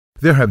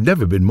There have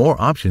never been more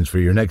options for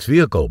your next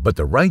vehicle, but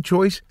the right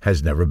choice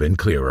has never been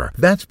clearer.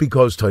 That's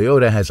because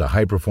Toyota has a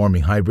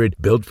high-performing hybrid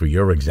built for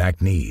your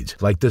exact needs,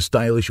 like the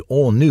stylish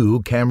all-new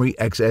Camry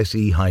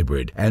XSE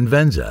Hybrid and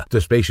Venza, the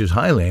spacious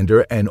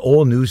Highlander and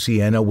all-new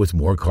Sienna with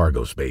more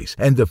cargo space,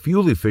 and the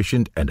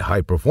fuel-efficient and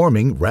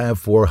high-performing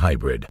RAV4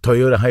 Hybrid.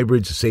 Toyota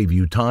hybrids save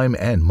you time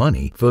and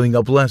money, filling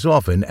up less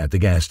often at the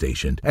gas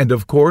station. And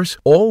of course,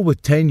 all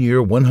with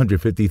 10-year,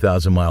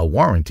 150,000-mile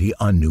warranty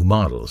on new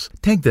models.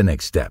 Take the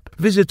next step.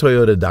 Visit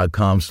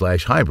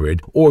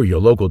Toyota.com/hybrid or your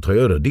local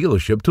Toyota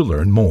dealership to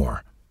learn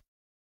more.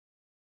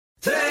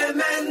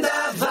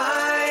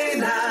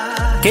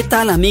 ¿Qué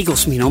tal,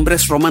 amigos? Mi nombre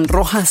es Roman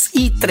Rojas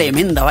y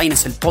Tremenda Vaina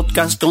es el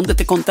podcast donde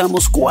te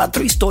contamos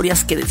 4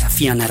 historias que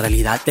desafían la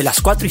realidad. De las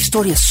 4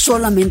 historias,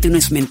 solamente una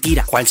es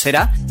mentira. ¿Cuál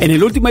será? En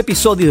el último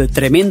episodio de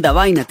Tremenda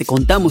Vaina te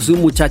contamos de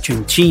un muchacho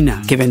en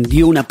China que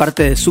vendió una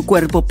parte de su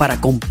cuerpo para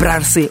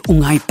comprarse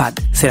un iPad.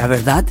 ¿Será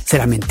verdad?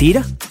 ¿Será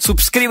mentira?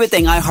 Suscríbete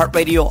en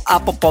iHeartRadio,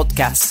 Apple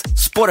Podcasts,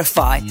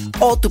 Spotify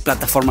o tu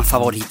plataforma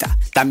favorita.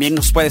 También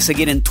nos puedes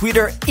seguir en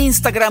Twitter,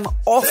 Instagram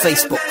o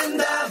Facebook.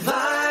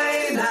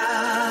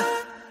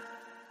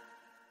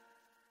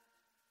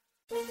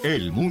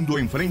 El mundo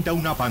enfrenta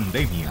una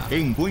pandemia.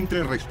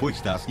 Encuentre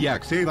respuestas y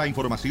acceda a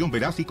información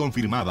veraz y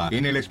confirmada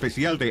en el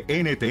especial de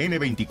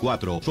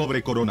NTN24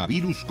 sobre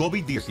coronavirus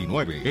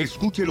COVID-19.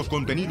 Escuche los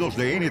contenidos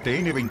de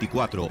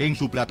NTN24 en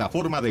su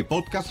plataforma de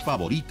podcast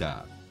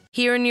favorita.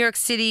 Here in New York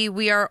City,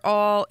 we are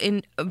all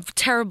in a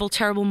terrible,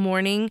 terrible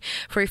mourning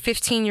for a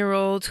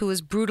 15-year-old who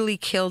was brutally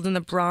killed in the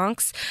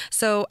Bronx.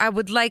 So I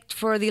would like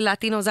for the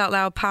Latinos Out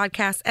Loud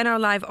podcast and our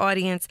live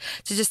audience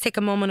to just take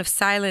a moment of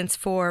silence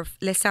for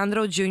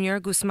Lisandro Jr.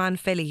 Guzman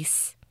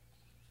Feliz.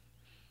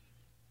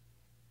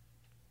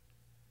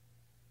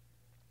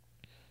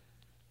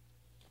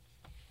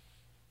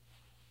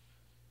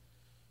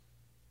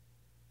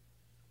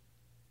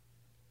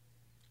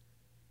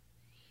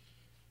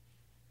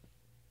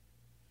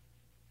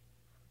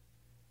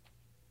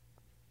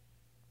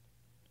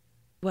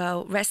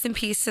 Well, rest in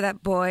peace to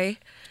that boy.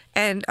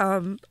 And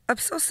I'm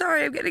so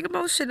sorry, I'm getting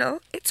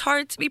emotional. It's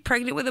hard to be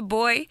pregnant with a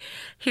boy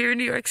here in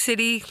New York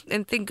City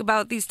and think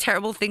about these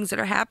terrible things that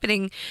are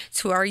happening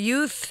to our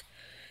youth.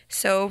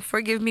 So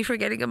forgive me for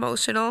getting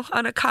emotional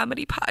on a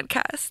comedy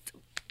podcast.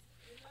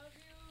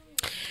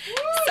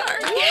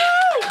 Sorry.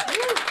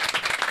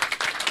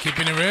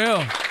 Keeping it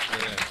real.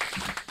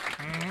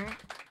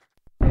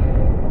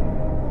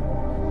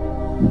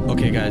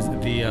 Okay, guys,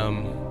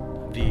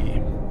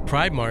 the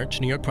Pride March,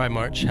 New York Pride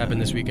March,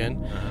 happened this weekend.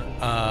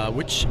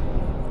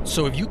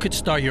 So if you could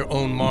start your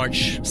own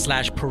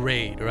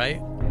march/parade,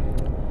 right?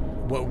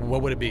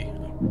 What would it be?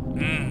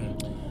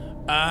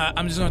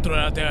 I'm just gonna throw it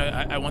out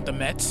there. I want the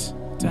Mets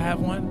to have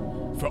one.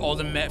 For all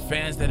the Met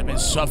fans that have been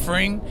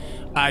suffering,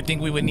 I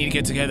think we would need to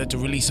get together to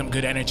release some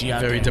good energy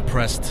out there. Very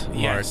depressed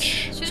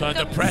march. Yes. So a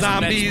depressed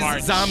Mets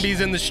march. Zombies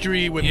in the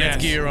street with Mets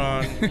gear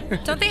on.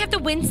 Don't they have to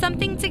win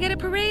something to get a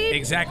parade?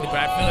 Exactly, but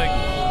I feel like...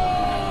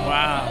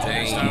 Wow.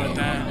 Dang. Start with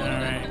that. All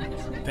right.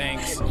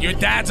 Thanks. Your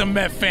dad's a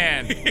Met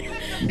fan.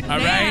 All right?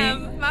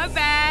 Damn, my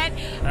bad.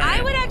 Right.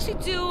 I would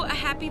actually do a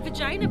Happy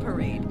Vagina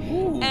parade.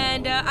 Ooh.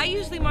 And I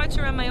usually march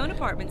around my own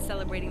apartment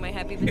celebrating my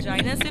happy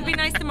vagina, so it'd be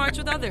nice to march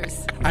with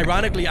others.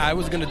 Ironically, I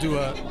was gonna do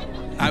a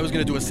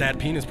sad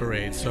penis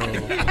parade, so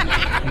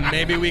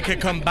maybe we could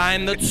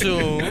combine the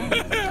two.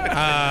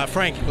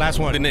 Frank, last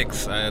one. The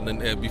Knicks.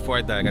 Before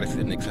I die, I gotta see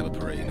the Knicks have a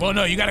parade. Well,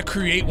 no, you gotta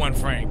create one,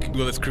 Frank.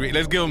 Well, let's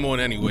give them one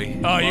anyway.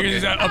 Oh, you're gonna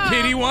do a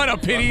pity one? A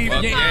pity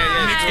Knicks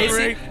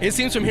parade? It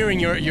seems from hearing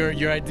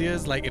your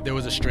ideas, like if there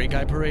was a straight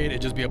guy parade,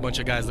 it'd just be a bunch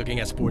of guys looking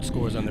at sports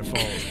scores on their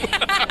phones.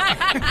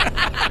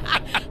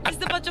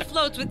 Just a bunch of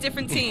floats with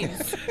different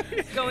teams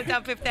going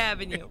down Fifth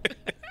Avenue.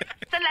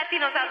 The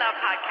Latinos Out Loud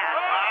podcast.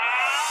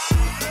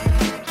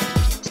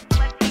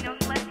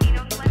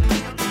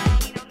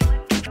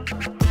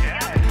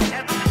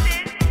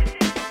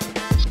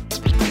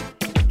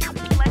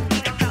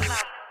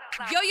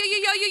 Yo yo yo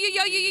yo yo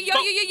yo yo yo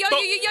yo yo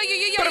yo yo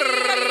yo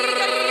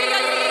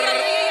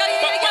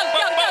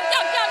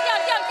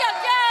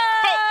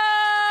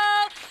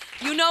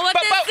You know what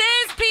this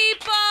is,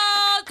 people?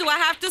 Do I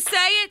have to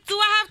say it?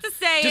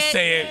 Just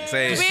say it.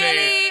 Say it.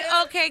 Really?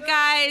 Okay,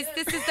 guys.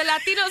 This is the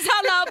Latinos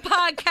Out Loud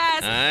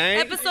podcast,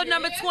 episode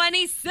number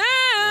 26. Wow.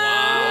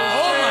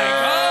 Oh my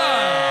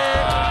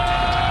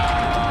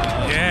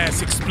God.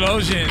 Yes,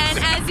 explosions. And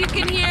as you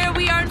can hear,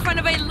 we are in front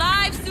of a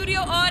live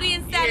studio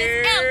audience that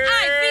is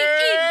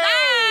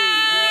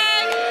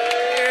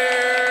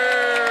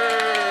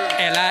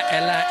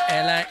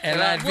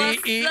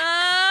L-I-V-E. What's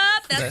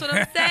up? That's what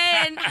I'm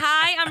saying.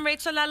 Hi, I'm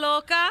Rachel La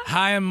Loca.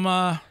 Hi, I'm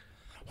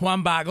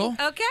Juan Bago.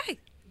 Okay.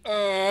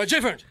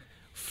 Jay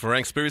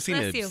Frank Spiracy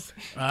Bless Nibs.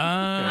 you. All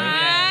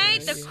right,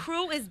 the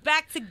crew is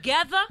back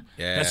together.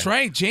 Yeah. That's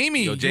right,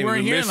 Jamie. Yo, Jamie, you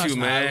weren't we here miss last you,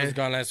 night. man. I was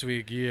gone last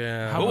week,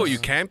 yeah. What were you,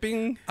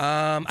 camping?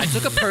 I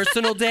took a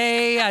personal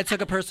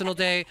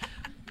day.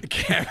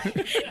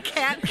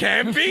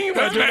 Camping?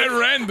 That's very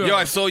random. Yo,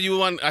 I saw you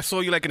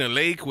like in a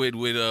lake with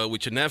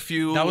your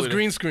nephew. That was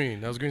green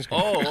screen.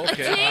 Oh,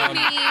 okay.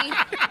 Jamie.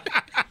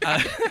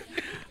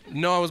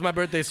 No, it was my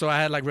birthday, so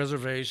I had like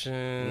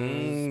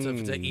reservations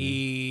to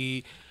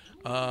eat.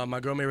 My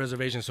girl made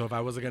reservations, so if I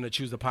wasn't gonna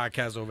choose the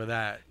podcast over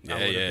that, I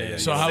would have been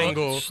So how-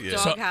 single. Yeah. I'd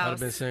have Doghouse.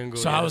 been single.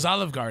 So how was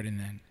Olive Garden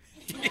then?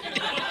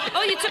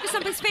 Oh, you took us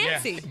someplace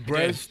fancy.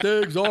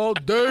 breadsticks all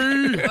day?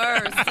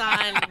 Word,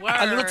 son. Word.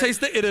 A little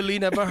taste of Italy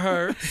never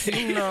hurts.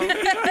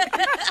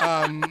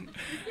 No.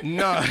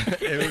 No.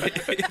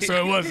 So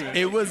it wasn't.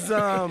 It was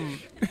I'm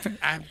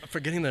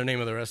forgetting the name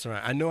of the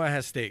restaurant. I know I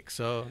had steak,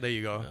 so there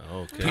you go.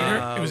 Okay.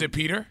 Peter? Was it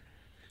Peter?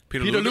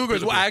 Peter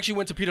Luger's. Well, I actually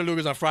went to Peter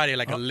Luger's on Friday,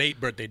 like a late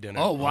birthday dinner.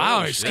 Oh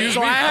wow! Excuse So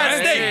me. I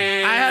had steak.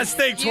 I had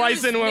steak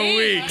twice in Excuse 1 me.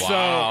 week.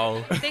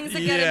 Wow. Things are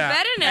getting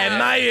better now. At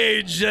my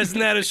age, just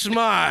not as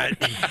smart.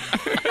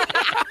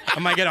 I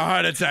might get a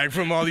heart attack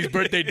from all these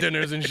birthday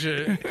dinners and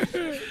shit.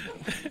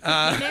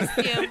 Missed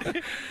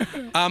you.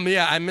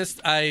 Yeah, I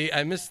missed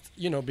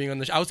being on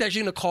the show. I was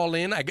actually gonna call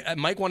in.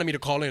 Mike wanted me to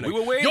call in. We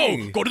were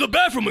waiting. Yo, go to the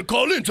bathroom and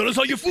call in. Tell us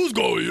how your food's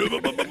going.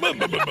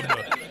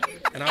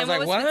 And I was And what like,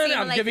 was what? Christine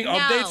I'm like, giving no.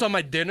 updates on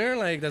my dinner?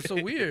 Like, that's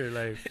so weird.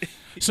 Like,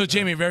 So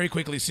Jamie, very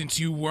quickly, since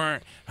you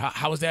weren't,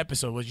 how was the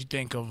episode? What did you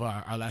think of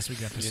our last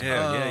week's episode?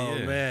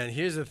 oh man,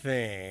 here's the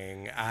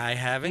thing. I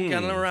haven't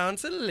gotten around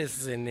to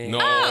listening. No.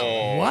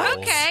 What?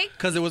 Okay.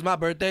 Because it was my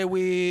birthday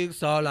week,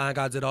 so like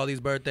I did all these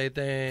birthday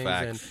things,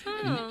 Facts.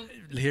 and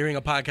hearing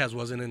a podcast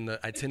wasn't in the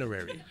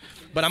itinerary.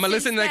 But I'm gonna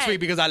listen Since next then. week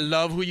because I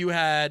love who you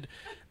had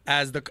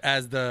as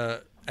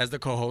the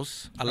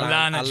co-host,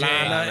 Alana J.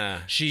 Alana.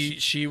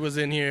 She was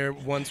in here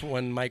once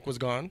when Mike was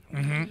gone.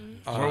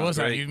 Where was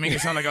I? great. You make it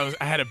sound like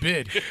I had a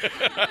bid.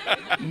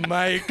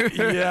 Mike did it.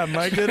 He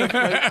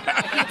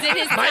did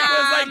his Mike was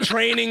time. like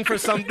training for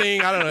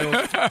something. I don't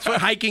know. For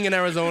hiking in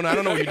Arizona. I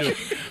don't know what you do.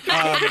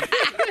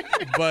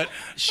 But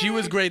she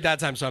was great that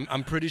time, so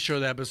I'm pretty sure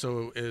the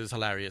episode is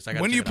hilarious. I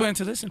gotta When do check you it plan out.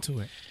 to listen to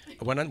it?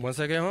 Once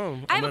I get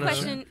home. I I'm have a gonna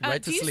question.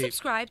 Right Do to you sleep.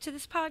 subscribe to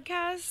this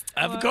podcast?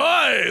 Of Or- course.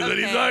 What are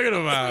you Okay. talking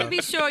To about?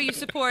 be sure you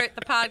support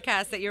the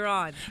podcast that you're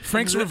on.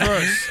 Frank's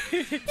reverse.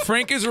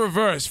 Frank is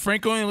reverse.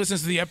 Frank only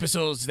listens to the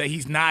episodes that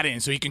he's not in,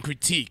 so he can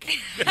critique.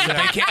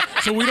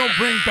 So we don't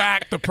bring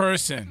back the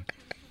person.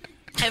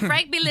 And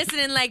Frank be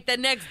listening like the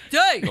next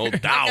day. No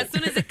Like, doubt. as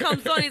soon as it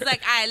comes on, he's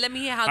like, all right, let me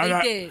hear how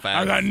they did.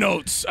 I got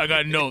notes.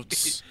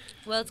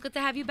 Well, it's good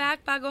to have you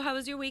back. Bago, how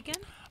was your weekend?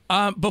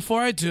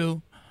 Before I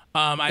do,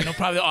 I know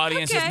probably the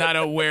audience is Okay. not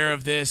aware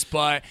of this,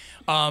 but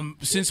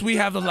since we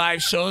have the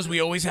live shows, we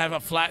always have a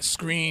flat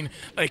screen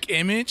like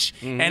image,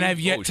 and I've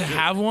yet to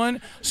have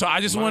one. So I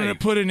just wanted to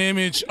put an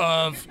image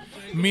of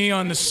me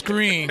on the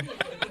screen,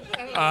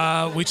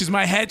 which is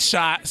my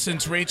headshot.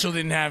 Since Rachel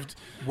didn't have,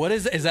 What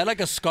is that like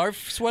a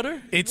scarf sweater?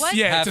 it's What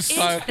yeah, is it's a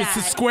that? it's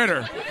a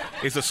sweater.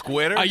 It's a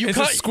squatter. Are you It's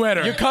a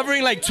sweater. You're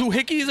covering like two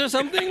hickeys or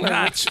something? Like,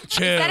 Nah, what-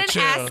 chill, Is that an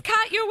chill.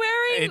 ascot you're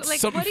wearing? It's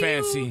like, something what do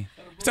you- fancy.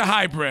 It's a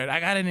hybrid. I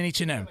got it in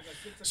H&M.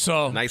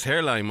 So Nice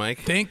hairline, Mike.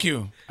 thank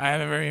you. I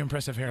have a very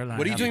impressive hairline.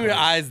 what are you I'm doing with your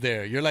proud. eyes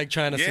there? You're like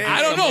trying to. Yeah. seduce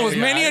I don't know. It was somebody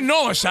with Manny your and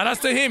Noah. Shout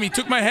outs to him. He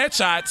took my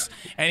headshots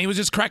and he was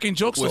just cracking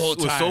jokes the whole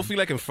Was time. Sophie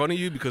like in front of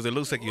you? Because it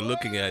looks like you're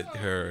looking at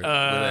her. with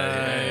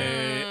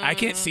that- I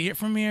can't see it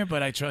from here,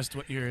 but I trust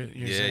what you're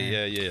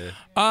saying. yeah.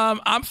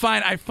 I'm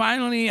fine. I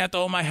finally, after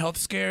all my health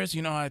scares,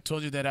 you know, I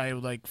told you that I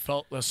like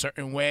felt a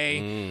certain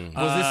way.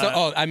 Was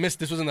this? I missed.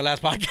 This was in the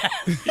last podcast.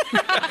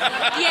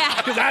 Yeah.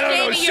 Because I don't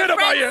know shit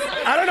about you.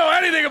 I don't know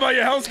anything about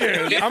your health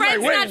scares. Your I'm like,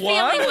 friend's wait, not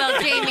what? feeling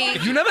well,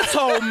 Jamie. You never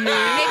told me.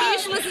 Maybe you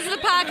should listen to the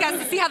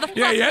podcast to see how the fuck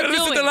Yeah, you had to we're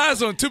listen to doing. the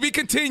last one. To be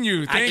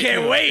continued. I Thank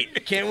can't you.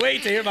 wait. Can't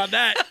wait to hear about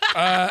that.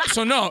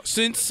 So no,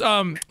 since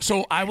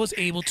so I was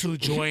able to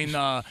join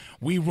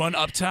We Run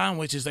Uptown,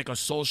 which is like a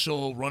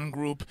social run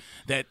group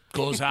that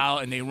goes out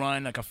and they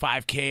run like a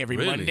 5K every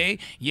Really? Monday.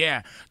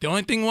 Yeah. The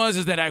only thing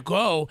is that I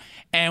go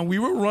and we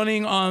were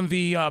running on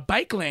the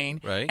bike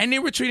lane, Right. and they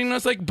were treating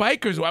us like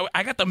bikers.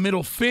 I got the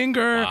middle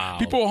finger. Wow.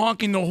 People were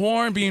honking the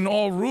horn, being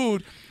all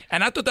rude.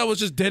 And I thought that was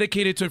just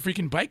dedicated to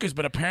freaking bikers,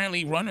 but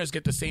apparently runners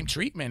get the same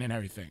treatment and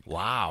everything.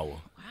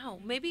 Wow. Wow,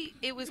 maybe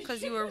it was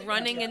because you were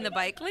running in the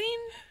bike lane?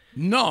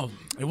 No,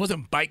 it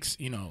wasn't bikes,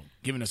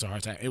 giving us a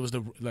hard time. It was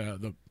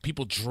the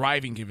people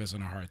driving giving us a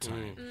hard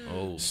time.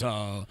 Oh.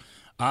 So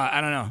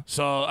I don't know.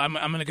 So I'm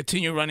gonna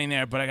continue running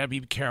there, but I gotta be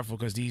careful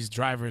because these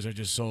drivers are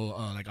just so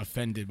like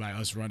offended by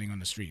us running on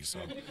the street. So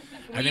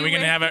I think we're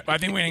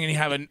gonna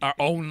have our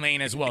own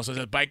lane as well. So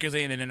there's a biker's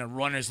lane and then a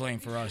runner's lane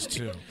for us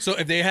too. So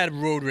if they had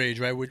road rage,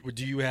 right?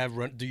 Do you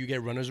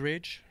get runner's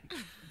rage?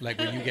 Like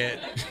when you get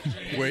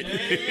what?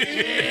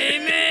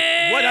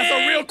 That's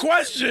a real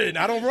question.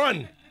 I don't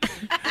run.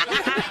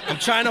 I'm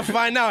trying to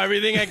find out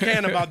everything I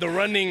can about the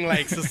running,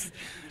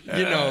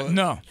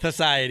 No.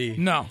 society.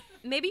 No.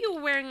 Maybe you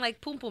were wearing like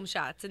pum pum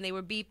shots and they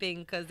were beeping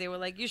because they were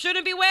like, you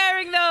shouldn't be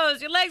wearing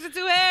those. Your legs are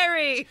too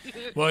hairy.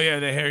 Well, yeah,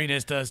 the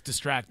hairiness does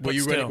distract. Were But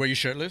you still. were you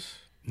shirtless?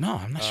 No,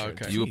 I'm not sure.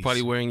 Okay. You were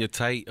probably wearing your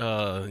tight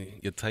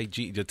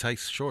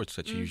shorts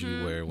that you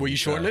usually wear. Were you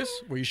shortless?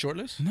 Were you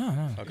shortless?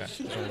 No. Okay.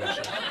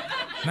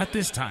 Not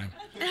this time.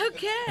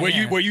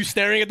 Okay. Were you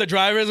staring at the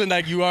drivers and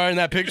like you are in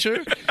that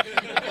picture?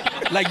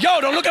 Like,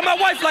 yo, don't look at my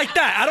wife like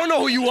that. I don't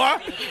know who you are.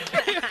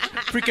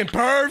 Freaking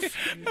perv.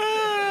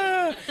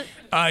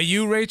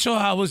 You, Rachel,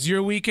 how was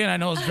your weekend? I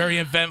know it was very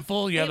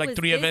eventful. You have It like was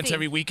 3 events busy.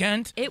 every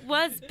weekend. It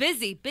was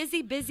busy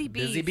bees.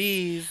 Busy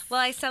bees. Well,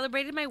 I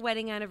celebrated my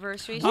wedding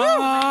anniversary.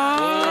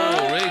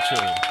 Oh,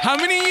 Rachel. How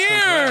many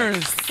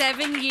years?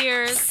 7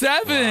 years.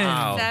 7.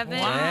 Wow. 7.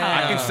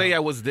 I can say I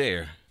was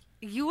there,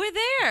 You were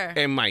there.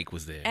 and Mike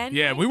was there. And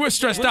Yeah, we were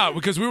stressed out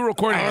because we were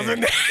recording.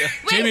 Wait,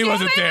 Jamie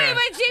wasn't there.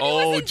 Wait, Jamie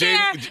Oh, wasn't Jamie-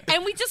 there.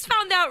 And we just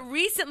found out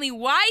recently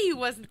why he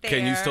wasn't there.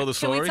 Can you tell the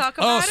Can we story? talk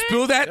Oh, about it?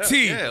 spill that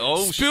tea. yeah.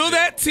 Oh, Spill shit.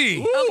 that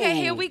tea. Okay,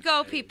 here we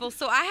go, people.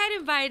 So I had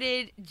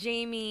invited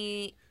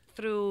Jamie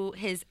through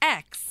his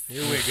ex.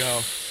 Here we go.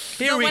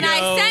 So when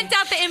I sent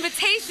out the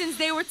invitations,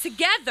 they were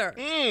together.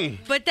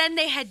 But then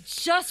they had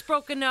just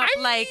broken up,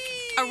 like,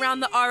 around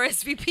the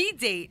RSVP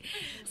date.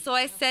 So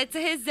I said to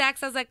his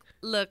ex, I was like,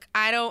 look,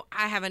 I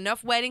have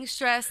enough wedding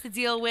stress to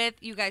deal with.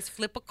 You guys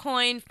flip a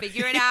coin,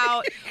 figure it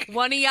out.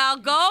 One of y'all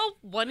go,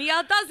 one of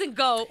y'all doesn't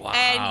go,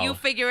 and you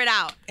figure it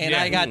out. And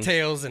I got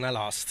tails and I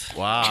lost.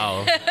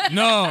 Wow.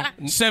 No,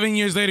 7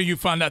 years later, you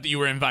found out that you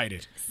were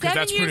invited. 'Cause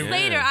 7 years pretty-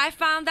 later, I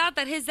found out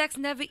that his ex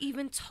never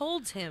even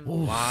told him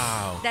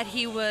Wow. that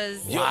he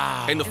was.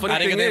 And the funny I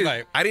didn't thing get the is,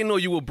 invite. I didn't know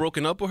you were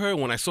broken up with her.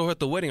 When I saw her at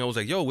the wedding, I was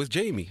like, yo, where's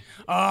Jamie?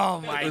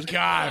 Oh my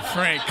God,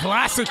 Frank.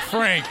 Classic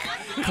Frank.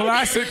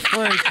 Classic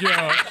Frank,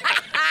 yo.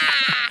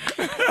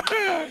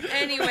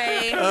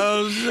 Anyway,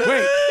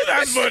 Wait,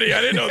 that's funny.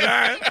 I didn't know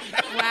that.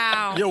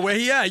 wow. Yo, where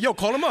he at? Yo,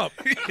 call him up.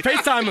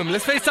 FaceTime him.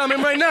 Let's FaceTime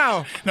him right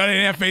now. No, they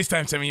didn't have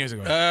FaceTime 7 years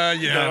ago.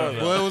 Yeah.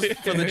 Well, it was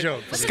for the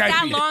joke. Was it that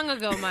Skype me. long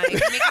ago, Mike?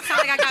 Make it sound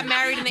like I got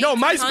married in the Yo,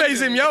 1800s.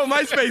 MySpace him. Yo,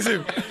 MySpace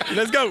him.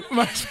 Let's go.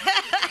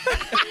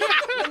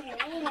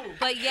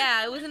 But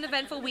yeah, it was an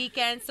eventful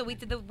weekend. So we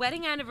did the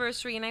wedding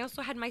anniversary, and I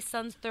also had my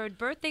son's 3rd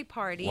birthday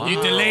party. Wow.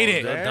 You delayed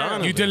it.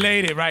 Damn. You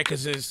delayed it, right?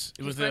 Because it His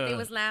was birthday the.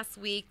 was last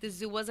week. The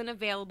zoo wasn't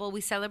available. We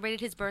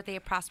celebrated his birthday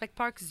at Prospect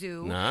Park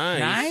Zoo.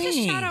 Nice. Just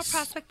shout out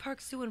Prospect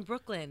Park Zoo in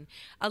Brooklyn.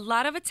 A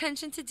lot of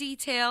attention to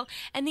detail,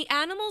 and the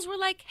animals were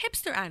like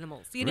hipster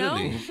animals, you know?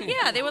 Really?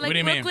 Yeah, they were What like do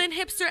you mean? Brooklyn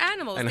hipster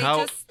animals. And they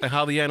how just and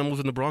how the animals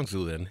in the Bronx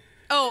Zoo then?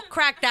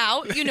 cracked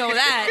out. You know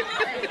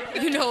that.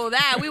 You know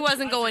that. We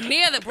wasn't going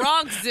near the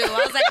Bronx Zoo.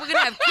 I was like, we're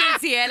gonna have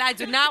kids here, and I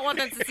do not want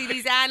them to see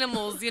these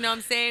animals. You know what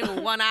I'm saying? With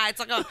one eye, it's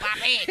like, oh,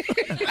 Papi,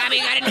 got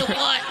a new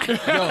butt.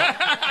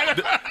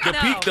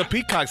 The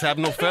peacocks have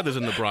no feathers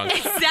in the Bronx.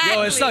 Exactly.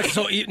 Yo, it sucks.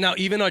 So now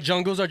even our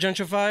jungles are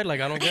gentrified?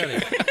 Like, I don't get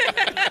it.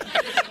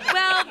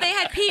 Well, they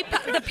had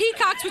the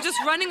peacocks were just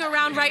running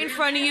around right in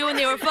front of you, and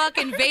they were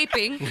fucking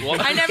vaping.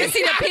 I never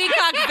seen a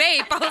peacock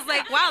vape. I was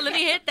like, wow, let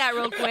me hit that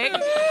real quick.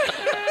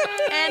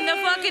 And the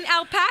fucking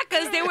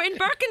alpacas, they were in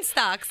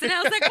Birkenstocks, and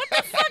I was like, what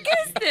the fuck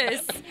is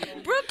this?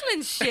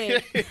 Brooklyn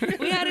shit.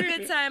 We had a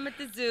good time at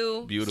the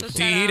zoo. Beautiful. So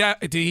shout out.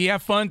 Did he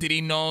have fun? Did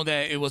he know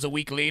that it was a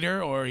week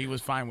later, or he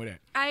was fine with it?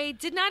 I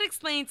did not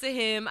explain to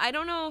him. I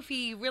don't know if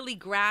he really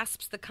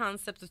grasps the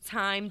concept of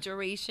time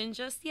duration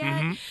just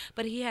yet,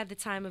 but he had the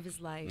time of his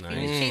life.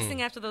 He was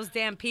chasing after those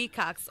damn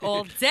peacocks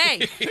all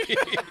day.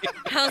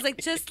 I was like,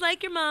 just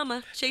like your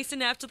mama,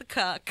 chasing after the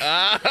cock.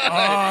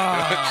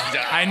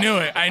 I knew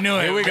it.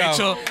 Here we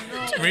go.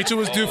 Rachel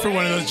was due for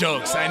one of those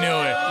jokes. I knew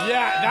it.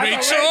 Yeah,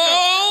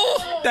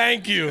 Rachel!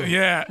 Thank you.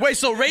 Yeah. Wait,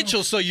 so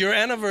Rachel, so your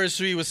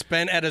anniversary was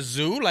spent at a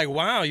zoo? Like,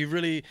 wow, you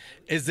really,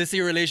 is this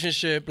your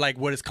relationship, like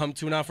what it's come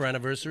to now for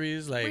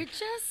anniversaries? We're Like,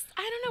 just,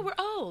 I don't know, we're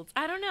old.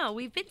 I don't know.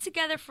 We've been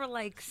together for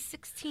like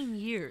 16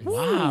 years.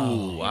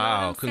 Wow.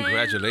 I'm saying?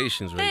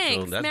 Congratulations, Rachel.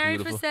 Thanks. That's Married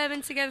beautiful. for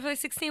 7, together for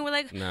 16. We're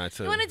like, Nah, it's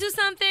you a- want to do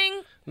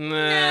something? Nah.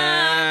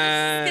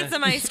 Let's get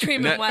some ice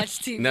cream and watch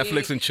TV.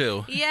 Netflix and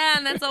chill. Yeah,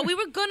 and that's all. We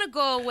were gonna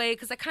go away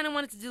because I kind of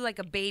wanted to do like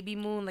a baby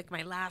moon, like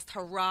my last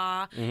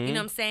hurrah. You know what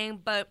I'm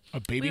saying? But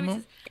A baby we were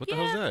moon? What the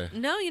hell's that?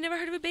 No, you never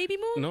heard of a baby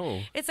moon? No.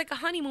 It's like a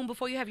honeymoon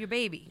before you have your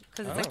baby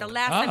because it's like the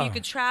last time you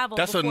could travel.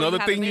 That's before another you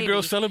have thing a you baby.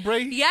 girls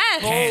celebrate?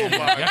 Yes.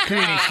 Y'all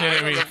creating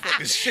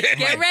shit every.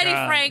 Get ready,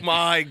 Frank.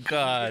 My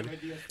God.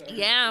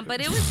 Yeah,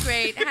 but it was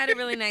great. I had a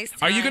really nice time.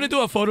 Are you gonna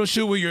do a photo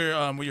shoot with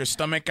your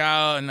stomach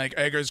out and like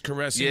Edgar's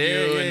caressing Yeah,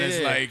 you yeah, and it's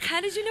yeah. like? How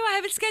did you know I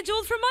have it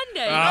scheduled for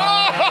Monday? Wait,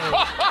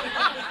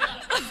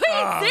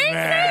 Oh seriously?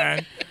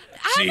 man.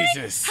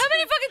 Jesus. How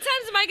many fucking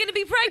times am I going to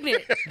be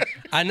pregnant?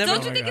 I never,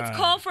 Don't you think it's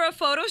called for a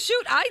photo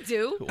shoot? I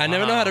do. I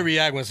never know how to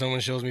react when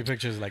someone shows me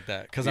pictures like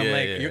that. Because I'm Yeah,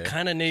 like, yeah, you're yeah.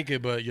 kind of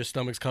naked, but your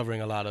stomach's covering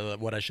a lot of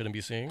what I shouldn't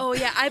be seeing. Oh,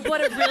 yeah. I bought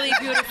a really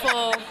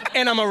beautiful...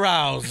 And I'm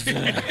aroused.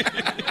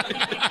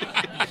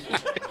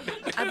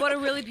 I bought a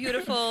really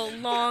beautiful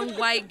long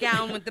white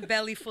gown with the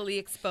belly fully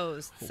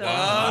exposed. So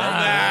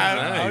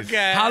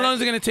Okay. How long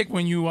is it gonna take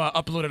when you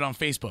upload it on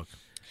Facebook?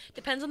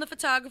 Depends on the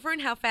photographer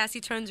and how fast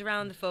he turns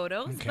around the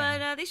photos.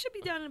 But they should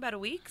be done in about a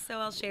week, so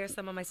I'll share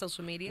some on my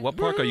social media. What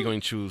park are you going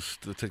to choose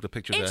to take the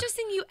pictures at?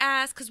 Interesting you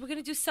ask, because we're going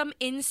to do some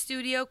in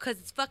studio because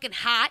it's fucking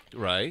hot.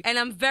 Right. And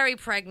I'm very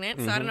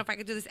pregnant, so I don't know if I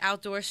could do this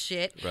outdoor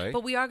shit. Right.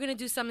 But we are going to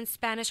do some in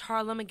Spanish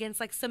Harlem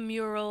against like some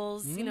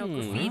murals,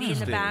 graffiti in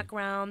the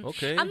background.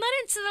 Okay. I'm not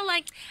into the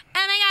like,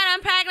 oh my God,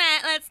 I'm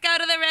pregnant, let's go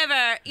to the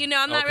river.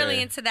 I'm not really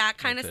into that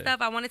kind of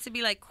stuff. I want it to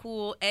be like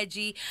cool,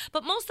 edgy.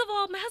 But most of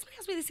all, my husband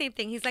asks me the same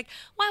thing. He's like,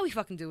 why are we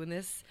fucking doing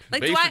this?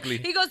 Like,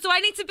 he goes, do I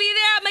need to be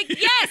there? I'm like,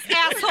 yes,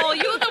 asshole.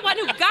 You're the one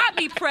who got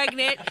me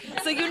pregnant,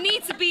 so you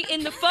need to be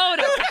in the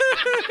photo.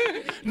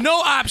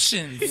 No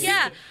options.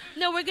 Yeah.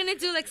 No, we're going to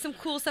do like some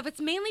cool stuff. It's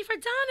mainly for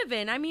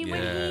Donovan. I mean,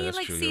 when he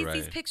like sees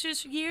these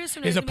pictures years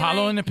from now. Is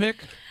Apollo in the pic?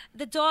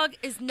 The dog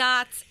is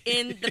not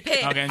in the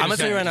pic. I'm going to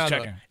tell you right now,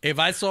 though, if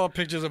I saw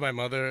pictures of my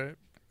mother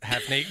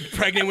half naked,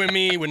 pregnant with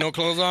me, with no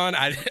clothes on,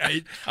 I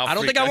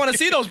don't think I want to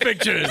see those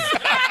pictures.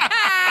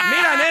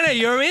 Mira, nene,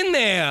 you're in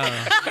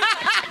there.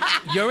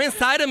 You're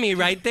inside of me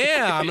right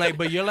there. I'm like,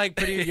 but you're like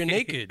you're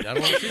naked. I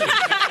don't want to see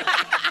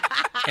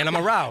it. And I'm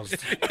aroused.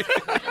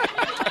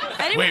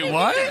 Wait,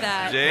 what?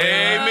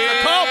 Jamie.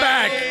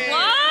 Callback.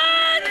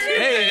 What?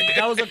 Hey,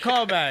 that was a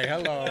callback.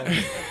 Hello.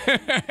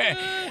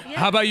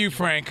 How about you,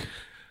 Frank?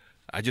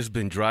 I just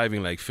been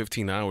driving like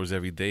 15 hours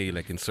every day,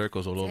 like in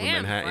circles all over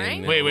Damn, Manhattan.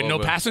 Frank. Wait, with no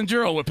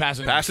passenger or with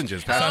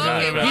passengers?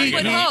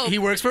 Passengers. He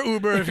works for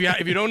Uber. If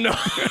you don't know,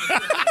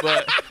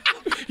 But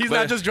he's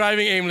not just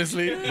driving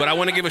aimlessly. But I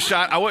want to give a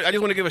shout. I just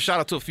want to give a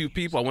shout out to a few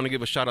people. I want to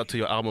give a shout out to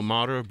your alma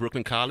mater,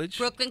 Brooklyn College.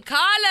 Brooklyn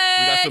College.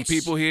 We got some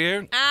people here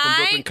from Aight.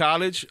 Brooklyn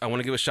College. I want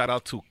to give a shout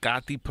out to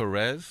Katy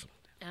Perez.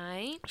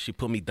 Nice. She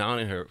put me down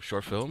in her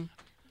short film,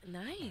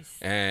 Nice.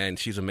 and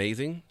she's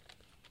amazing.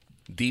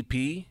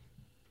 DP,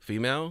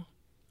 female.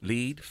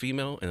 Lead,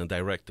 female, and a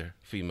director,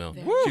 female.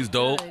 She's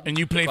dope. And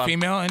you play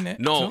female in it?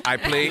 No, too? I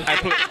played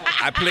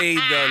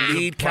the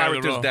lead Part of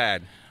the character's role.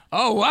 dad.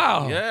 Oh,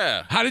 wow.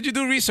 Yeah. How did you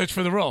do research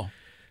for the role?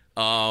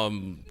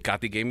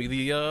 Katy gave me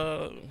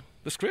the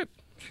script.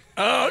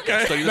 Oh,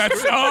 okay. So you That's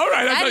just- all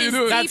right. That's That how you is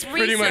do it. That's deep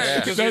pretty much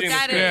research. just That's- reading the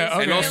That script. yeah, is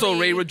okay. And also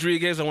really- Ray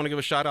Rodriguez, I want to give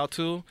a shout out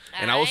to.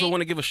 And I also Alright.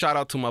 want to give a shout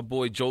out to my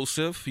boy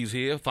Joseph. He's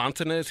here,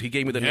 Fontanez. He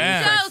gave me the Yeah.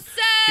 name. Joseph!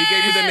 He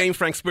gave me the name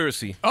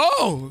Frankspiracy.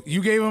 Oh,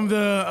 you gave him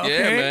the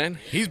okay. Yeah, man.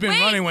 He's been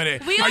Wait, running with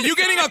it. we Are you also-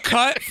 getting a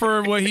cut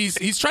for what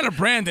he's trying to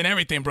brand and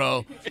everything,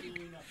 bro?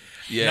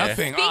 Yeah.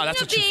 Nothing. Speaking Oh,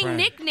 that's of a true being friend.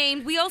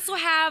 nicknamed, we also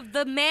have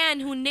the man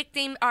who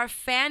nicknamed our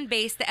fan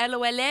base the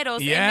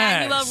LOLeros,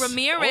 Yes. Emmanuel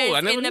Ramirez, Oh,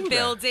 I never in the knew that.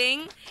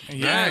 building. He's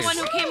Yes. the one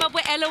who came up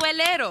with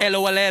LOLeros.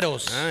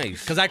 LOLeros.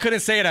 Nice. Because I couldn't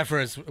say it at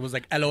first. It was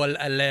like LOL.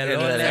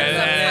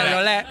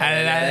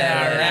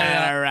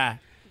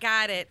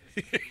 Got it.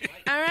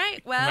 All right,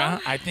 well,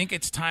 I think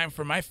it's time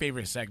for my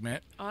favorite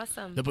segment,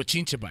 awesome. the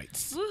Bochincha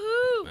Bites.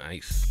 Woohoo!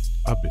 Nice.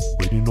 I've been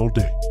waiting all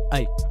day.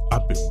 Ay,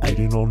 I've been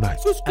waiting all night.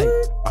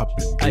 ay, I've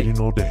been waiting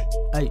all day.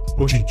 ay,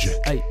 Bochinche.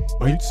 ay,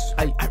 Bites.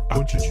 ay,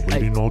 I've been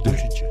waiting all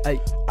day. ay,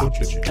 I've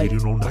been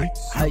waiting all night.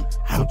 ay,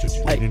 I've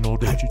been waiting all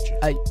day.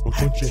 ay,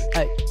 Bochinche.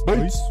 ay.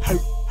 Bites.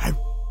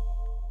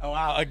 Oh,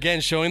 wow.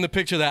 Again, showing the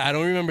picture that I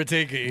don't remember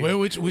taking. Wait,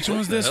 which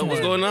one's this Hell, one?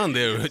 what's going on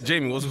there?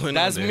 Jamie, what's going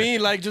That's on there? me,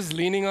 like, just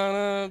leaning on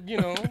a,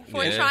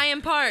 For Yeah.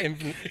 trying part. in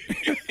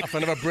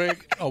front of a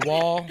brick, a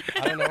wall.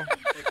 I don't know.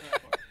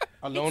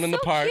 Alone It's in the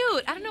so park.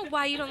 cute. I don't know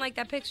why you don't like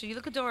that picture. You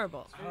look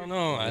adorable. I don't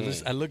know.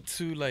 I look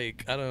too,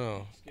 like, I don't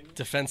know,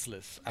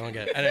 defenseless. I don't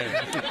get it. I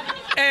don't know.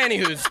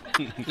 Anywho's,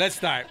 let's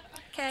start.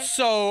 Okay.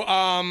 So,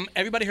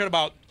 everybody heard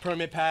about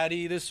Permit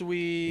Patty this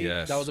week.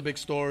 Yes. That was a big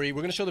story.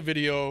 We're going to show the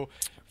video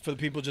for the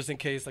people just in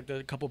case, like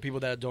the couple people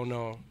that don't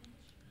know.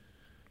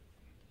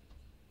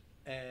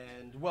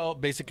 And, well,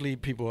 basically,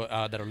 people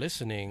that are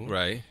listening,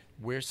 Right.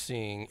 we're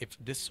seeing if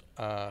this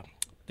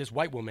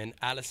white woman,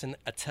 Allison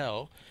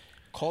Attell,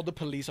 called the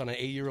police on an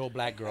 8-year-old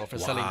black girl for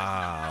selling.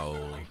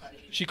 Wow.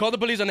 She called the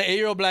police on an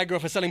 8-year-old black girl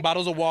for selling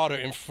bottles of water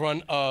in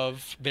front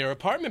of their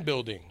apartment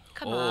building.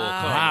 Come Oh,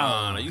 on. come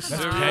on. Are you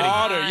serious?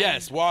 Water,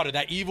 yes, water.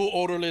 That evil,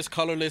 odorless,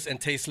 colorless, and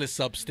tasteless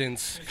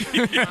substance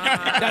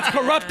that's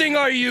corrupting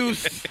our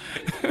youth.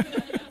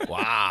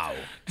 Wow.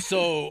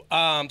 So,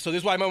 so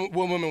this white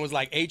woman was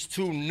like,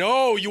 H2,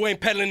 no, you ain't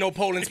peddling no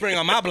Poland Spring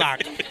on my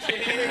block.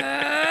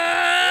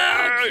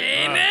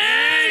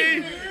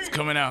 It's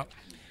coming out.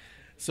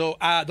 So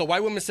the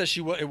white woman says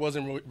it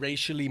wasn't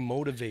racially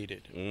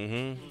motivated.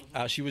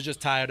 Mm-hmm. She was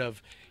just tired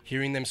of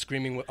hearing them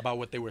screaming about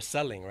what they were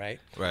selling, right?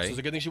 Right. So it's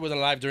a good thing she wasn't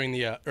alive during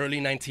the early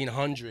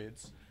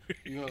 1900s.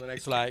 You know, the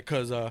next slide,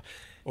 because or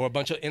a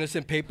bunch of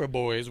innocent paper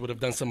boys would have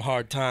done some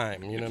hard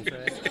time. You know what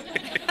I'm saying?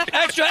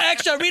 Extra,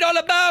 extra, read all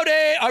about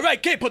it. All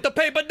right, kid, put the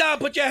paper down,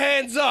 put your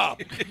hands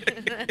up.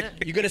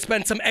 You're going to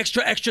spend some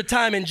extra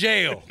time in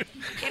jail.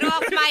 Get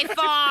off my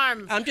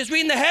farm. I'm just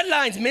reading the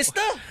headlines,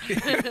 mister.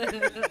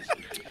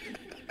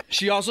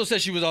 She also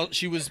said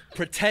she was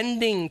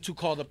pretending to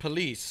call the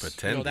police.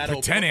 Pretending? that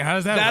old- Pretending? How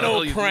does that That work?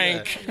 old you do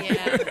prank.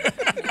 Yeah.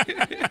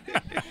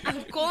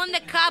 Of calling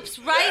the cops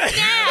right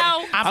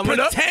now. I'm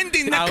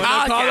pretending to I'm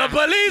gonna call the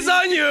police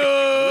on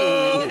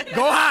you.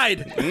 Go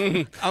hide.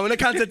 I'm gonna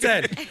count to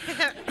 10.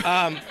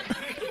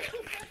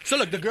 So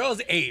look, the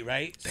girl's 8,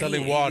 right?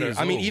 Selling water.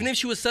 I mean, even if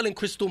she was selling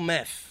crystal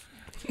meth,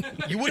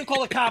 you wouldn't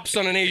call the cops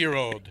on an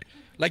 8-year-old.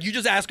 Like, you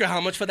just ask her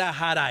how much for that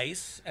hot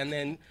ice, and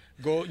then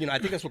go. I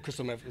think that's what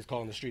crystal meth is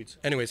called in the streets.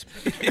 Anyways.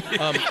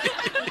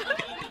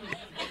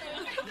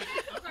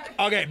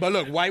 Okay, but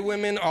look, white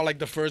women are like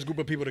the first group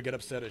of people to get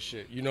upset at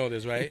shit. You know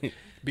this, right?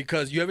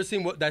 Because you ever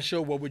seen that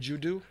show, What Would You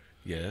Do?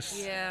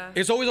 Yes. Yeah.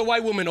 It's always a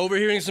white woman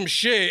overhearing some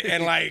shit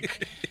and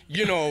like,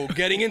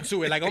 getting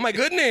into it. Like, oh my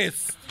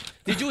goodness,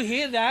 did you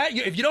hear that?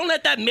 If you don't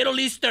let that Middle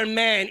Eastern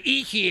man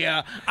eat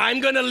here, I'm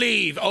gonna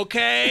leave,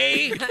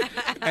 okay?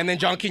 And then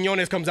John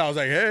Quinones comes out, I was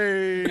like,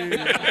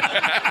 hey.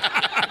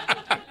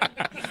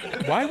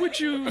 Why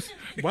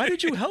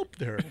did you help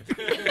her?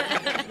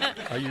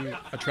 Are you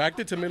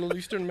attracted to Middle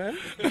Eastern men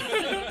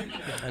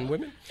and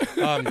women?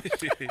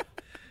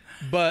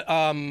 But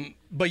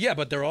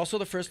they're also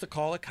the first to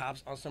call the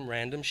cops on some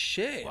random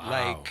shit. Wow.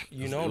 Like,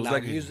 loud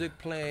like music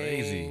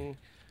playing, crazy.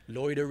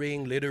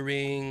 loitering,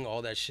 littering,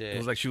 all that shit. It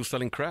was like she was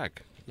selling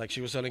crack. Like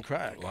she was selling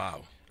crack.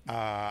 Wow.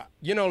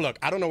 Look,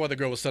 I don't know why the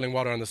girl was selling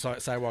water on the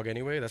sidewalk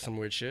anyway. That's some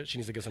weird shit. She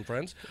needs to get some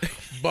friends.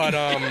 But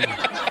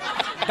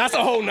that's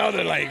a whole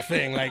nother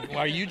thing. Like,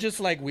 are you just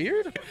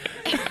weird?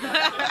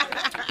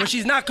 But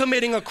she's not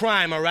committing a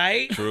crime, all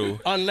right? True.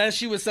 Unless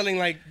she was selling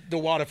the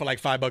water for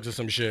 $5 or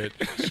some shit.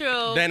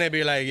 True. Then it'd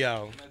be like,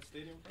 yo.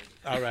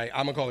 All right,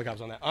 I'm gonna call the cops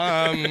on that.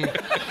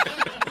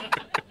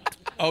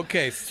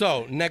 Okay,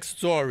 so next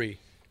story.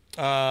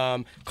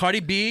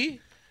 Cardi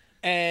B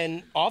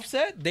and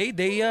Offset, they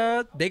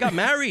got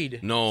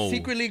married. No.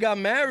 Secretly got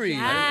married.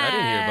 Yeah. I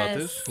didn't hear about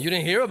this. You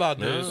didn't hear about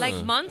this?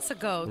 Like months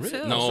ago,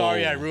 too. No. I'm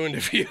sorry I ruined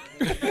it for you.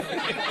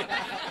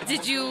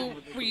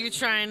 Were you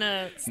trying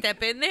to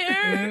step in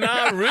there?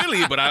 Not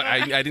really, but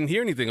I didn't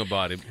hear anything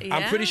about it. Yeah.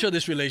 I'm pretty sure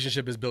this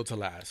relationship is built to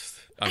last.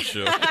 I'm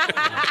sure.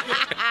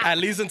 At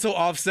least until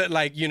Offset,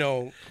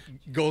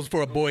 goes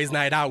for a boys'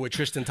 night out with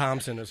Tristan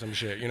Thompson or some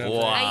shit. You know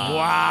what I'm saying?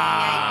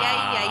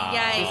 Wow.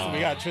 Yeah. We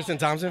got Tristan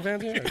Thompson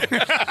fans here.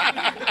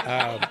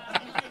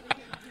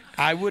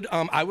 I would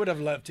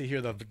have loved to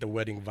hear the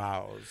wedding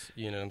vows.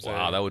 You know what I'm saying?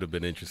 Wow, that would have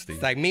been interesting.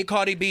 It's like, me,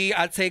 Cardi B,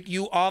 I take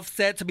you,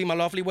 Offset, to be my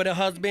lawfully wedded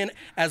husband,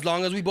 as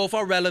long as we both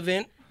are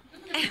relevant.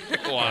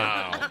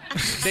 Wow.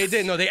 They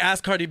did. No, they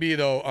asked Cardi B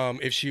though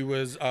if she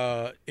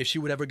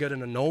would ever get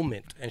an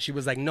annulment, and she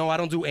was like, no, I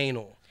don't do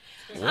anal.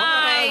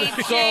 Hi,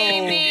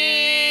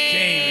 Jamie.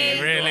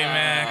 Jamie, really,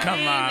 man? Come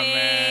on,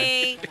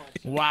 man.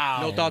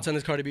 Wow. No thoughts on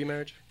this Cardi B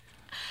marriage?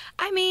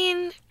 I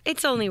mean,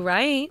 it's only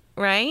right?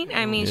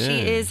 I mean,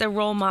 she is a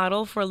role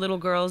model for little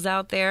girls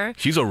out there.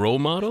 She's a role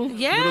model?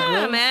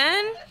 Yeah,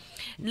 man.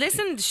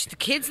 Listen, the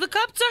kids look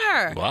up to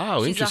her. Wow,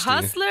 she's interesting. a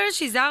hustler.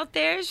 She's out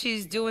there.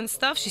 She's doing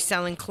stuff. She's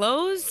selling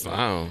clothes.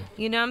 Wow.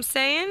 You know what I'm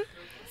saying?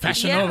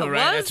 Fashion Yeah, Nova, it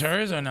right? was. That's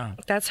hers or no?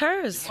 That's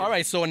hers. All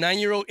right, so a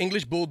 9-year-old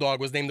English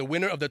bulldog was named the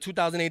winner of the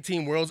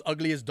 2018 World's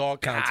Ugliest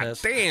Dog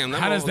Contest. Damn.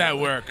 How does that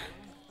work?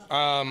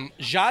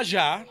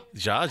 Jaja.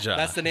 Jaja.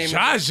 That's the name.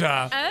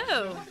 Jaja.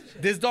 Oh.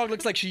 This dog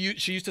looks like she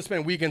used to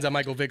spend weekends at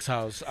Michael Vick's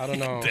house. I don't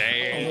know.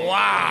 Damn.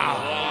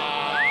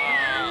 Wow.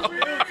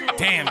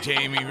 Damn,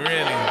 Jamie, really?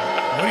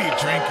 What are you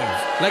drinking?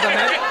 Like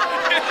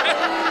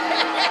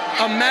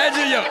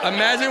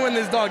imagine when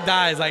this dog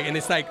dies, and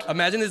it's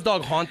imagine this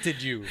dog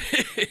haunted you.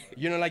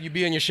 You'd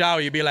be in your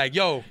shower, you'd be like,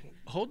 yo,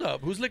 hold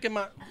up, who's licking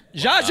my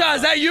Jaja,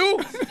 is that you?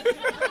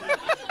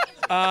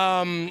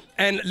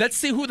 And let's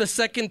see who the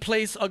second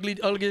place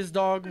ugliest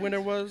dog winner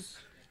was.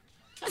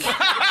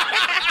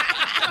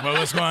 Well,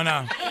 what's going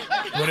on?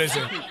 What is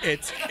it?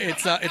 It's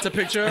a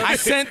picture. I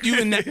sent that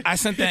in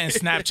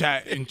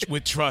Snapchat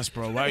with trust,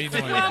 bro. Why are you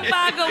doing that?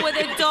 Rumbago with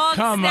a dog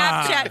Come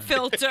on. Snapchat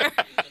filter.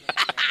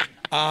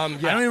 I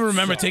don't even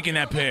remember taking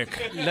that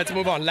pic. Let's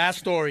move on. Last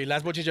story.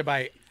 Last Bochincha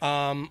Bite.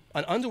 An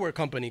underwear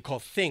company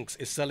called Thinx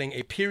is selling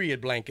a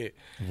period blanket.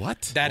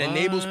 What? That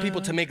enables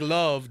people to make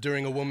love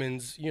during a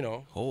woman's,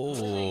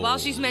 Oh. While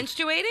she's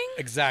menstruating?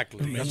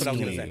 Exactly. That's what I was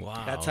going to say.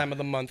 Wow. That time of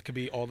the month could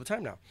be all the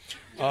time now.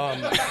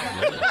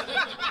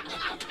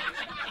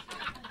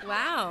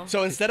 Wow.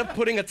 So instead of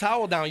putting a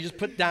towel down, you just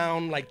put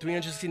down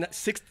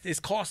 $369.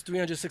 It costs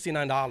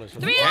 $369.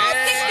 $369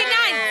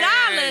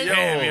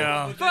 Damn,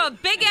 yo. for a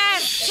big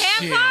ass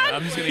Shit, tampon?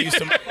 I'm just gonna use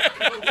some.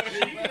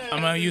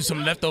 I'm gonna use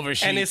some leftover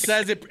sheets. And it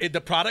says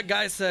the product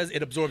guy says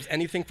it absorbs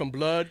anything from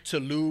blood to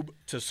lube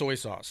to soy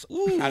sauce. I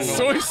don't know.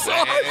 soy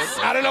sauce.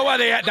 I don't know why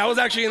that was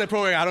actually in the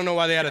program. I don't know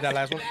why they added that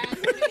last one.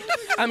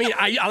 I mean,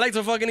 I like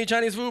to fucking eat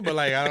Chinese food, but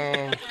I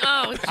don't.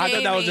 Oh, Jamie. I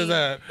thought that was just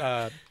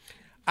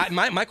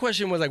my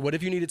question was what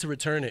if you needed to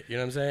return it? You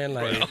know what I'm saying?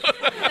 Like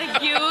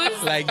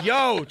use?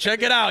 Yo,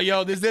 check it out,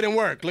 yo, this didn't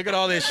work. Look at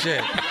all this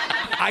shit.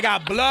 I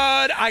got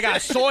blood. I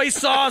got soy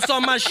sauce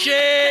on my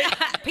shit.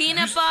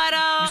 Peanut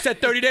butter. You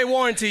said 30-day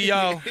warranty,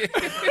 yo.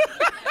 Anybody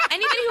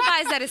who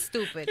realize that it's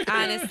stupid,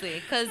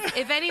 honestly. Because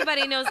if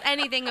anybody knows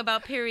anything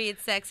about period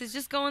sex, it's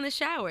just go in the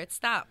shower. It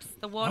stops.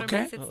 The water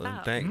makes it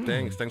stop.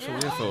 Thanks for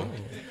the info.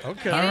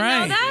 Okay. All You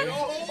right.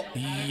 know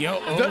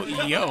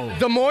that? Yo.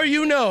 The more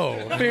you know.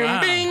 Bing,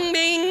 Wow. bing,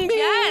 bing, bing.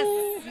 Yes.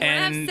 You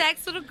wanna have And-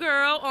 sex with a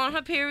girl on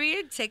her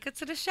period, take her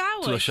to the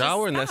shower. To a It just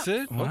shower and that's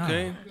stops. it.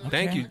 Okay.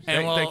 Thank you.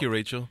 And well- Thank you,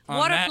 Rachel.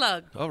 Water that-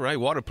 plug. All right,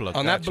 water plug.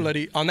 On that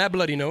bloody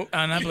note.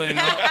 On that bloody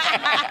note.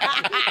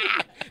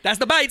 That's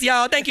the bites,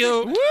 y'all. Thank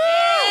you. Hey!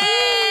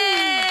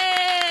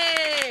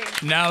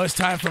 Now it's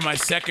time for my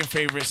second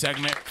favorite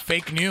segment,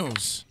 fake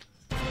news.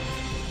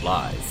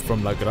 Live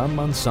from La Gran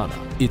Manzana,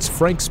 it's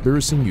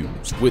Frankspiracy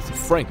News with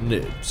Frank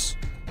Nibbs.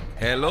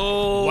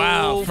 Hello,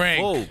 Wow,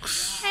 Frank.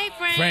 folks. Hey,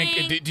 Frank.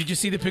 Frank, did you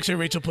see the picture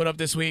Rachel put up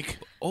this week?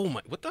 Oh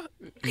my, what the?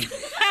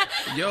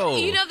 Yo.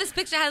 You know this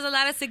picture has a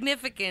lot of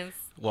significance.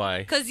 Why?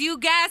 Because you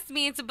gassed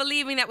me into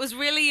believing that was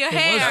really your was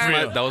hair.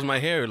 real. That was my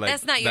hair. Like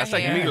That's not your That's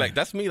hair. like me. Like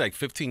that's me. Like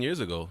 15 years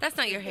ago. That's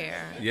not your hair.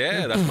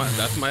 Yeah,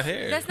 that's my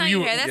hair. That's not You-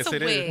 your hair. That's yes, a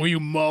it is. wig. Were you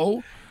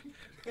Mo?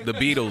 The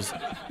Beatles.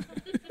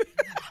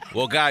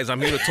 Well, guys, I'm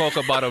here to talk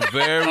about a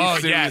very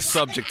serious yes.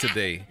 subject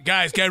today.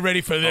 Guys, get ready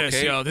for this,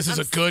 Okay. yo. This is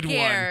I'm a good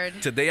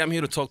scared. Today, I'm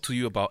here to talk to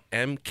you about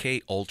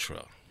MK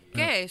Ultra.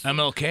 Okay. one.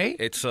 MLK?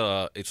 It's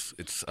a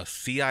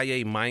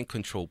CIA mind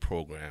control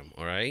program.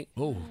 All right.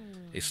 Oh.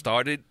 It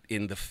started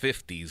in the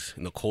 50s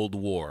in the Cold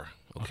War.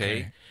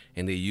 Okay.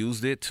 And they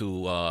used it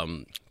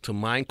to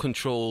mind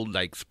control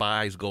like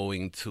spies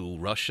going to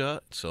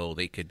Russia, so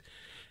they could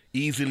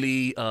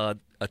easily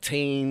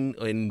attain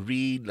and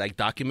read like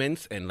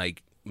documents and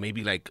like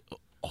maybe like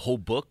a whole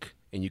book,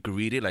 and you could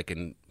read it like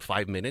in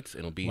 5 minutes,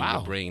 and it'll be in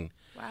your brain.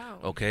 Wow.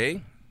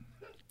 Okay.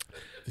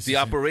 The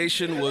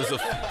operation was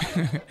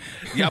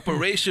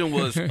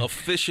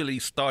officially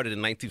started in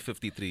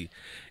 1953.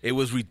 It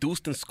was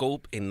reduced in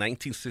scope in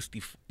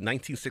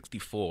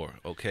 1964.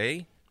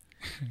 Okay,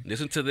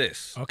 listen to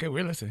this. Okay,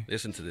 we're listening.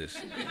 Listen to this.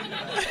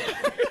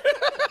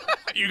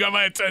 You got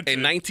my attention.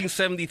 In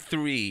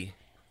 1973,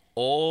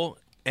 all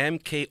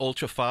MK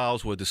Ultra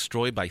files were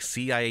destroyed by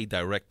CIA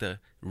Director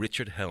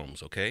Richard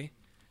Helms. Okay,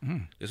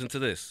 listen to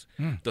this.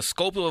 The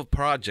scope of the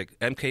project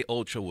MK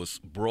Ultra was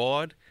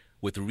broad,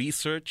 with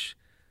research.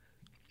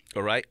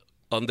 All right,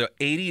 under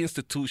 80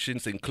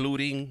 institutions,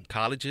 including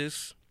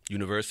colleges,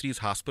 universities,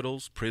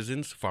 hospitals,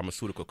 prisons,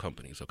 pharmaceutical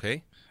companies.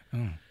 Okay,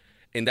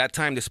 in that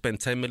time, they spent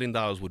 $10 million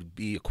would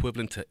be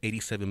equivalent to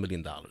 $87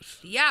 million.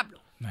 Diablo.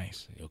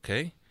 Nice.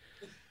 Okay,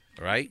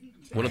 all right.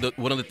 One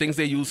of the things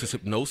they use is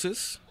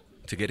hypnosis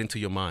to get into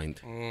your mind.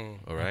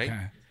 All right,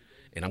 Okay.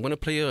 and I'm gonna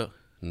play a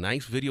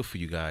nice video for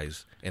you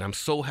guys, and I'm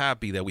so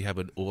happy that we have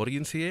an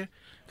audience here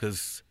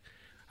because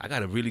I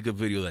got a really good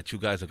video that you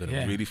guys are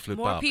gonna really flip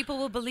More out. people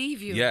will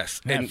believe you. Yes,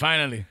 Yeah, and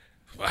finally.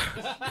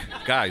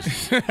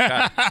 guys,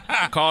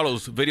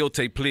 Carlos,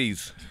 videotape,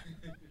 please.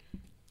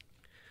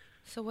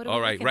 So what? Are All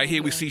we right, looking right at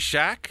here we see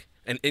Shaq,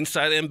 and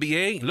inside the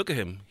NBA, look at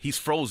him. He's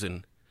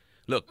frozen.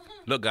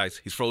 Look, guys,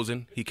 he's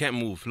frozen. He can't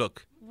move.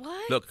 Look,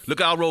 What?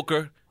 look, Al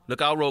Roker.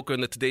 Look, Al Roker in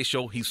the Today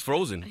Show. He's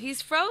frozen.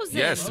 He's frozen.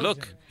 Yes,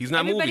 look, he's not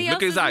Everybody moving.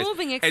 Look at his else eyes. is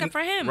moving except And-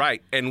 for him.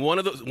 Right, and one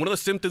of the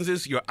symptoms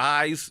is your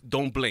eyes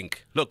don't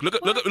blink. Look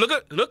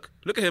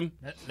at him.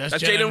 That's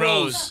Jalen Jalen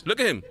Rose. Rose. Look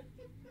at him.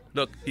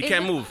 Look, he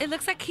can't move. It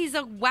looks like he's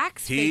a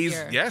wax He's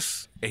figure.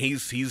 yes, and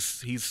he's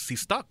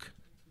stuck.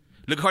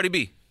 Look at Cardi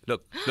B.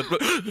 Look.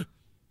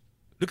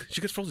 Look,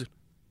 she gets frozen.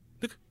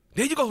 Look,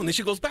 there you go, and then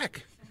she goes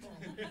back.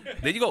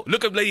 There you go.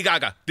 Look at Lady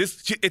Gaga.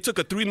 It took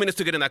her 3 minutes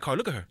to get in that car.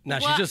 Look at her. Nah,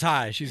 What? she's just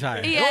high. She's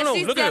high. Yeah, no,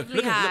 she's look at her.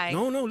 definitely Look at her. high.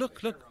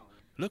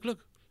 No,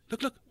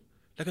 look,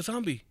 like a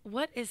zombie.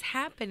 What is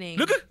happening?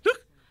 Look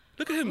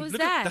at him. Who's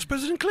Look that? That's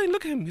President Clinton.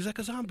 Look at him. He's like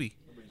a zombie.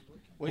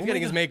 Well, he's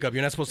getting his makeup.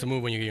 You're not supposed to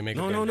move when you get your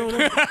makeup. No. done.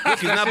 Look,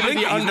 he's not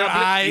blinking. under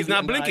eyes He's not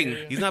and blinking.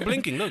 under- He's not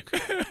blinking. Look.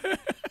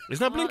 He's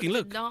not blinking.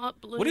 Look. Not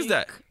What is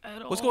that?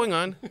 blink at What's all. going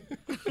on?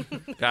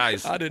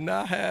 Guys. I did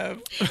not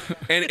have.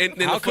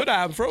 And How could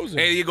I? I'm frozen.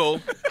 There you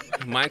go.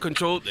 Mind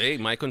control. Hey,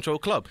 mind control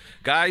club.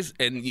 Guys,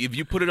 and if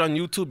you put it on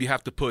YouTube, you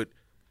have to put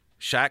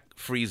Shaq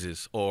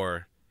freezes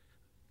or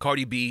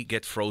Cardi B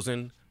gets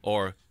frozen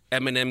or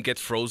Eminem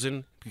gets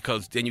frozen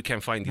because then you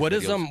can't find these What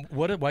videos.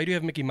 is Why do you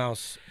have Mickey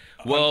Mouse?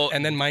 Well,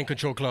 and then Mind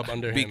Control Club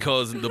under him.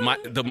 because the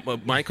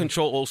mind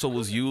control also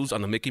was used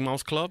on the Mickey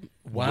Mouse Club.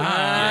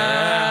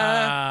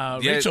 Wow.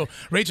 Yeah.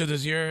 Rachel,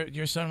 does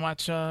your son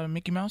watch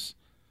Mickey Mouse?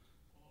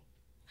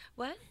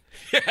 What?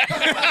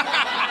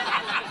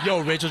 Yo,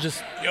 Rachel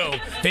just. Yo,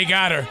 they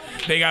got her.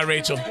 They got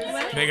Rachel.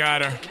 They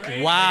got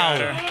her.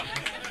 Wow.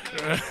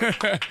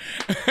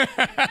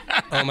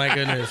 Oh my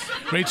goodness.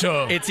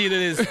 Rachel, It's either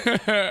this.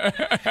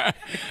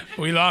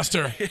 we lost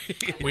her.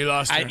 We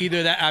lost her.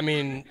 Either that. I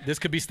mean, this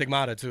could be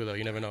stigmata too, though.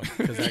 You never know.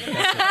 'Cause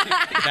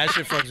that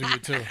shit fucks with you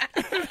too.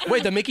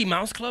 Wait, the Mickey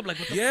Mouse Club? Like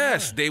what the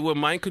Yes, they were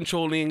mind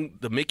controlling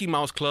the Mickey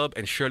Mouse Club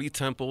and Shirley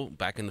Temple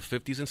back in the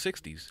 50s and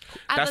 60s.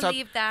 I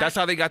believe that. That's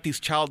how they got these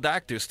child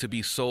actors to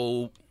be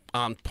so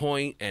on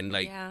point and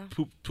like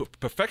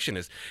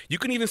perfectionist. You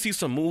can even see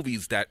some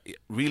movies that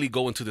really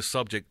go into the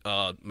subject.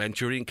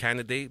 Manchurian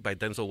Candidate by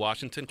Denzel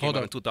Washington came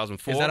out in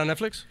 2004. Is that on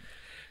Netflix?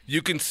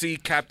 You can see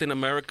Captain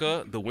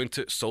America, The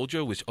Winter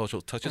Soldier, which also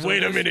touches on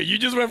Wait a this. minute. You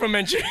just went from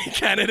Manchurian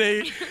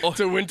Candidate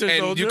to Winter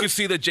Soldier? And you can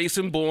see the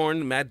Jason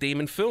Bourne, Matt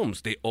Damon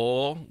films. They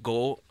all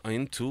go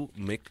into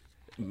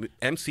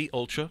MC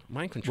Ultra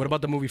Mind Control. What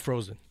about the movie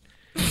Frozen?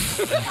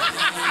 Because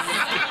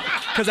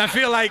I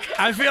feel like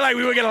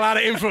we would get a lot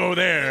of info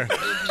there.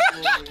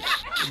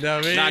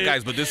 Nah,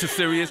 guys, but this is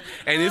serious,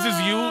 and this is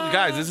you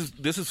guys.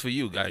 This is for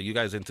you guys. You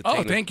guys entertain.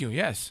 Oh, thank you.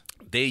 Yes.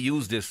 They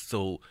use this.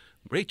 So,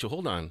 Rachel,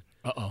 hold on.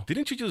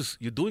 Didn't you just?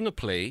 You're doing a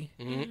play.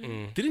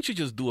 Didn't you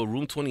just do a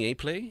Room 28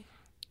 play?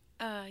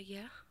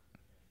 Yeah.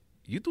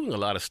 You're doing a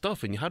lot of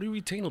stuff, and how do you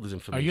retain all this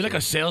information? Are you like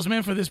a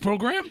salesman for this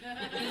program?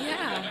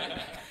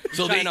 Yeah.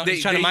 So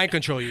he's trying to mind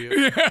control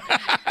you.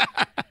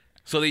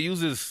 So they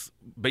use this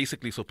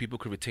basically so people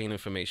could retain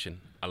information,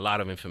 a lot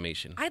of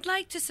information. I'd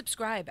like to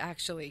subscribe,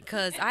 actually,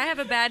 because I have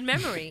a bad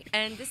memory,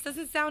 and this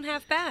doesn't sound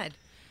half bad.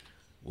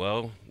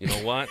 Well, you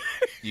know what?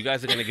 You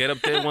guys are going to get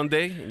up there one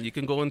day, and you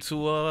can go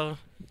into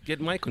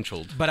get mind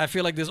controlled. But I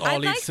feel like this all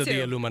leads to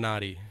the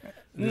Illuminati.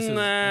 These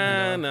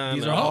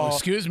are all.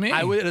 Excuse me.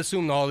 I would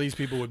assume all these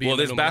people would be. Well, in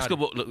there's Illuminati.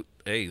 basketball. Look,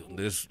 hey,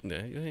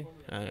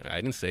 I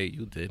didn't say it,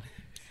 you did.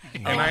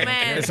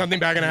 Man. Is something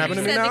bad going to happen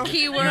to me Said now? the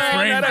key word,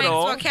 Not at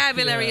all. Frank's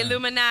vocabulary,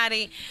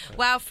 Illuminati.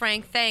 Wow,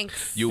 Frank,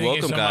 thanks. You're Thank you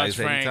welcome, so guys.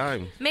 much, Frank.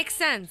 Anytime. Makes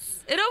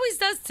sense. It always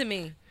does to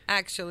me,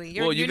 actually.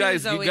 You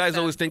guys does.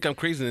 always think I'm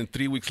crazy, and then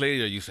 3 weeks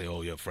later you say,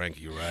 "Oh, yeah, Frank,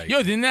 you're right."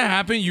 Yo, didn't that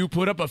happen? You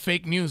put up a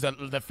fake news,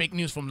 the fake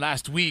news from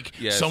last week.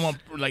 Yes. Someone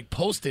like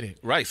posted it.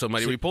 Right.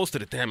 Somebody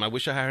reposted it. Damn, I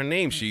wish I had her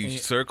name. She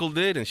circled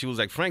it, and she was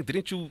like, "Frank,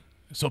 didn't you?"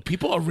 So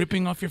people are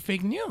ripping off your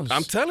fake news.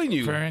 I'm telling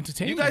you, for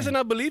entertainment. You guys are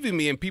not believing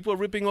me, and people are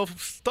ripping off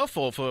stuff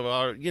off of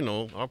our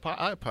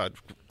iPod.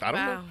 I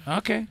don't know.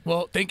 Okay.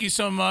 Well, thank you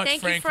so much,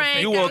 Thank Frank. you,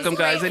 Frank. You're That welcome, was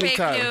great guys. fake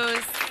Anytime.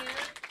 news.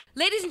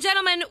 Ladies and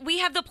gentlemen, we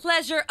have the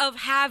pleasure of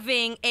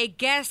having a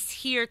guest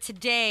here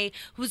today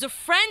who's a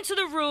friend to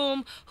the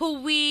room, who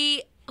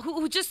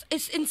just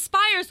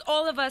inspires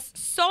all of us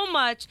so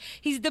much.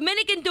 He's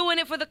Dominican doing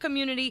it for the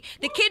community.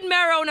 The Kid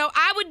Mero. Now,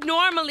 I would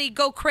normally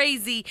go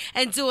crazy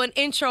and do an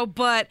intro,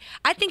 but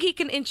I think he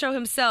can intro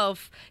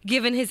himself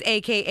given his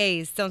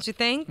AKAs, don't you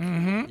think?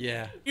 Mm-hmm.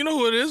 Yeah. You know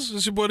who it is?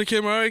 It's your boy, the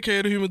Kid Mero,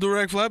 a.k.a. the Human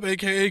Direct Flap,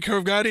 a.k.a.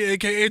 Curve Gotti,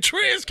 a.k.a.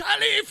 Triz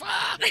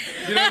Khalifa.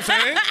 You know what I'm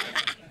saying?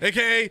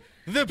 A.k.a.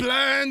 the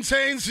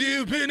plantains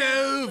you've been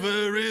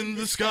over in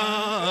the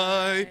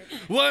sky.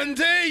 One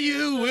day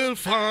you will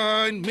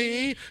find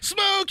me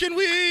smoking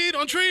weed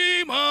on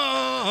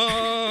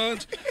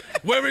Tremont,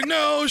 wearing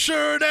no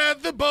shirt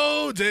at the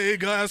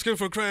bodega, asking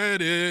for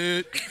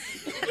credit.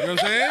 You know what I'm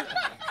saying?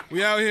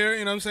 We out here,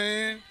 you know what I'm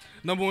saying?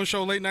 Number one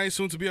show late night,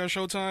 soon to be on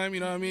Showtime, you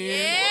know what I mean?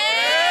 Hey.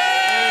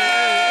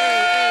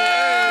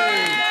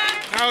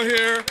 Out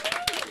here,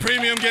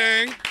 premium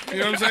gang, you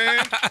know what I'm saying?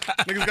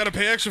 Niggas gotta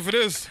pay extra for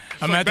this.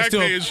 I'm gonna have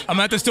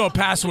to steal a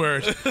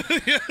password. I'm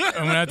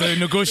gonna have to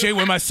negotiate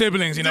with my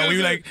siblings. You know,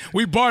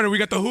 we barter. We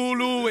got the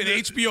Hulu and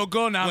HBO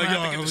Go now. Like, I'm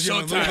gonna have to get the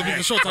Showtime. let me get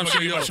the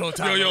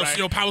Showtime shit. Yo,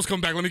 right? Powers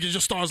come back. Let me get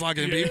your stars locked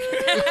in, B.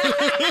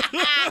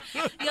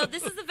 Yo,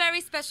 this is a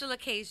very special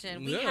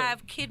occasion. We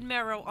have Kid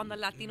Mero on the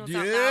Latinos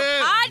Out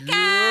Yeah. Loud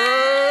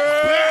podcast.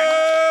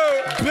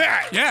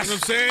 Back. Yes. You know what I'm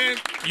saying?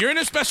 You're in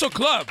a special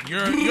club.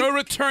 You're a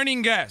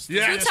returning guest.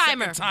 Yeah.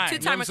 Two-timer. Second time. Two-timer You know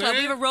what I'm club. We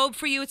saying? have a robe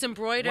for you. It's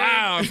embroidered.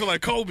 Wow, I feel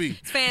like Kobe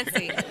It's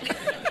fancy.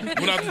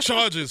 without the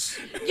charges.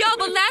 Yo,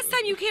 but last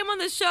time you came on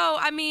the show,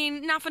 I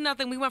mean, not for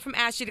nothing, we went from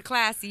ashy to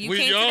classy. You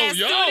came to that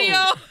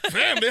studio.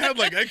 Fam, they had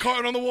like egg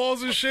carton on the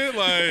walls and shit,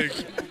 like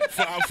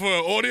for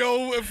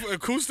audio, for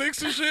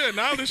acoustics and shit.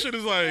 Now this shit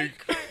is like,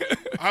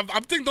 I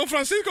think Don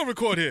Francisco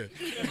record here.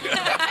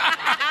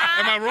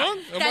 Am I wrong?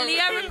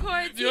 Thalia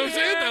records You know what I'm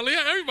saying? here. Thalia,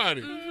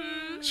 everybody.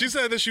 She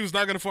said that she was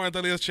not going to find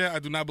Thalia's chat. I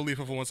do not believe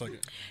her for 1 second.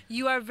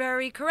 You are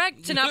very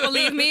correct to not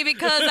believe me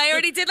because I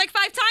already did like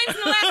 5 times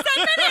in the last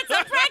 10 minutes.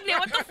 I'm pregnant.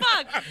 What the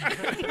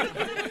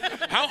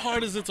fuck? How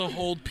hard is it to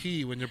hold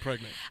pee when you're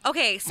pregnant?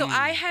 Okay, so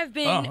I have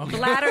been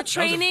bladder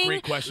training. That was a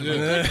great question.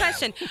 Good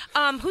question.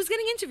 Who's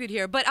getting interviewed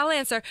here? But I'll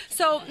answer.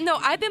 So, no,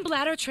 I've been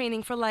bladder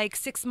training for like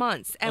 6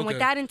 months. And what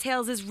Okay. that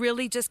entails is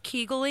really just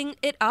kegeling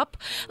it up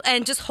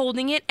and just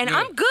holding it. And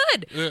I'm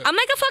good. Yeah. I'm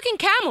like a fucking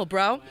camel,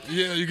 bro.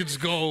 Yeah, you could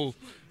just go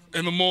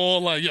in the mall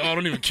like, yo, I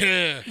don't even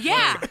care.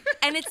 Yeah.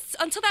 And it's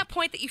until that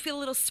point that you feel a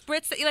little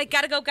spritz that you're like,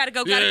 gotta go.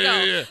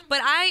 Yeah.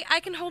 But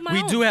I can hold my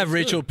own. We do have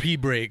Rachel P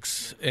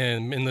breaks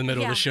in the middle of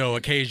Yeah. the show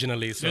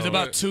occasionally. So There's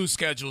about 2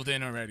 scheduled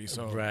in already.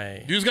 So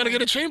right. You just gotta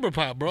get a chamber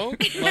pop, bro.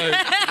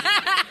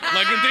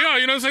 Like in DR,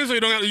 you know what I'm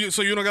saying?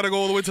 So you don't gotta go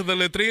all the way to the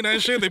letrina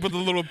and shit. They put the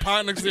little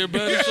pot next to your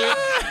bed and shit.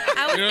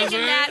 I was You know what I'm thinking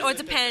saying? that, or it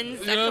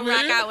depends. I know can what I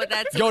rock mean? out with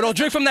that too. Yo, don't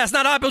drink from that. It's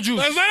not apple juice.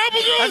 That's not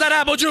apple juice. That's not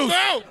apple juice.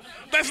 No,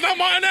 that's not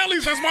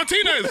Martinelli's. That's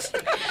Martinez.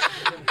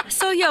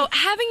 So,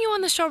 having you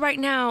on the show right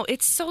now,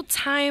 it's so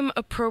time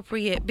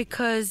appropriate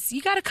because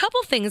you got a couple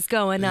things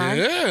going on,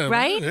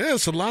 right? Yeah,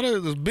 it's a lot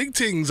of big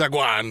things I go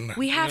on.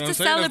 We have to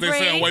celebrate. As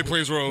they say on White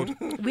Plains Road.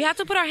 We have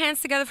to put our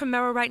hands together for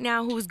Mero right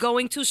now, who's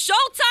going to Showtime!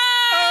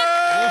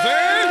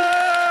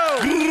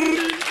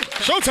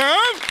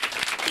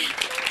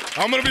 Showtime!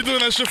 I'm going to be doing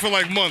that shit for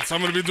like months.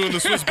 I'm going to be doing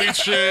the Swiss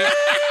Beats shit.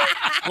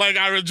 Like,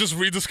 I just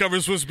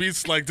rediscovered Swiss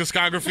Beats, like,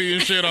 discography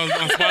and shit on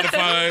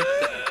Spotify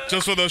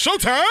just for the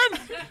Showtime.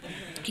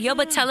 Yo,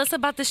 but tell us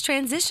about this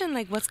transition.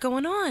 Like, what's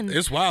going on?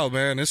 It's wild,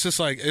 man. It's just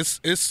like,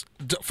 it's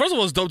first of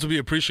all, it's dope to be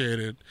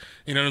appreciated.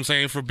 You know what I'm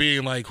saying? For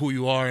being, like, who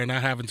you are and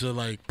not having to,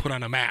 like, put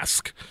on a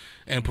mask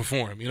and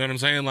perform. You know what I'm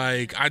saying?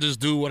 Like, I just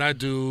do what I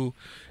do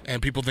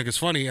and people think it's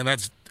funny, and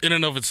that's, in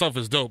and of itself,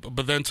 is dope.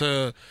 But then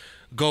to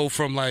go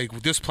from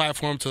like this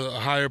platform to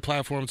a higher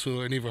platform to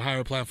an even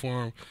higher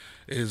platform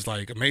is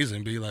like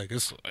amazing. Be like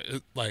it's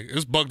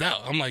bugged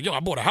out. I'm like, yo, I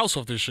bought a house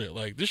off this shit.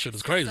 Like, this shit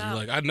is crazy.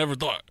 Like, I never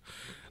thought.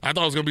 I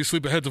thought I was gonna be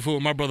sleeping head to foot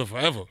with my brother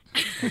forever.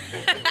 You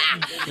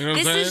know what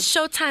I'm saying? This is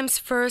Showtime's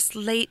first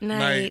late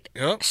night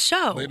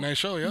show. Late night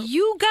show, yeah.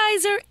 You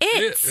guys are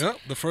it. Yeah,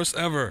 the first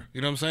ever.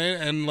 You know what I'm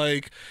saying? And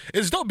like,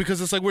 it's dope because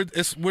it's like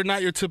we're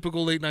not your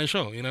typical late night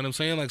show. You know what I'm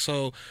saying? Like,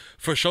 so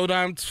for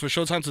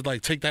Showtime to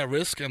like take that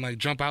risk and like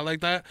jump out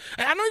like that,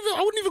 and I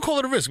wouldn't even call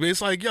it a risk, but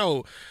it's like,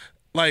 yo,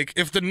 like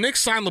if the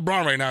Knicks signed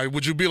LeBron right now,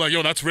 would you be like,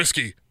 yo, that's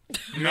risky?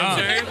 You know what I'm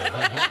saying?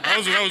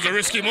 That was a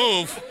risky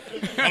move.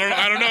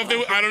 I don't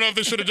know if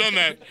they should have done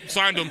that.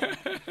 Signed him.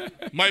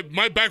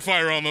 Might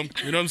backfire on them.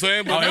 You know what I'm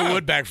saying? But it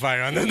would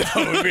backfire on them.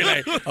 Though. It would be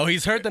like,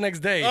 he's hurt the next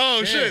day.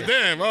 Oh shit!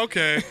 Damn.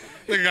 Okay.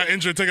 Think I got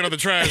injured taking out the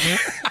trash.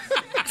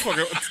 Fuck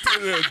it.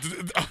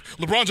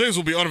 LeBron James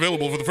will be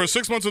unavailable for the first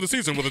 6 months of the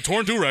season with a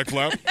torn do-rag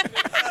flap.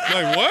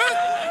 Like,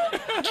 what?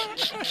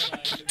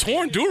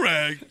 Torn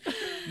do-rag?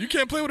 You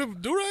can't play with a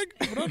do-rag?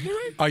 Without a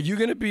do-rag? Are you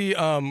going to be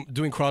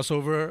doing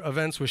crossover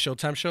events with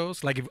Showtime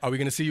shows? Like, are we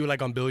going to see you,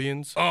 like, on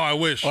Billions? Oh, I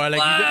wish. Or,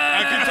 like,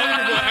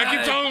 I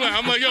keep telling them,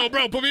 I'm like, yo,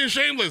 bro, put me in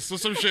Shameless or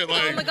some shit.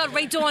 Like, oh, my God,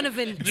 Ray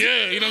Donovan.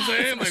 Yeah, you know what I'm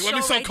saying? Like, let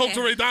me sell coke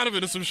to Ray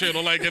Donovan or some shit.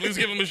 Or, like, at least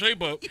give him a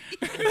shape-up. You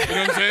know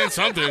what I'm saying?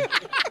 Something.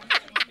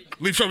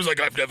 Leaf Trevor's like,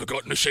 I've never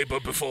gotten a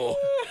shape-up before.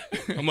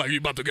 I'm like, you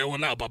about to get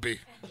one now, puppy.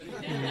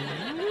 You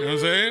know what I'm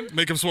saying?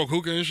 Make him smoke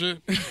hookah and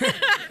shit.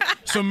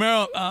 So,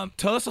 Mero,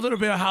 tell us a little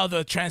bit of how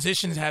the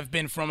transitions have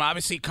been from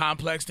obviously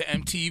Complex to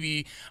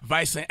MTV,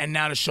 Vice, and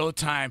now to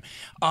Showtime.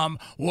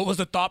 What was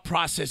the thought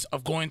process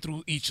of going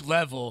through each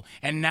level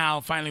and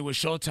now finally with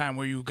Showtime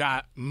where you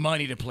got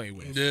money to play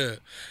with? Yeah.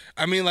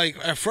 I mean, like,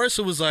 at first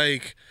it was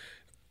like,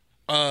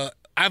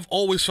 I've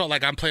always felt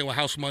like I'm playing with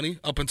house money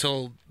up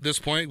until this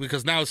point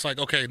because now it's like,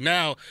 okay,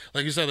 now,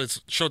 like you said, it's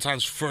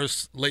Showtime's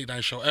first late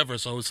night show ever.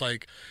 So it's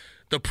like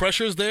the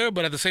pressure's there,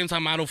 but at the same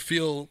time, I don't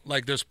feel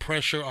like there's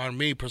pressure on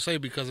me per se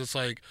because it's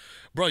like,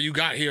 bro, you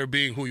got here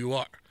being who you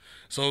are.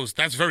 So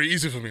that's very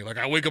easy for me. Like,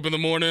 I wake up in the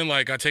morning,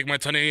 like, I take my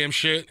 10 a.m.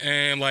 shit,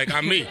 and, like,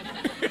 I'm me.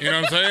 You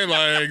know what I'm saying?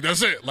 Like,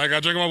 that's it. Like, I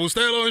drink my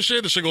Bustelo and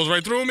shit. The shit goes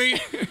right through me.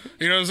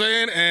 You know what I'm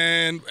saying?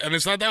 And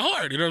it's not that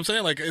hard. You know what I'm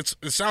saying? Like, it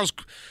sounds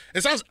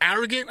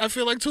arrogant, I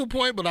feel like, to a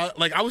point. But,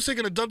 I was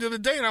taking a dump the other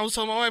day, and I was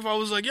telling my wife, I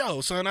was like,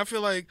 yo, son, I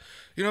feel like,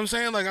 you know what I'm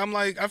saying? Like,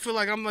 I feel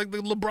like I'm like the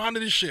LeBron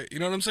of this shit. You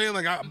know what I'm saying?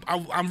 Like,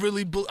 I'm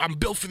really I'm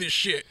built for this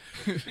shit.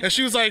 And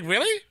she was like,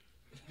 really?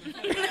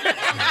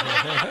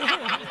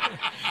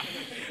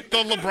 The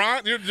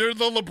LeBron? You're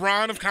the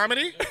LeBron of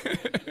comedy?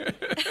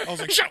 I was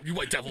like, shut up, you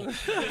white devil. You know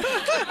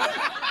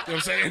what I'm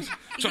saying?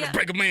 Trying to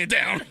break a man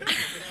down.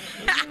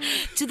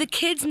 Do the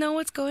kids know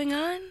what's going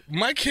on?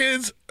 My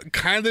kids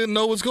kind of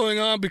know what's going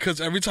on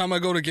because every time I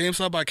go to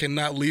GameStop, I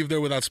cannot leave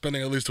there without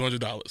spending at least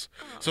 $200.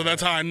 So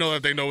that's how I know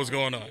that they know what's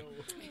going on.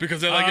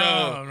 Because they're like,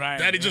 yo,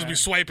 Daddy just be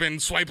swipe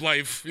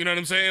life. You know what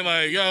I'm saying?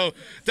 Like, yo,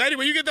 Daddy,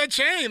 where you get that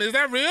chain? Is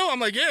that real? I'm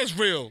like, yeah, it's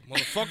real,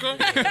 motherfucker.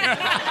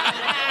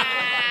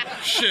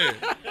 Shit.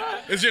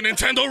 Is your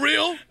Nintendo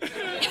real?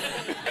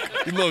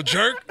 You little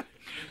jerk.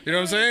 You know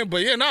what I'm saying?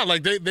 But yeah, no,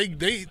 like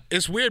they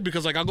it's weird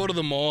because like I go to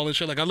the mall and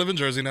shit. Like I live in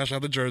Jersey now, shout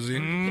out to Jersey.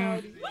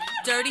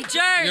 Dirty Jersey.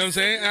 You know what I'm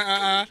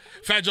saying?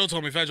 Fat Joe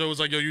told me. Fat Joe was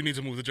like, yo, you need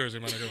to move to Jersey,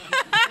 man.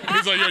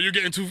 He's like, yo, you're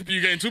getting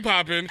too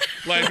popping.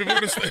 Like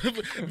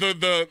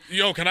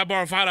yo, can I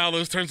borrow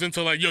 $5 turns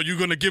into like, yo, you're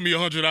gonna give me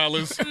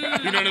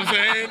 $100. You know what I'm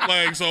saying?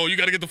 Like, so you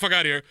gotta get the fuck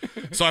out of here.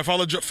 So I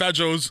followed Fat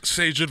Joe's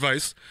sage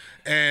advice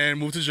and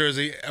moved to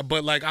Jersey.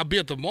 But like I'll be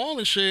at the mall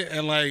and shit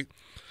and like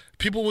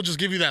people will just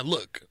give you that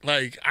look.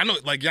 Like, I know,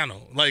 like, y'all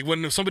know. Like,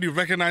 when somebody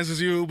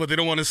recognizes you, but they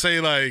don't want to say,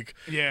 like,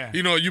 yeah,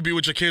 you know, you be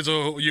with your kids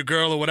or your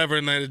girl or whatever,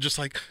 and then it's just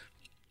like...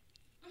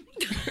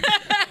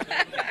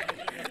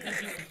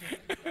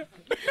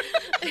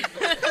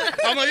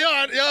 I'm like,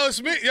 yo,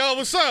 it's me. Yo,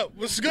 what's up?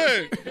 What's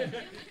good?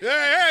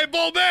 Hey,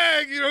 bull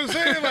bag. You know what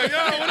I'm saying? Like, yo,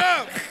 what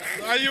up?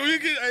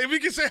 We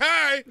can say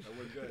hi.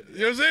 You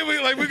know what I'm saying?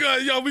 We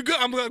got, we good.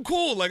 I'm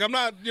cool. Like, I'm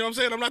not, you know what I'm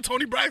saying? I'm not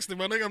Tony Braxton,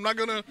 my nigga. I'm not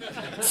gonna, you know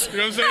what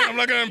I'm saying? I'm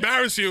not gonna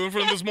embarrass you in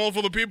front of this mall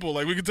full of people.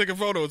 Like, we can take a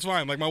photo. It's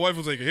fine. Like, my wife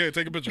will take it. Here,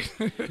 take a picture.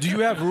 Do you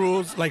have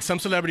rules? Like, some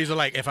celebrities are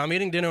like, if I'm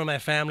eating dinner with my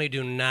family,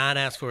 do not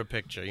ask for a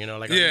picture. You know,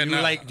 like, do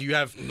you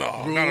have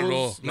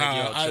rules? Not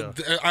at all.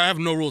 I have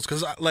no rules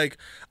because, I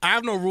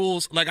have no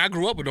rules. Like, I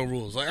grew up with no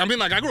rules. Like, I mean,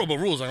 like, I grew up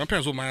with rules. Like, my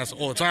parents whoop my ass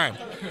all the time.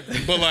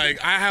 But,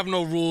 like, I have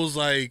no rules,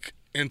 like,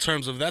 in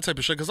terms of that type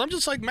of shit, because I'm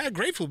just like mad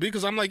grateful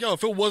because I'm like, yo,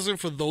 if it wasn't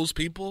for those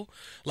people,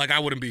 like I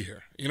wouldn't be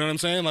here. You know what I'm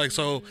saying? Like,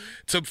 so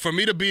for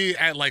me to be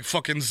at like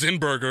fucking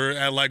Zinburger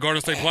at like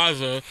Garden State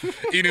Plaza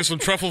eating some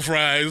truffle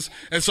fries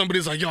and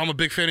somebody's like, yo, I'm a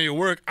big fan of your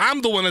work.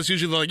 I'm the one that's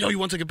usually like, yo, you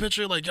want to take a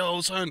picture? Like,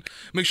 yo, son,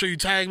 make sure you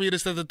tag me,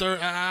 this, that, the third.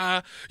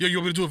 Yo, you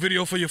want me to do a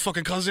video for your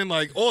fucking cousin?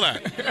 Like, all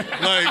that.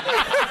 Like,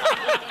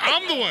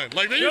 I'm the one.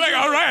 Like, you're like,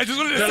 all right, I just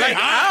wanted to say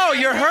hi. Oh,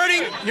 you're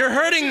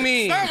hurting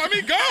me. Stop, let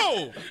me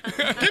go.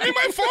 Give me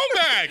my phone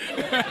back. You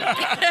know what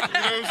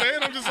I'm saying?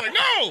 I'm just like,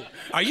 no.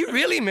 Are you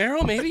really,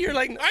 Mero? Maybe you're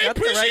like, I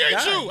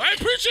appreciate you. I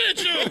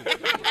appreciate you.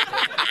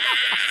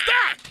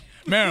 Stop.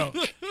 Mero,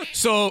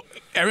 so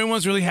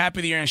everyone's really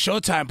happy that you're in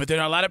Showtime, but there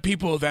are a lot of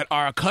people that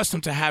are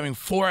accustomed to having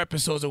 4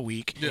 episodes a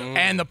week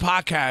and the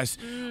podcast.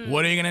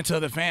 What are you going to tell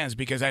the fans?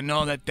 Because I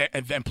know that,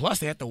 and plus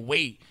they have to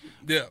wait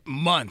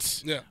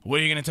months. Yeah. What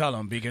are you going to tell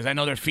them? Because I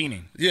know they're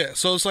fiending. Yeah,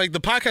 so it's like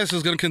the podcast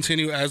is going to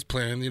continue as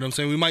planned. You know what I'm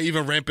saying? We might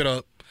even ramp it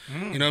up.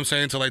 You know what I'm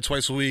saying, to like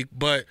twice a week,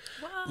 but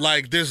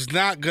like there's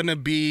not gonna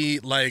be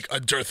like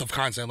a dearth of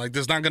content. Like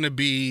there's not gonna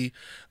be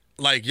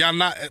like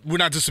we're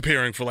not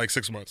disappearing for like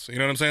 6 months. You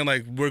know what I'm saying?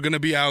 Like we're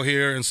gonna be out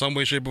here in some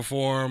way, shape, or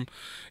form. You know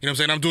what I'm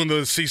saying? I'm doing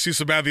the CC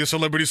Sabathia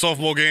Celebrity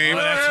Softball game.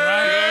 Oh, that's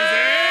right. You know what I'm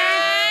saying?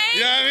 You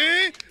know what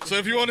I mean? So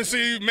if you want to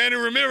see Manny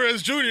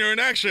Ramirez Jr. in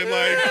action,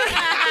 like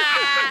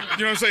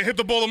you know what I'm saying, hit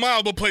the ball a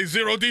mile but play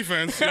zero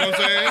defense. You know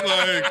what I'm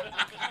saying? Like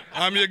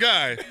I'm your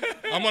guy.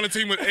 I'm on a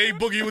team with A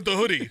Boogie with the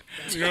hoodie.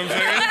 You know what I'm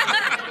saying?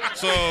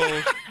 So,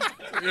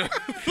 you know,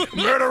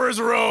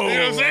 Murderers Row. You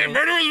know what I'm saying?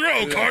 Murderers Row.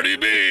 Yeah. Cardi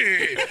B.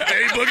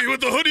 A Boogie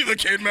with the hoodie, the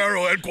Kid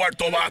Mero, and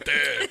Cuarto Mate.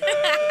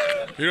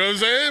 You know what I'm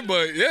saying?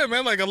 But yeah,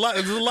 man, like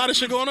there's a lot of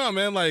shit going on,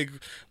 man. Like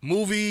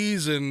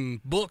movies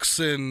and books,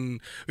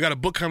 and we got a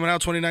book coming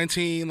out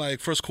 2019, like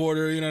first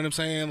quarter. You know what I'm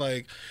saying?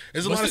 Like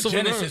there's a lot of stuff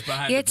going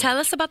on. Yeah, tell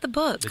us about the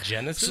book. The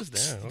genesis,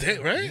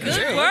 damn, right? Good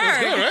yeah, work. That's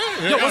good, right?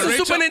 Yeah. Yo,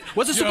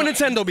 what's the Super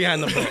Nintendo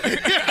behind the book?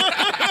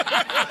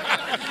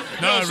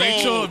 No,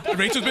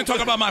 Rachel's been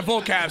talking about my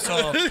vocab,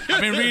 so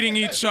I've been reading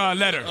each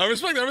letter. I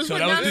respect that. So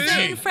that was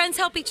the G. Friends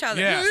help each other.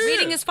 Yeah.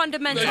 Reading is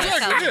fundamental.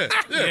 Exactly.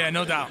 Yeah,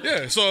 no doubt.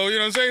 Yeah, so you know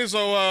what I'm saying. So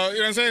you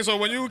know what I'm saying. So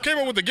when you came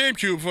up with the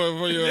GameCube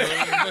for your,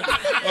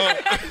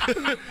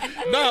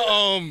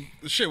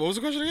 shit. What was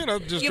the question again? I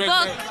just your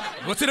book.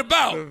 What's it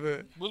about?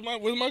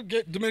 Where's my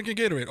Dominican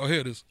Gatorade? Oh,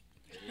 here it is.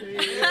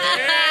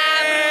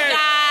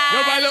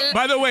 Yo,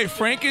 by the way,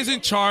 Frank is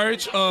in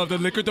charge of the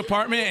liquor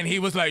department, and he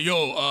was like,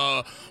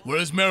 yo,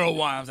 where's Mero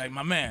wine? I was like,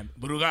 my man,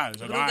 Brugal.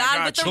 He's like, all right,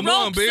 Brugal with the Come rope,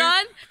 on, B.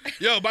 son.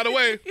 Yo, by the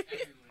way,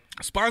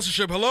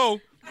 sponsorship,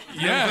 hello.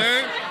 You know what I'm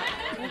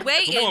saying?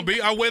 Waiting. Come on, B.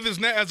 I wear this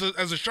net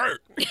as a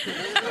shirt.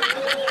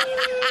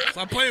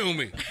 Stop playing with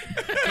me.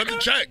 Cut the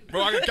check,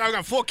 bro. I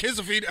got 4 kids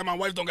to feed, and my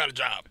wife don't got a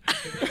job.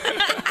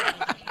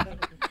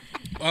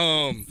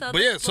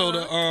 But yeah, so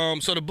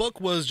the book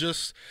was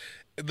just,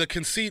 the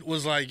conceit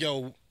was like,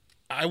 yo,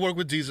 I work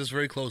with Jesus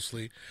very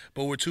closely,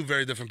 but we're 2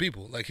 very different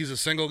people. Like, he's a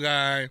single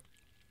guy,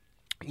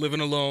 living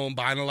alone,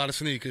 buying a lot of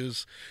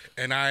sneakers,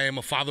 and I am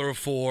a father of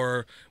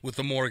 4 with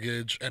a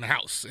mortgage and a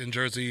house in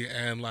Jersey,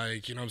 and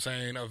like, you know what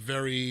I'm saying, a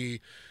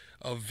very,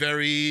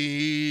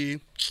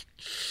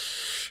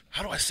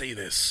 how do I say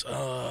this?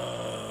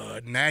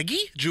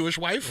 Naggy Jewish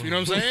wife, you know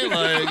what I'm saying?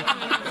 Like,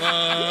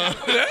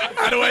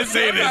 how do I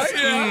say this?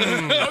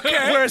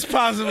 Okay. Worst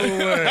possible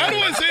word. How do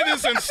I say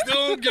this and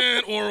still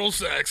get oral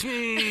sex?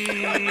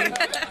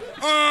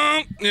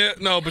 Yeah,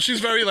 no, but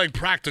she's very like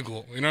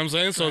practical, you know what I'm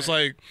saying? So it's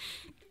like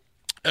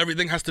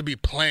everything has to be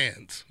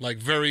planned, like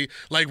very,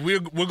 like we're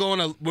going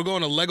to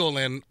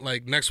Legoland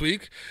like next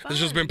week. It's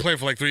just been planned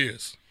for like 3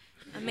 years.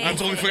 I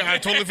totally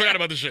forgot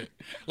about this shit.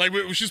 Like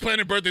she's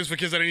planning birthdays for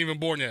kids that ain't even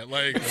born yet.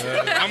 Like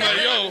I'm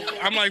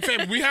like,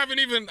 fam, I haven't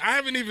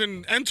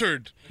even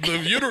entered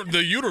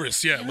the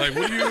uterus yet. Like,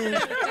 what do you?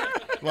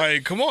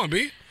 Like, come on,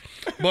 B.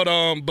 But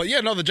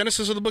yeah, no. The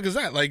genesis of the book is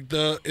that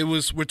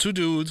we're 2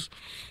 dudes,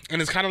 and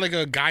it's kind of like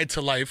a guide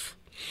to life.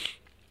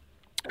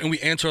 And we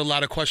answer a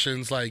lot of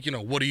questions like, you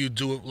know, what do you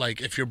do like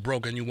if you're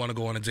broke and you want to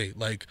go on a date?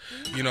 Like,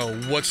 you know,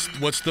 what's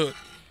the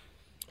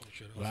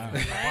Wow.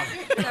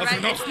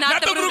 It's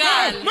not the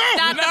Brugal.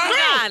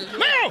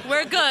 No.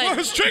 We're good. No,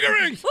 it's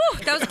triggering. Woo,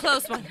 that was a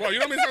close one. Bro, you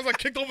know how many times I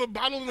kicked over a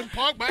bottle in the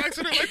park by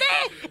accident? Like, no,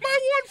 my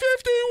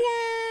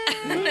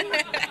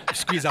 151.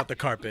 Squeeze out the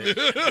carpet.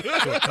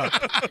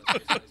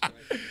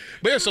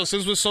 But yeah, so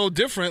since we're so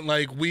different,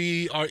 like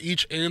we are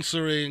each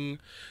answering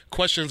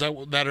questions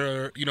that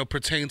are, you know,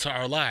 pertain to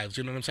our lives.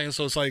 You know what I'm saying?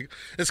 So it's like,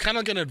 it's kind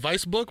of like an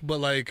advice book, but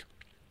like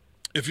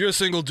if you're a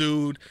single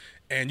dude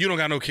and you don't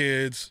got no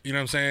kids, you know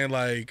what I'm saying?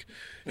 Like,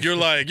 you're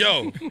like,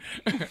 yo,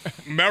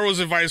 Mero's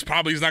advice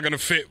probably is not going to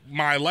fit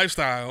my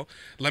lifestyle.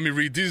 Let me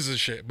read these and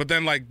shit. But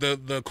then, like,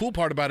 the cool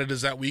part about it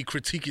is that we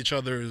critique each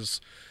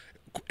other's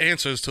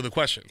answers to the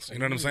questions. You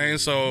know what I'm saying?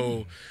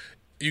 So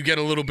you get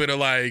a little bit of,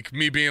 like,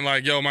 me being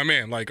like, yo, my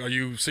man, like, are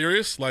you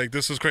serious? Like,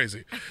 this is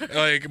crazy.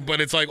 Like, but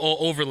it's, like, all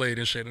overlaid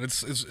and shit. And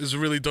it's a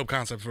really dope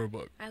concept for a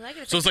book. I like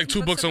it. So it's like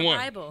two books in one.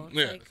 Bible.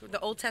 Yeah. Like the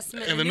Old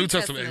Testament and the New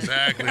Testament.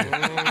 Exactly. You know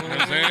what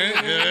I'm saying?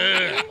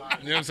 Yeah.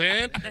 You know what I'm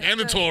saying? And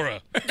the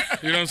Torah.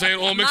 You know what I'm saying?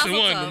 All mixed in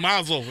one. The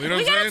Mazel. You know what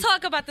I'm saying? We gotta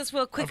talk about this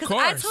real quick because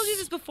I told you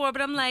this before,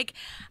 but I'm like,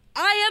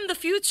 I am the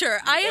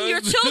future. I am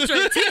your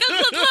children. Take a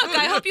good look.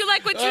 I hope you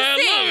like what you see.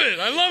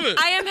 I love it.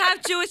 I am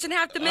half Jewish and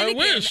half Dominican.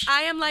 I wish.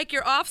 I am like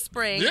your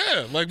offspring.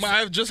 Yeah, like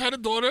I've just had a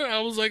daughter. I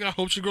was like, I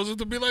hope she grows up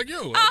to be like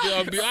you.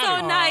 I'll be so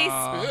honored. nice.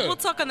 Yeah. We'll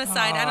talk on the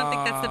side. I don't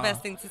think that's the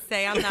best thing to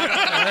say. I'm not.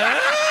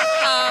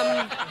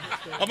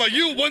 I'm like,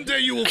 one day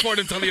you will fart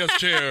in Talia's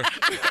chair.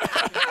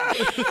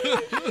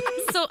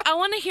 So I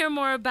want to hear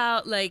more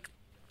about, like,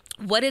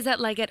 what is that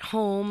like at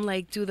home?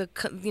 Like, do the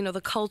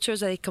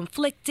cultures, are they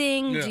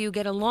conflicting? Yeah. Do you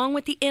get along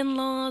with the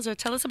in-laws? Or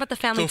tell us about the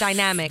family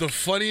dynamic. The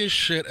funniest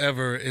shit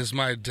ever is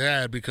my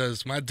dad,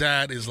 because my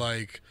dad is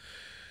like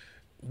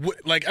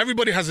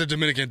everybody has a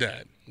Dominican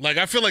dad. Like,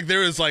 I feel like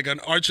there is like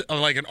an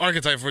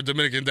archetype for a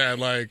Dominican dad.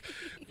 Like,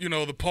 you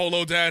know, the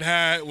polo dad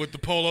hat with the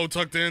polo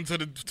tucked into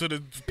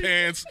the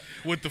pants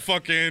with the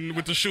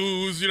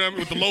shoes. You know what I mean?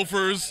 With the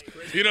loafers.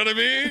 You know what I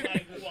mean?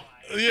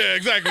 Yeah,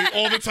 exactly.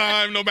 All the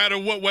time, no matter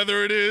what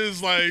weather it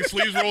is, like,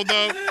 sleeves rolled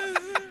up.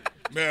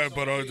 Mira,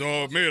 pero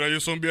mira, yo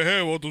soy un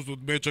viejo, tú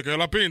me chequeé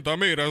la pinta,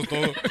 mira, esto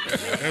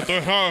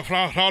es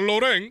Ralph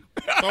Lauren.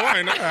 Esta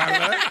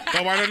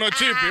vaina no es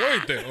chippy,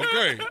 oíste,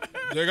 ok.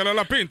 Llegale a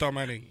la pinta,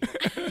 manín.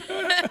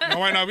 Una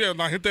vaina bien,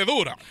 una gente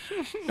dura.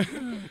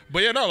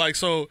 But yeah, no, like,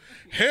 so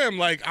him,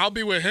 like, I'll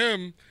be with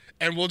him,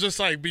 and we'll just,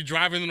 like, be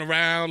driving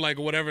around, like,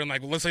 whatever, and,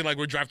 like, let's say, like,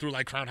 we're driving through,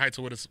 like, Crown Heights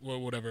or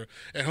whatever,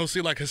 and he'll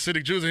see, like,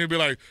 Hasidic Jews, and he'll be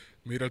like,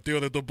 mira, tío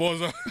de tu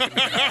esposa.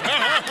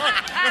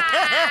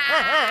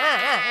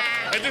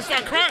 And just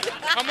start crying.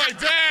 I'm like,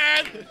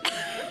 Dad.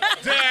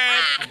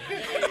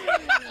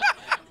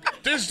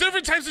 There's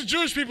different types of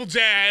Jewish people,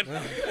 Dad.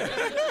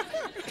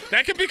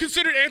 That can be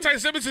considered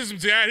anti-Semitism,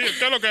 Dad.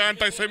 ¿Qué es lo que es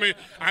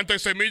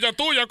antisemilla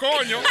tuya,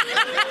 coño?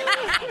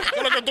 ¿Qué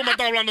es lo que tú me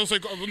estás hablando?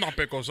 Una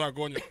pecosa,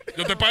 coño.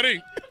 Yo te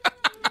parí.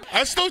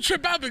 I still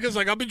trip out because,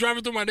 like, I'll be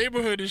driving through my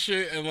neighborhood and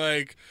shit, and,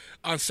 like,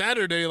 on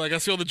Saturday, like, I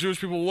see all the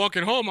Jewish people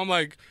walking home. I'm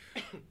like,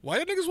 why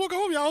you niggas walking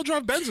home? Y'all all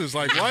drive Benzes.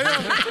 Like, why?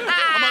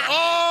 I'm like,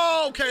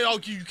 oh, okay. Oh,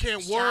 you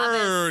can't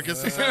work.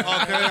 Okay,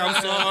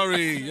 I'm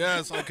sorry.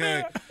 Yes,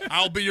 okay.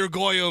 I'll be your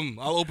goyim.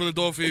 I'll open the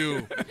door for you. You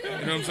know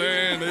what I'm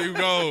saying? There you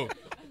go.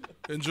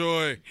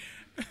 Enjoy.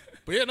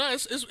 But, yeah, no,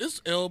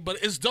 it's ill, but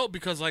it's dope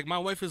because, like, my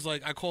wife is,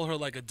 like, I call her,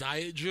 like, a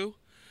diet Jew.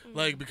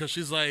 Like, because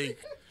she's, like...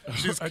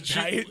 She's a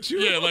diet Jew?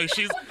 Yeah, like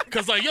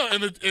because like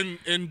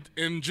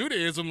in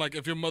Judaism, like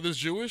if your mother's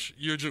Jewish,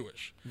 you're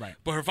Jewish. Right.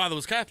 But her father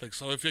was Catholic,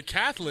 so if you're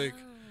Catholic,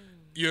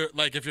 you're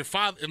like if your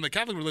father in the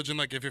Catholic religion,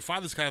 like if your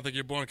father's Catholic,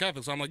 you're born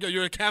Catholic. So I'm like, yo,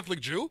 you're a Catholic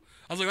Jew.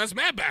 I was like, that's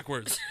mad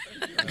backwards.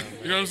 You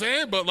know what I'm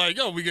saying? But like,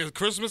 yo, we get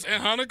Christmas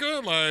and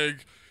Hanukkah,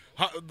 like.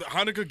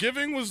 Hanukkah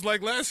giving was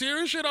like last year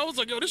and shit. I was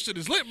like, yo, this shit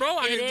is lit, bro.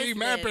 I get eat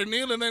mad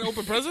pernil and then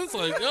open presents.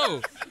 Like,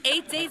 yo.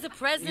 8 days of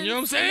presents. You know what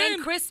I'm saying? And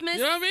then Christmas.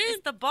 You know what I mean?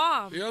 It's the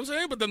bomb. You know what I'm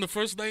saying? But then the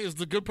first day is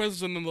the good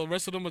presents and then the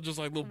rest of them are just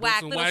like little books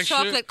and little whack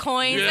chocolate shit.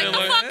 coins. Yeah, like,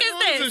 the fuck is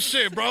what's this?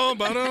 Shit, bro. I'm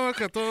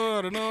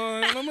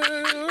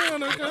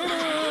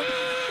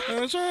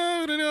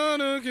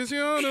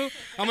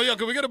like, yo,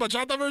 can we get a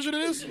bachata version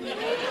of this?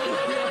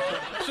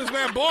 It's just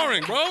man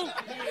boring, bro.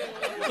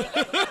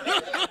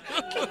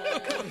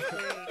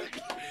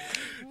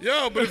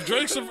 Yo, but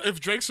if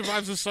Drake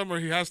survives this summer,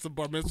 he has to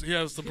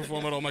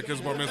perform at all my kids'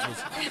 bar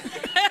mitzvahs.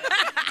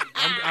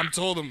 I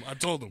told him.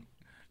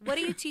 What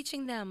are you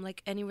teaching them?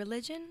 Like any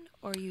religion,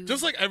 or you?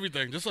 Just like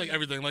everything.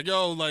 Like,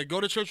 yo, like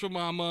go to church with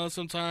mama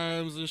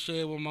sometimes and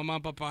shit with mama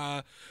and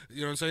papa.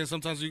 You know what I'm saying?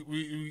 Sometimes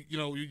we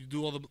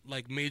do all the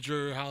like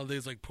major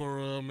holidays like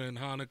Purim and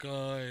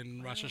Hanukkah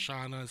and Rosh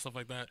Hashanah and stuff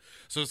like that.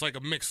 So it's like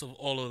a mix of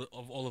all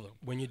of them.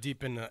 When you're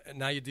deep in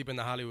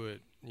the Hollywood,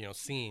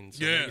 scene.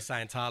 So yeah. maybe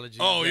Scientology.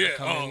 Oh yeah.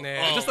 Come in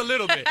there. Just a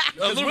little bit.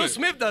 Because Will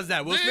Smith does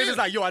that. Will Smith Yeah. is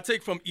like, yo, I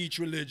take from each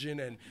religion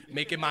and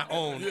make it my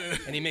own. Yeah.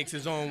 And he makes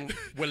his own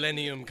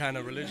Millennium kind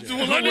of religion.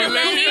 Millennium?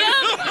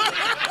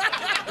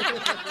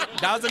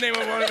 That was the name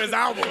of one of his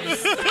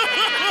albums.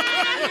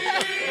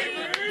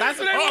 That's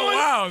the name of one.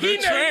 Wow,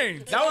 they're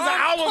trained. That was an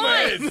album of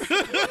his.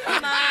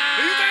 Come on.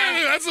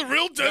 That's a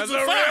real That's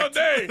a fact. real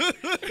thing.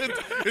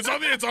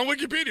 It's on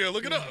Wikipedia.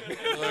 Look it up.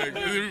 Like,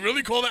 they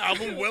really call the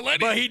album Millennium.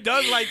 But he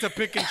does like to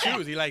pick and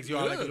choose. He likes, I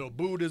like a little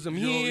Buddhism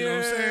here. You know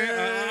what I'm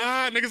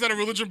saying? Niggas at a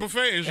religion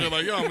buffet and shit.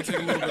 Like, yo, I'm gonna take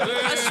a little bit of A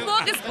this.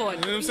 smorgasbord.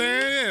 You know what I'm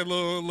saying? Yeah,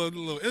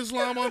 little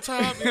Islam on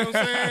top. You know what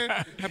I'm saying?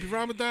 Happy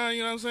Ramadan. You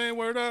know what I'm saying?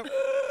 Word up.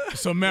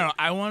 So, Mero,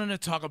 I wanted to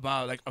talk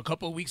about, like, a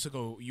couple of weeks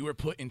ago, you were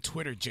put in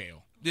Twitter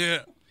jail.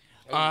 Yeah.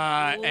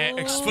 And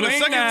explain For the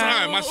second that.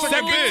 time, my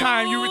second bid.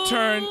 time you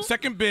return,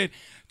 second bid.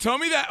 Tell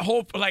me that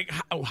whole, like,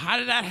 how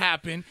did that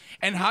happen,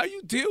 and how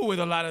you deal with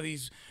a lot of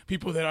these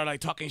people that are like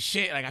talking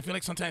shit. Like, I feel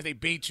like sometimes they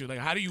bait you. Like,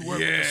 how do you work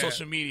with the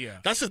social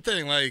media? That's the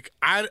thing.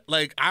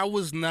 I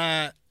was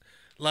not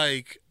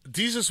like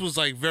Jesus was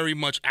like very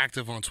much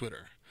active on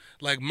Twitter.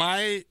 Like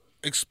my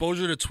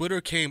exposure to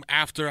Twitter came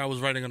after I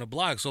was writing on a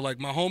blog. So like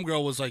my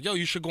homegirl was like, "Yo,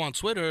 you should go on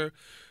Twitter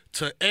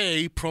to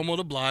A, promo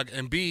the blog,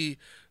 and B,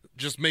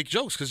 just make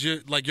jokes, because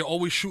you're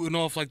always shooting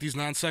off like these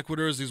non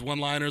sequiturs, these one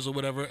liners or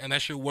whatever, and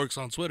that shit works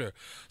on Twitter."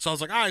 So I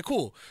was like, all right,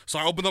 cool. So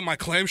I opened up my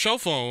clamshell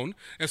phone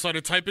and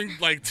started typing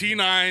like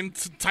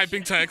T9,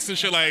 typing text and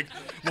shit like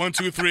 1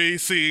 2 3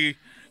 C,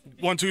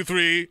 1 2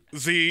 3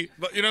 Z. You know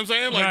what I'm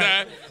saying? Like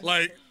that.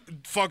 Like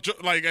fuck,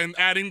 like, and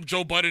adding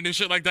Joe Budden and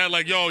shit like that.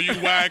 Like, yo, you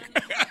whack.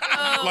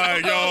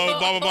 Like, yo,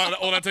 blah blah blah,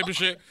 all that type of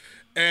shit.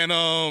 And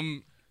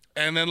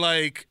then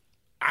like.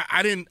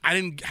 I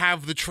didn't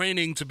have the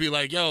training to be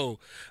like, yo,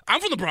 I'm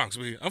from the Bronx,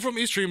 man. I'm from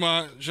East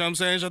Tremont. You know what I'm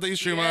saying? Shout out to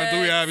East Tremont.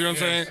 Do we have, you know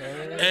what I'm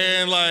saying?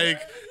 And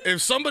like,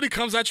 if somebody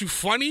comes at you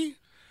funny,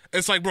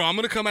 it's like, bro, I'm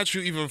going to come at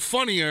you even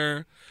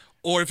funnier.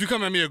 Or if you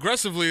come at me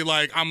aggressively,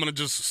 like, I'm going to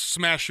just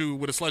smash you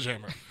with a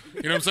sledgehammer.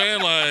 You know what I'm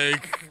saying?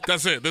 Like,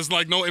 that's it. There's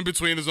like no in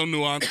between. There's no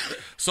nuance.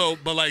 So,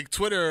 but like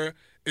Twitter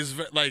is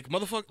like,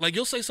 motherfucker, like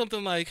you'll say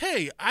something like,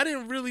 hey, I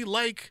didn't really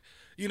like,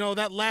 you know,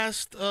 that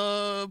last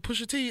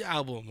Pusha T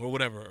album or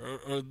whatever,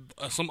 or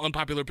some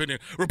unpopular opinion.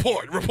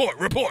 Report.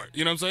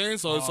 You know what I'm saying?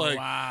 So it's like,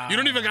 you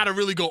don't even got to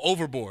really go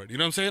overboard. You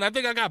know what I'm saying? I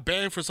think I got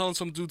banned for telling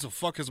some dude to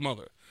fuck his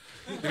mother.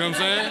 You know what I'm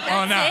saying?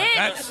 Oh, no.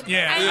 That's,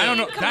 yeah. I don't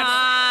know. Come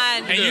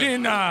on. And you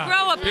didn't...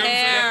 Grow a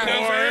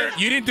pair.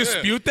 You didn't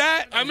dispute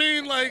that? I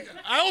mean, like,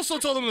 I also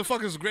told him to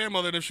fuck his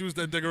grandmother, and if she was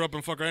dead, dig her up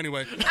and fuck her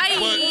anyway. But,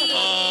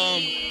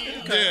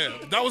 yeah,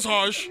 that was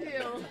harsh.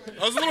 That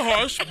was a little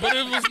harsh, but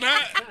it was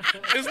not...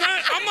 It's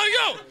not...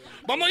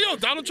 I'm like, yo,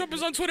 Donald Trump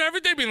is on Twitter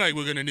every day being like,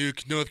 we're going to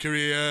nuke North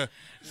Korea.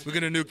 We're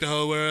going to nuke the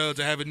whole world.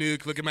 I have a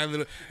nuke. Look at my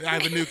little... I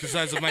have a nuke the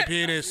size of my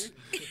penis.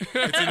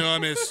 It's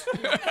enormous.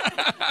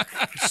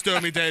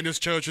 Stormy Daniels'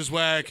 church is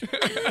whack. She's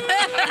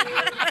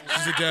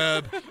a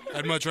dub.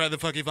 I'd much rather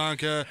fuck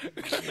Ivanka.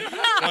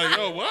 Like,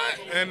 yo, what?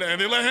 And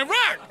they let him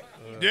rock.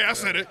 Yeah, I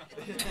said it.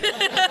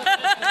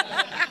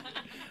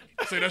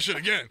 Say that shit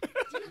again.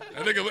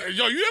 That nigga,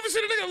 yo, you ever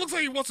seen a nigga that looks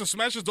like he wants to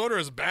smash his daughter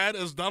as bad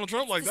as Donald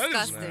Trump? Like, that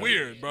is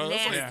weird, bro.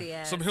 That's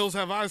like some Hills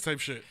Have Eyes type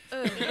shit.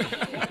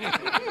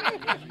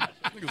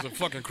 Nigga's a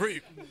fucking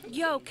creep.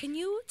 Yo, can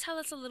you tell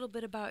us a little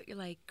bit about your,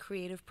 like,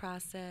 creative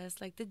process?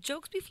 Like, the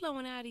jokes be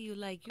flowing out of you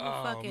like you're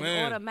a fucking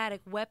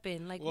automatic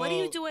weapon. Like, what do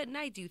you do at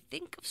night? Do you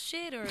think of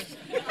shit or...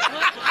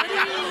 what do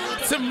you...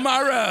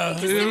 Tomorrow.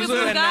 What do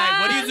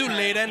you do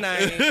late at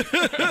night?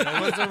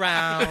 No one's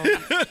around.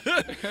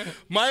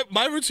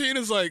 My routine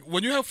is like,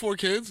 when you have 4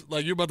 kids,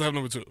 like you're about to have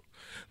number 2.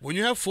 When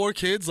you have 4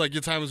 kids, like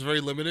your time is very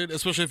limited,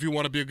 especially if you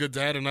want to be a good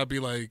dad and not be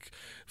like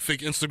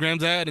fake Instagram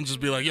dad and just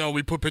be like, yo,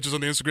 we put pictures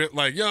on the Instagram,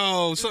 like,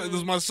 yo, son, this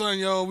is my son,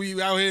 yo,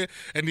 we out here,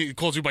 and he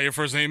calls you by your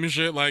first name and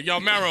shit, like, yo,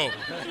 Mero.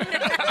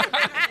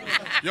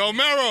 Yo,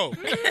 Mero.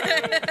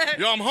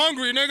 Yo, I'm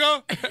hungry,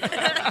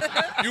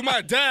 nigga. You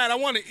my dad, I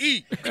want to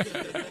eat.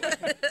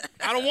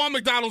 I don't want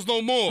McDonald's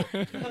no more.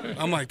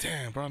 I'm like,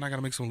 damn, bro, I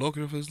gotta make some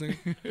local for this thing.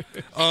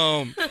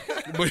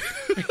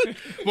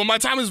 But my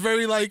time is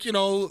very, like, you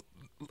know,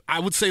 I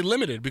would say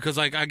limited, because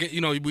like I get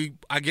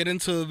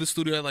into the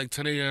studio at like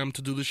 10 a.m.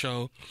 to do the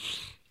show.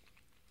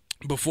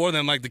 Before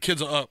then, like the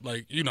kids are up,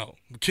 like, you know,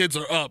 the kids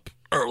are up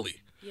early.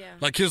 Yeah.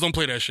 Like kids don't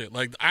play that shit.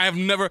 Like I have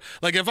never,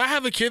 like if I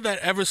have a kid that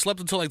ever slept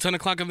until like 10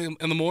 o'clock in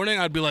the morning,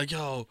 I'd be like,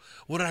 yo,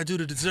 what did I do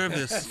to deserve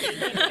this? You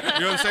know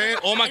what I'm saying?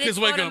 All my kids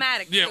wake up.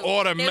 Yeah,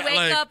 automatic. They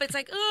wake up, it's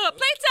like, oh,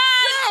 playtime.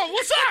 Yo,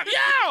 what's up?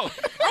 Yo,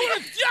 I'm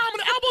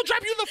gonna elbow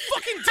drop you in the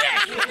fucking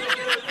dick.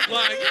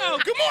 Like, yo,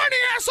 good morning,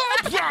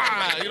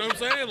 asshole. You know what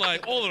I'm saying?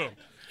 Like all of them.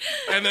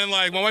 And then,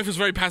 like, my wife is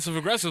very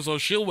passive-aggressive, so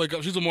she'll wake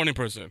up. She's a morning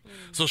person.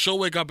 So she'll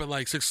wake up at,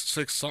 like, 6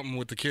 something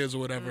with the kids or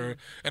whatever.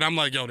 And I'm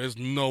like, yo, there's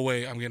no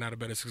way I'm getting out of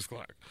bed at 6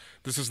 o'clock.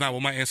 This is not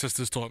what my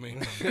ancestors taught me.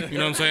 You know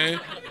what I'm saying?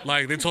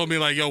 Like, they told me,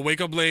 like, yo, wake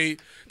up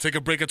late, take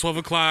a break at 12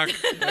 o'clock.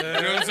 You know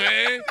what I'm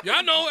saying?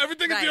 Y'all know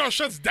everything in DR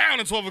shuts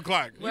down at 12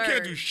 o'clock. You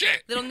can't do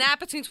shit. Little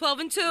nap between 12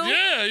 and 2.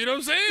 Yeah, you know what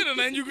I'm saying? And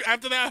then you,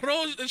 after that,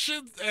 and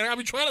shit, and I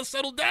be trying to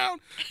settle down,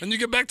 and you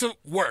get back to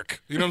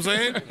work. You know what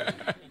I'm saying?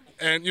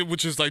 And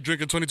which is like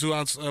drinking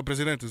 22-ounce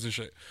Presidentes and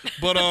shit.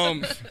 But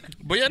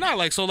yeah, no,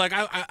 like, so like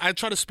I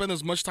try to spend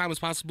as much time as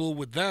possible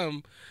with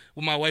them,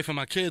 with my wife and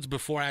my kids,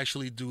 before I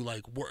actually do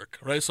like work,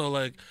 right? So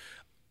like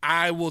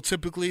I will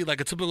typically, like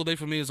a typical day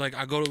for me is like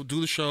I go to do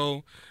the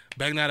show,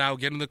 bang that out,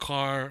 get in the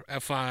car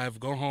at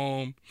 5, go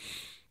home,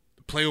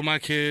 play with my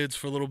kids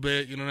for a little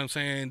bit, you know what I'm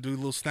saying? Do a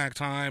little snack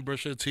time,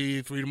 brush their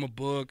teeth, read them a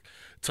book,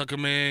 tuck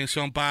them in,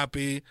 show them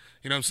papi,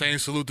 you know what I'm saying?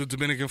 Salute the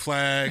Dominican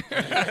flag.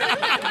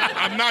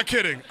 I'm not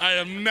kidding. I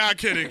am not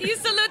kidding. You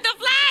salute the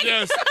flag?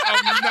 Yes,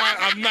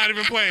 I'm not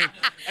even playing.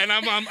 And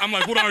I'm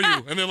like, what are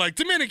you? And they're like,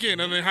 Dominican.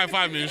 And they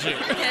high-five me and shit.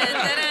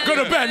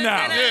 Go to bed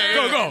now.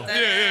 Yeah, Go.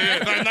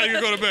 Yeah. Now you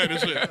can go to bed and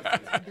shit.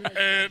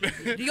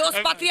 And Dios,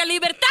 patria,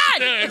 libertad.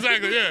 yeah,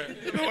 exactly, yeah.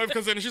 My wife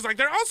comes in and she's like,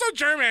 they're also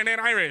German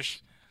and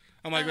Irish.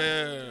 I'm like,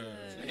 we'll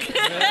leave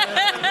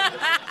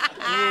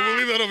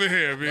that over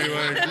here. Be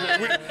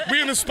like,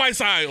 we in the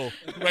spice aisle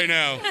right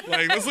now.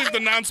 Like, let's leave the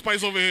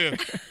non-spice over here.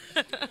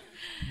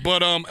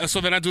 But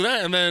so then I do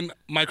that, and then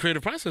my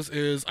creative process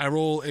is I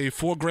roll a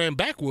 4 gram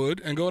backwood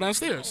and go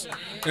downstairs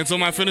into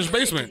my finished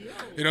basement.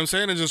 You know what I'm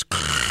saying? And just,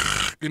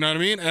 you know what I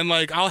mean? And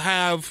like I'll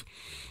have,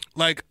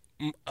 like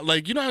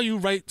you know how you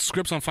write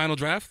scripts on Final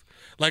Draft?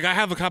 Like I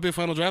have a copy of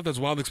Final Draft that's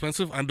wild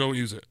expensive. I don't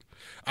use it.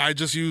 I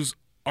just use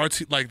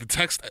like the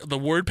text, the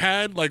word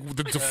pad, like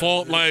the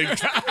default, like, you know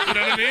what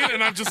I mean?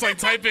 And I'm just like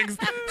typing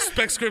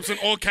spec scripts in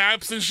all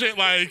caps and shit,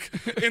 like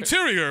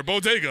interior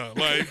bodega,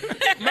 like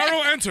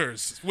Mero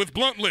enters with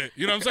blunt lit.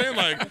 You know what I'm saying?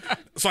 Like,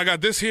 so I got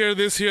this here,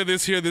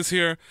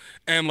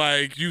 and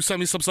like you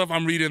sent me some stuff.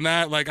 I'm reading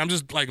that. Like I'm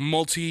just like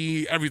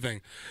multi everything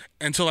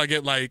until I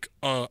get like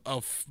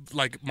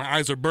like my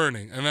eyes are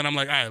burning, and then I'm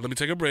like, all right, let me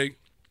take a break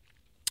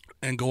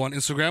and go on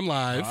Instagram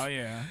Live. Oh,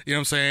 yeah. You know what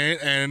I'm saying?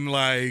 And,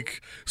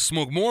 like,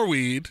 smoke more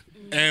weed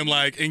and,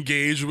 like,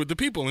 engage with the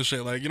people and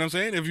shit. Like, you know what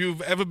I'm saying? If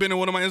you've ever been in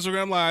one of my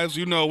Instagram Lives,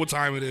 you know what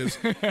time it is.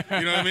 You know what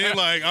I mean?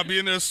 Like, I'll be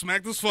in there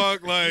smacked as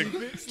fuck. Like,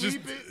 just,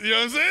 you know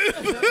what I'm saying?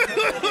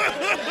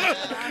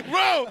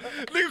 Bro,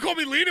 nigga called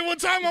me leaning one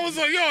time. I was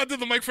like, yo, I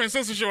did the Mike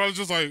Francesa show. I was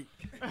just like...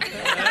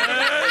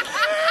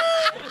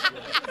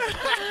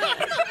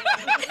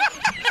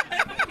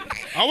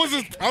 I was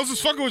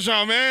just fucking with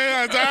y'all,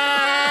 man.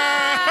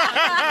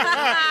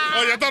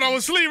 Oh, y'all thought I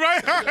was asleep,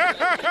 right?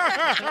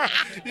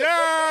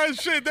 Yeah,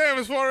 shit, damn,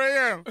 it's 4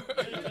 a.m.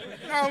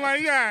 Oh,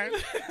 my God.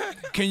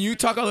 Can you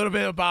talk a little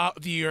bit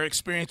about your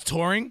experience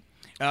touring?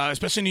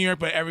 Especially in New York,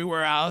 but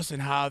everywhere else, and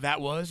how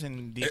that was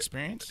and the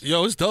experience?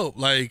 Yo, it's dope.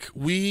 Like,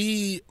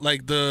 you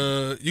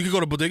can go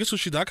to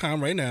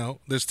bodegasushi.com right now.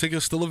 There's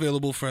tickets still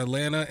available for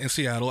Atlanta and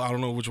Seattle. I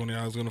don't know which one of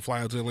y'all is going to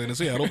fly out to Atlanta and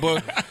Seattle,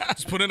 but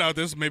just put it out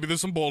there. Maybe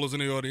there's some ballers in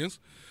the audience.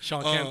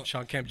 Sean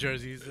Kemp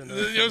jerseys. And, you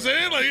know what I'm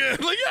saying? Like, yeah,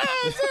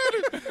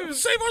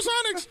 save our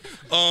Sonics.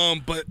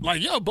 But,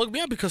 like, yo, bugged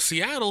me out because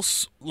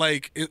Seattle's,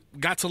 like, it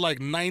got to, like,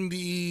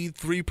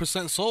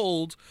 93%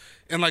 sold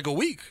in like a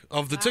week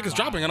of the tickets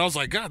dropping, and I was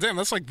like, God damn,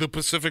 that's like the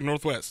Pacific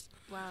Northwest.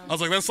 Wow. I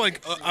was like, that's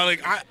like, I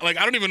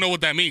don't even know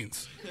what that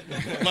means.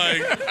 Like,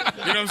 you know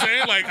what I'm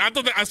saying? Like, I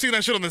thought I seen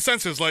that shit on the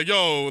census. Like,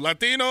 yo,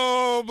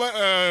 Latino,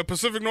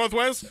 Pacific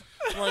Northwest.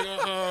 Like,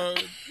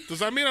 does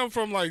that mean I'm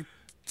from like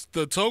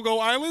the Togo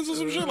Islands or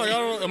some shit? Like, I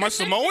don't. Am I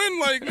Samoan?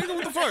 Like, nigga,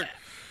 what the fuck?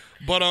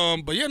 But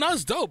yeah, no,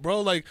 it's dope,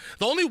 bro. Like,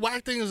 the only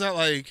whack thing is that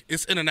like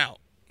it's in and out.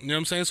 You know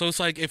what I'm saying? So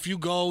it's like if you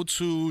go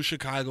to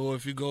Chicago,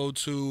 if you go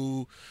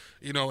to,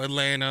 you know,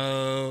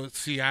 Atlanta,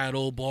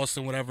 Seattle,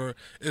 Boston, whatever,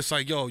 it's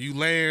like, yo, you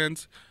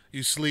land,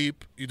 you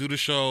sleep, you do the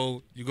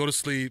show, you go to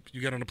sleep, you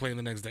get on the plane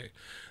the next day.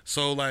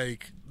 So,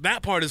 like,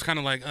 that part is kind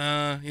of like,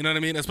 you know what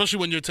I mean? Especially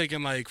when you're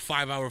taking, like,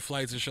 5-hour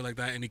flights and shit like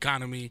that in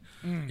economy,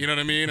 you know what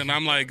I mean? And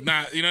I'm, like,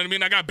 not, you know what I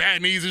mean? I got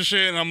bad knees and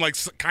shit, and I'm, like,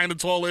 kind of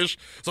tallish,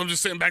 so I'm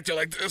just sitting back there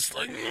like this,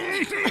 like,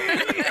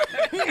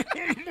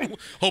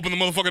 hoping the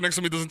motherfucker next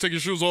to me doesn't take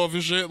his shoes off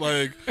and shit,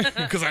 like,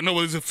 because I know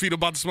what his feet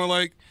about to smell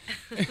like.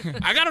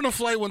 I got on a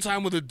flight one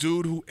time with a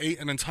dude who ate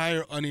an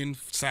entire onion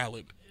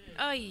salad.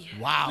 Oh, yeah.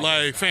 Wow.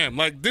 Like, fam,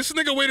 like, this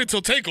nigga waited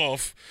till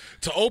takeoff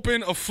to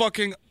open a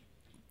fucking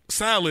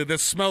salad that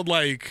smelled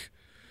like,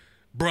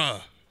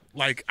 bruh,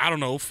 like, I don't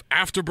know,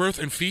 afterbirth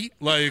and feet.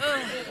 Like,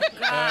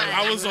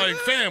 I was like,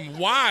 fam,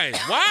 why?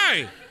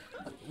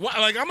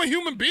 Like, I'm a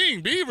human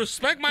being, B.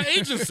 Respect my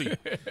agency. You know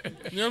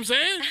what I'm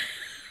saying?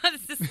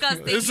 That's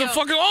disgusting. It's a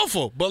fucking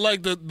awful. But,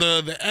 like,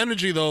 the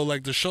energy, though,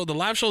 like, the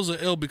live shows are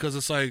ill because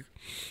it's like,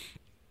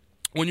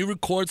 when you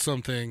record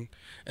something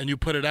and you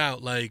put it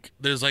out, like,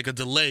 there's, like, a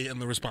delay in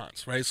the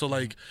response, right? So,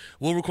 like,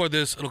 we'll record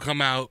this, it'll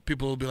come out,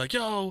 people will be like,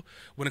 yo,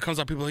 when it comes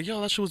out, people are like, yo,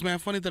 that shit was, man,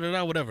 funny,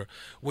 da-da-da, whatever.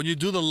 When you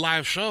do the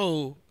live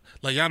show,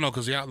 like, y'all know,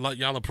 because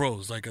y'all are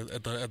pros, like,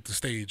 at the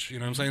stage, you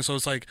know what I'm saying? So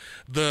it's like,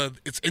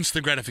 it's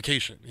instant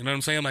gratification, you know what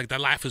I'm saying? Like, that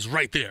laugh is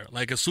right there.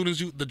 Like, as soon as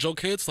the joke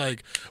hits,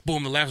 like,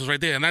 boom, the laugh is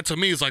right there. And that, to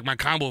me, is like my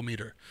combo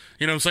meter.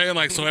 You know what I'm saying?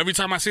 Like, so every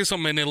time I say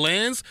something and it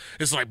lands,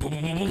 it's like, boom,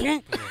 boom, boom, boom,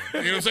 boom. You know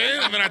what I'm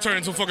saying? And then I turn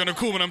into fucking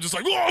Akum, and I'm just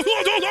like, show you,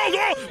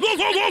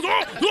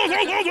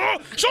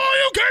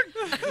 king!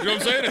 You know what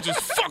I'm saying? It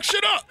just fucks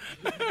shit up.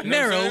 You know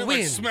Mero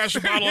wins. Like, smash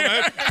a bottle on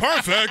that.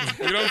 Perfect.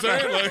 You know what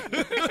I'm saying? Like,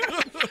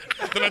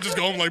 then I just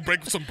go home, like,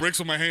 break some bricks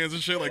with my hands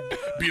and shit, like,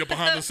 beat up a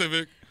Honda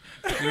Civic.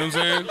 You know what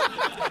I'm saying?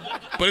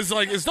 But it's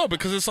like, it's dope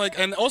because it's like,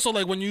 and also,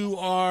 like, when you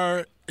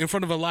in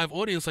front of a live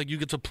audience, like, you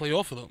get to play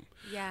off of them.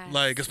 Yeah.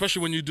 Like,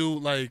 especially when you do,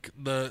 like,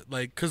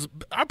 because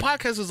our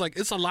podcast is, like,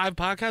 it's a live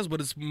podcast,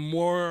 but it's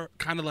more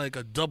kind of like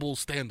a double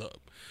stand-up.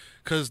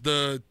 Because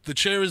the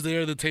chair is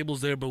there, the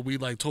table's there, but we,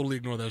 like, totally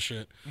ignore that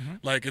shit. Mm-hmm.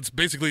 Like, it's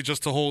basically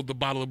just to hold the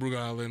bottle of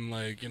Brugal and,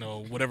 like, you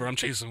know, whatever I'm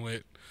chasing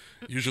with.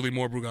 Usually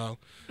more Brugal.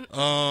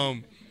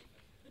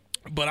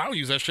 But I don't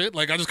use that shit.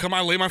 Like, I just come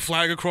out, lay my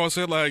flag across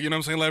it, like, you know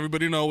what I'm saying, let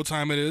everybody know what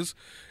time it is,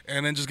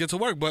 and then just get to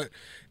work. But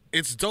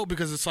it's dope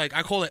because it's like,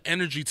 I call it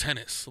energy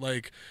tennis.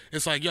 Like,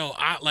 it's like, yo,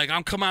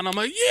 I'm coming out and I'm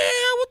like,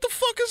 yeah, what the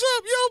fuck is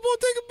up? Yo, boy,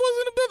 taking boys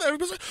in the building.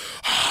 Everybody's like,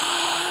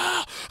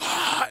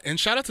 And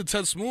shout out to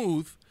Ted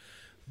Smooth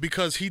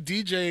because he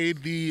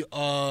DJ'd the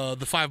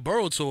 5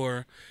 Borough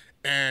Tour.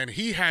 And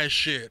he has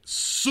shit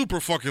super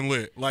fucking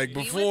lit. Like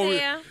before we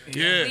were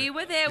there. We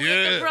were there. We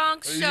had the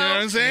Bronx show. You know what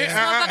I'm saying? This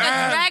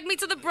motherfucker dragged me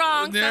to the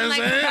Bronx. You know I'm like,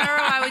 what I'm saying? girl,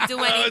 I would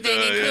do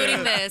anything,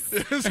 including this.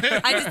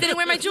 I just didn't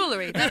wear my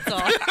jewelry. That's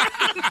all.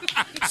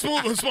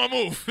 Small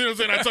move. You know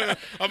what I'm saying?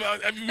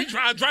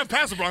 I drive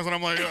past the Bronx and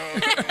I'm like,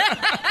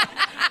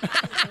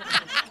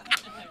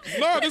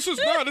 this is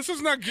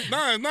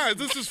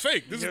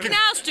fake. This is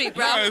Canal Street,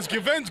 bro. Nah, it's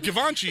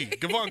Givenchy.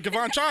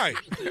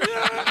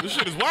 This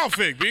shit is wild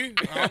fake, B.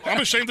 I'm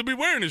ashamed to be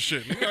wearing this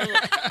shit.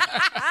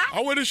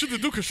 I wear this shit to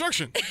do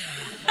construction. You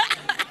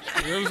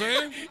know what I'm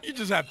saying? You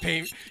just have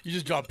paint. You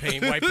just draw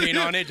paint, white paint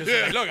on it. Just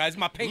like, look, that's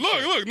my paint.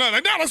 Look. No,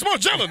 that's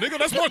Margiela, nigga.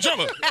 That's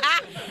Margiela.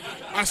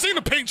 I seen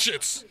the paint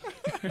shits.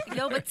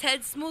 Yo, but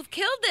Ted Smooth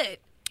killed it.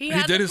 He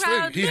did the his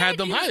crowd thing. He had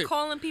them He hype. was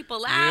calling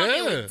people out.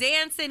 It was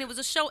dancing. It was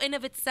a show in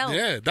of itself.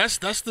 Yeah,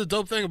 that's the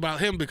dope thing about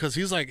him because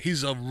he's a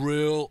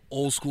real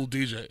old school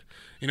DJ.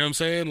 You know what I'm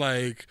saying?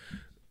 Like,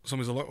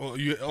 somebody's like,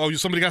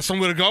 somebody got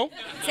somewhere to go?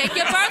 Take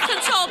your birth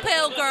control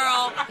pill,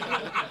 girl.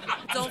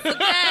 Don't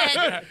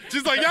forget.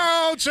 She's like,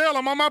 yo, chill.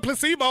 I'm on my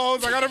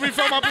placebos. I gotta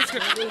refill my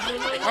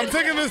I'm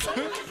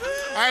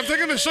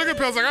taking the sugar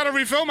pills. I gotta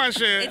refill my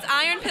shit. It's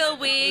iron pill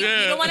week.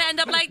 Yeah. You don't want to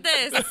end up like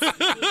this.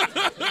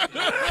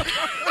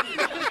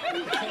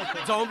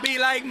 Don't be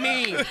like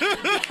me.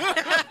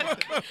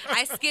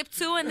 I skipped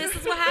 2 and this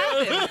is what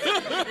happened.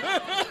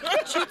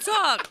 True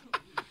talk.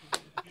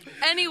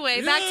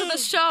 Anyway, back to the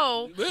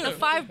show. Yeah. The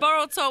 5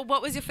 Borough Tour.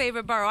 What was your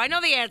favorite borough? I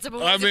know the answer, but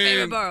what was your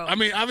favorite borough? I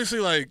mean, obviously,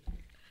 like,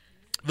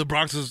 the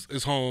Bronx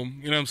is home,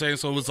 you know what I'm saying?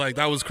 So it was like,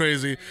 that was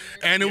crazy.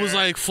 And it was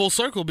like full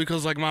circle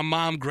because like my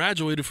mom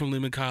graduated from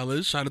Lehman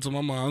College. Shout out to my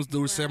mom's.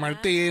 Dulce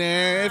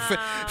Martinez.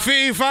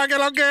 FIFA, que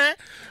lo que?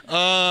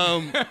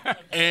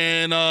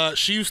 And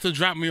she used to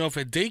drop me off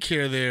at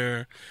daycare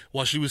there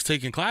while she was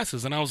taking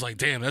classes. And I was like,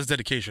 damn, that's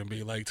dedication,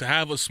 B. Like, to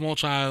have a small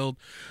child,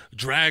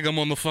 drag them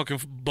on the fucking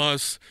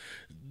bus,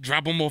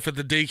 drop them off at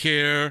the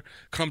daycare,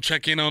 come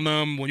check in on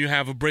them when you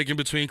have a break in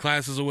between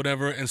classes or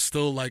whatever, and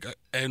still like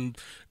and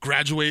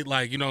graduate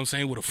like, you know what I'm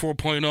saying, with a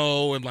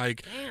 4.0 and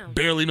like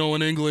barely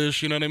knowing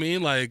English, you know what I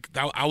mean? Like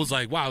I was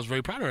like, wow, I was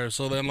very proud of her.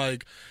 So then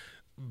like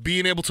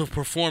being able to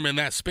perform in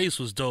that space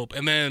was dope.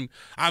 And then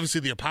obviously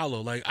the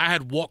Apollo, like I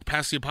had walked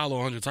past the Apollo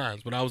 100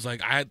 times, but I was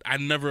like, I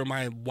never in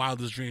my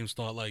wildest dreams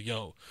thought like,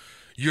 yo,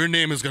 your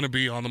name is going to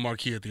be on the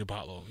marquee at the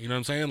Apollo. You know what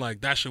I'm saying? Like,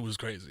 that shit was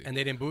crazy. And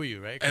they didn't boo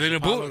you, right? And they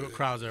didn't boo.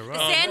 Crowds are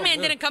rough.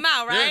 Sandman didn't come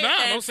out, right?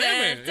 Yeah, no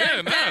Sandman.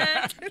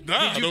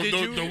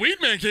 The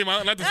Weed Man came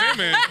out, not the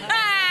Sandman.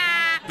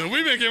 The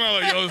Weed Man came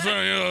out like, yo,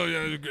 son, yo,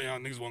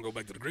 niggas want to go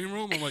back to the green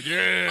room? I'm like,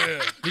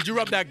 yeah. Did you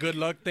rub that good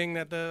luck thing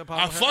that the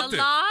Apollo I fucked it.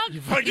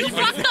 You fucked the log?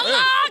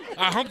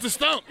 I humped the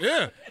stump,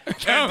 yeah.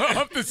 I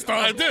humped the stump.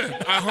 I did.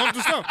 I humped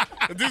the stump.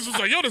 And this was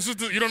like, yo,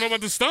 you don't know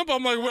about the stump?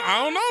 I'm like, well,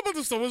 I don't know about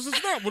the stump. What's the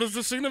stump? What is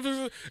the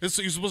significance? You're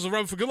supposed to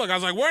rub it for good luck. I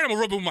was like, where am I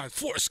rubbing with my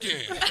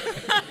foreskin? You know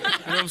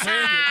what I'm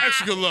saying?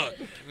 Extra good luck.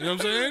 You know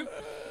what I'm saying?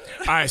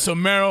 All right, so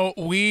Mero,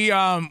 we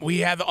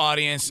had the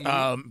audience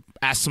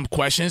ask some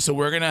questions, so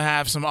we're gonna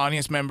have some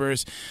audience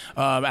members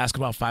ask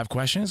about 5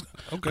 questions.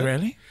 Okay.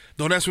 Ready?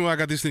 Don't ask me why I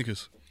got these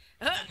sneakers.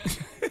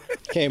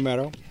 Kid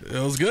Mero. It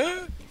was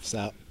good. What's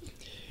up?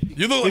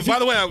 You look like, by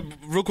the way,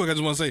 real quick, I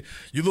just want to say,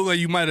 you look like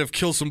you might have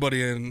killed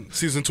somebody in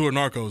season 2 of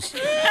Narcos.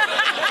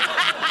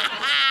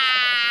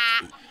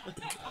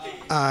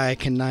 I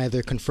can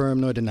neither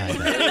confirm nor deny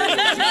that.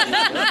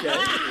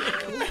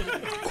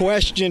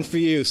 Question for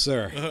you,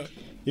 sir.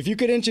 If you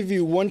could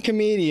interview one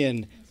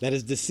comedian that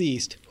is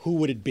deceased, who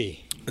would it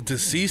be? A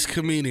deceased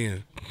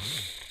comedian.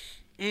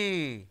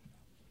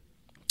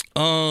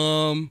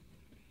 A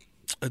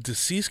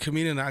deceased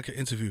comedian that I could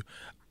interview.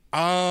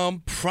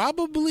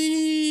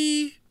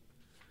 Probably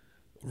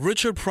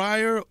Richard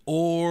Pryor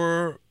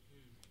or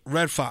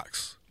Red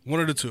Fox. One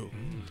of the two.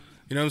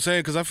 You know what I'm saying?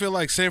 Because I feel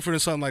like Sanford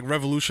and Son like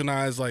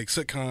revolutionized like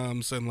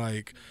sitcoms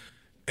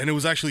and it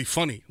was actually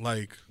funny.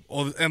 Like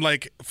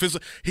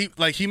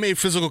he made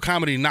physical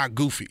comedy not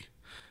goofy.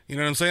 You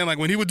know what I'm saying? Like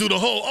when he would do the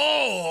whole,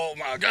 oh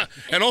my God.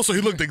 And also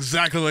he looked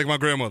exactly like my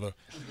grandmother.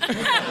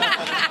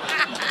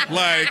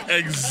 Like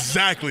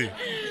exactly.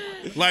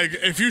 Like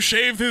if you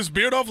shaved his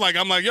beard off, like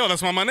I'm like, yo,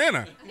 that's my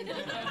nana.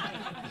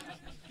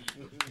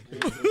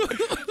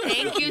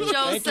 Thank you,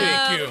 Joseph.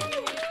 Thank you.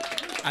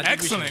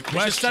 Excellent question.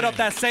 We should set up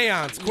that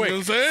seance quick. You know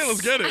what I'm saying?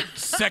 Let's get it.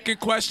 Second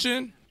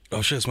question.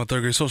 Oh shit, it's my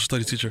 3rd grade social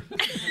studies teacher.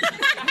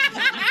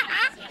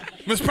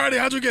 Miss Purdy,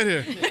 how'd you get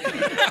here?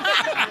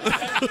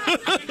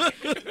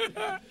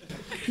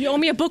 You owe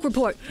me a book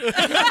report.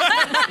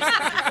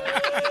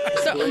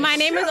 So my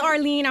name is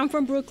Arlene. I'm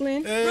from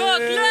Brooklyn.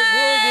 Brooklyn!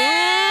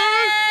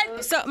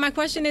 So my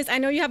question is, I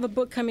know you have a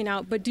book coming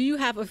out, but do you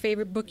have a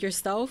favorite book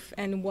yourself,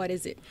 and what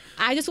is it?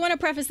 I just want to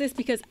preface this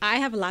because I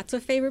have lots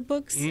of favorite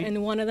books,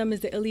 and one of them is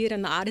the Iliad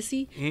and the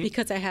Odyssey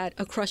because I had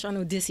a crush on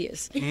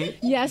Odysseus.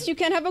 Yes, you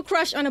can have a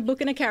crush on a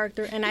book and a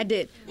character, and I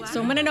did. Wow. So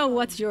I'm gonna know,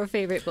 what's your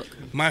favorite book?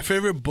 My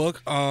favorite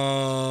book,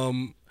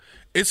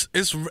 it's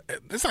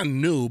not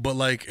new, but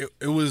like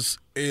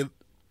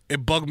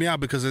it bugged me out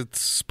because it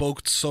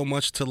spoke so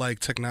much to like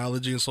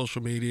technology and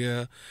social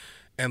media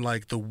and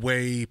like the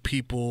way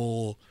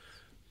people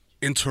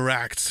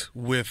interact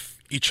with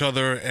each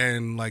other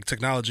and like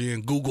technology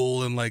and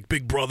Google and like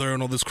Big Brother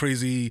and all this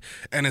crazy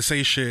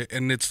NSA shit.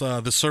 And it's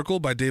The Circle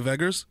by Dave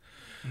Eggers.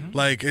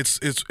 Like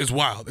it's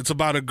wild. It's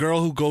about a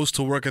girl who goes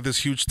to work at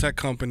this huge tech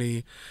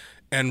company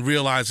and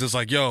realizes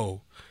like,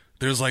 yo,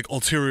 there's like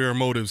ulterior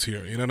motives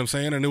here. You know what I'm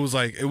saying? And it was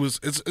like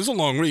it's a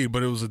long read,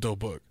 but it was a dope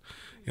book.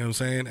 You know what I'm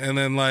saying? And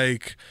then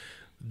like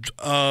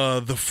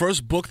the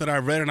first book that I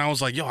read and I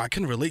was like, yo, I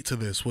can relate to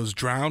this was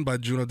Drowned by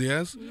Junot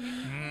Diaz.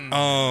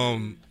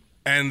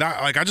 And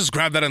that, like, I just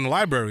grabbed that in the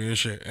library and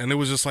shit. And it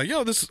was just like,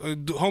 yo, this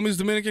homie's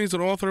Dominican, he's an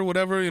author,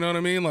 whatever, you know what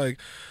I mean? Like,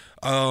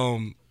 I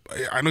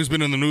know he's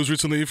been in the news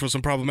recently for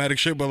some problematic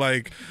shit, but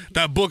like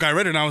that book, I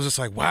read it and I was just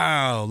like,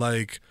 wow,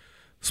 like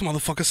this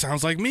motherfucker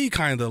sounds like me,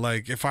 kind of.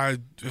 Like if I,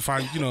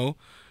 you know,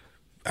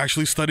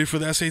 actually studied for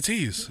the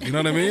SATs, you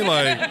know what I mean?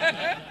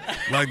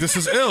 Like this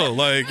is ill,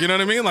 like, you know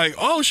what I mean? Like,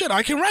 oh shit,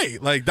 I can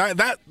write. Like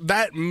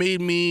that made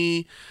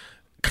me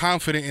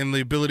confident in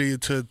the ability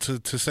to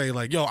say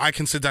like, yo, I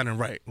can sit down and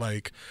write.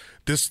 Like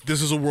this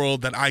is a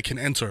world that I can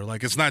enter.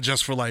 Like it's not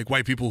just for like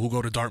white people who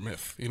go to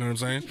Dartmouth. You know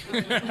what I'm saying?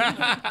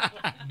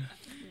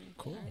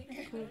 Cool.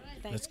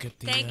 Let's get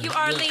the. Thank you,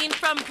 Arlene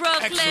from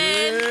Brooklyn.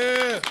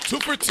 Yeah. 2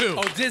 for 2.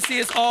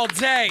 Odysseus all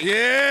day.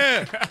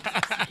 Yeah.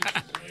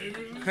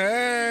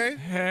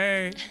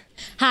 Hey.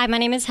 Hi, my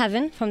name is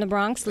Heaven from the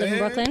Bronx, live in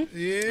Brooklyn.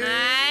 Yeah.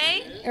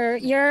 Hi.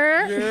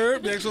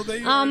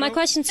 My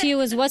question to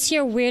you is, what's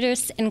your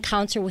weirdest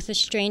encounter with a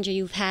stranger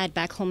you've had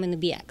back home in the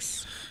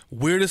BX?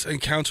 Weirdest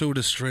encounter with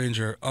a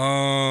stranger.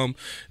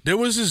 There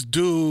was this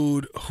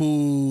dude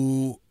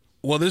who.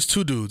 Well, there's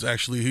two dudes,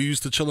 actually, who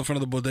used to chill in front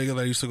of the bodega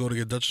that I used to go to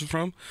get Dutchess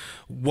from.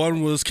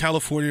 One was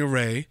California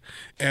Ray,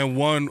 and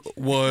one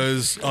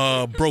was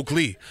Broke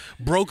Lee.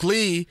 Broke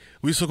Lee,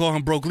 we used to call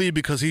him Broke Lee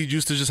because he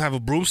used to just have a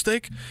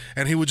broomstick,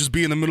 and he would just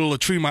be in the middle of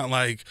Tremont,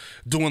 like,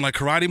 doing, like,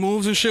 karate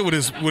moves and shit with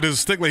his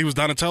stick, like he was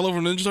Donatello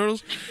from Ninja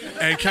Turtles.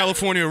 And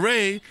California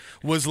Ray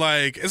was,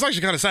 like, it's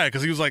actually kind of sad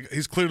because he was, like,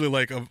 he's clearly,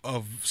 like,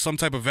 of some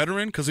type of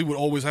veteran because he would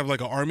always have,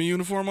 like, an army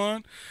uniform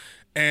on.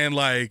 And,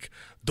 like,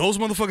 those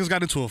motherfuckers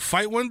got into a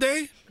fight one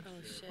day. Oh,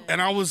 shit.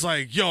 And I was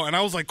like, yo, and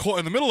I was like caught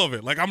in the middle of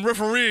it. Like I'm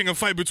refereeing a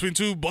fight between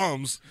two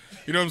bums.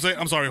 You know what I'm saying?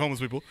 I'm sorry,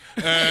 homeless people.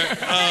 You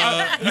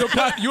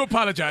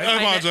apologize. I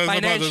apologize.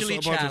 Financially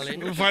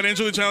challenged.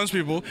 Financially challenged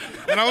people.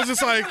 And I was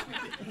just like,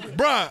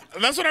 bruh,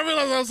 that's when I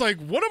realized. I was like,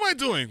 what am I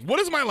doing?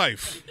 What is my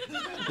life?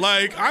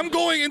 Like I'm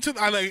going into,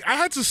 I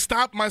had to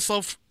stop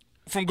myself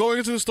from going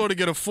into the store to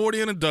get a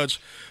 40 and a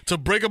Dutch to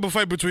break up a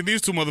fight between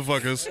these two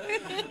motherfuckers.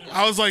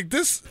 I was like,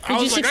 this.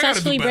 Did you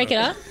successfully break it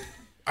up?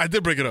 I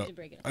did break it up.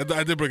 I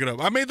did break it up.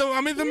 I made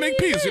them make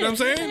peace. You know what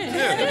I'm saying?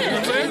 Yeah. You know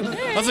what I'm saying?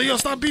 I was like, yo,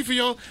 stop beefing,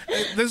 yo.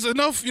 There's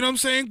enough. You know what I'm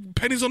saying?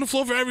 Pennies on the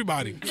floor for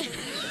everybody.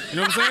 You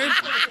know what I'm saying?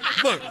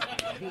 Look.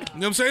 You know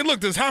what I'm saying?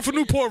 Look, there's half a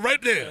Newport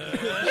right there.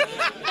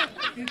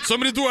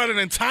 Somebody threw out an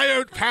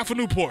entire half a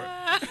Newport.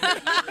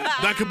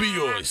 That could be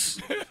yours.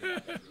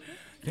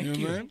 Thank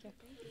you. Man?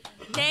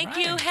 Thank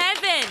you,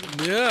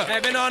 Heaven. Yeah.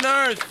 Heaven on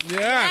earth.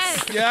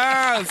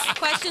 Yes.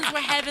 Questions were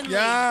heavenly.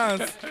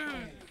 Yes.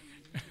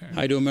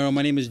 How you doing, Mero?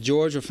 My name is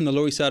George. I'm from the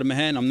Lower East Side of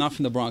Manhattan. I'm not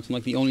from the Bronx. I'm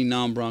like the only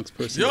non-Bronx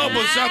person. Yo,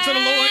 but shout out to the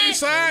Lower East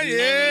Side. Yeah.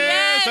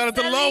 Yes, shout out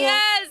to the Lower.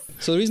 Yes.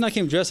 So the reason I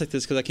came dressed like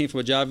this because I came from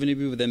a job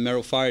interview, but then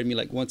Mero fired me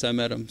like once I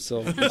met him.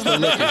 So I'm still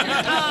looking.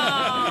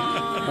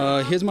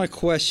 Here's my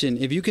question.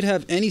 If you could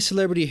have any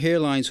celebrity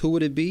hairlines, who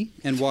would it be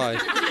and why?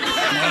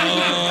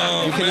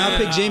 You cannot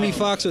pick Jamie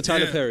Foxx or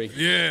Tyler Perry.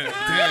 Yeah,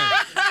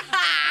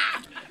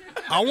 damn.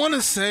 I'm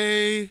gonna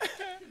say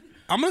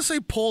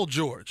Paul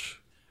George.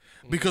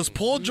 Because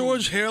Paul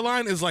George's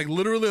hairline is like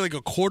literally like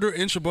a quarter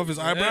inch above his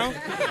eyebrow.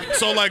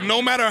 So like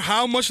no matter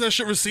how much that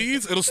shit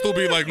recedes, it'll still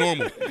be like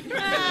normal.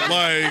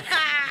 Like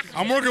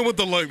I'm working with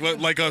the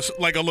like a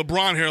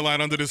LeBron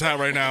hairline under this hat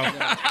right now.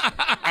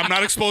 I'm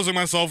not exposing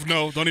myself,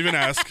 no, don't even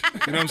ask.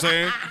 You know what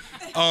I'm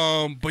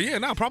saying? But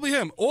yeah, probably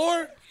him.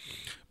 Or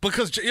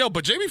because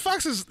but Jamie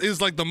Foxx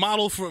is like the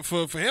model for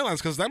hairlines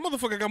because that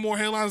motherfucker got more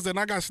hairlines than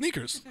I got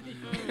sneakers.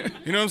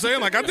 You know what I'm saying?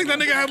 Like I think that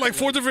nigga had like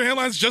 4 different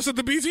hairlines just at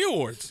the BET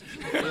Awards.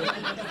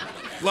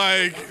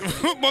 Like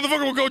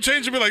motherfucker would go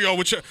change and be like, yo,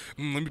 let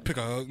me pick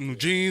a new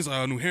jeans,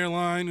 a new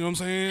hairline. You know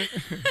what I'm saying?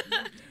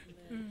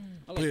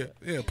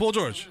 Yeah, Paul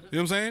George. You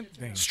know what I'm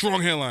saying?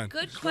 Strong hairline.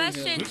 Good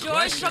question,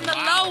 George from the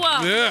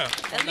Lower. Yeah.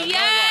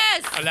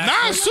 Yes.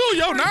 Nas too,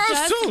 yo, Nas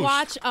Just too.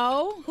 Watch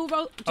O. Who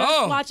wrote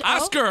Just Watch O?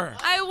 Oscar.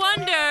 I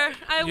wonder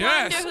who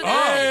that is.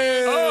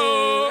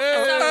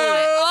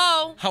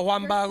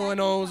 Hawambago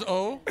and O's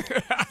O.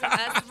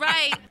 That's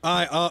right.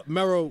 All right,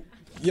 Mero,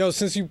 Yo,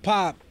 since you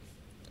pop,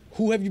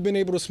 who have you been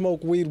able to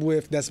smoke weed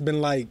with that's been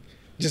like,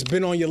 just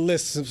been on your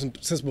list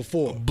since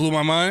before? Blew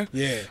my mind?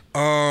 Yeah.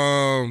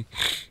 Oh,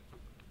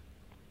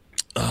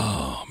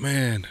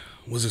 man.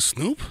 Was it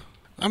Snoop?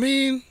 I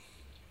mean,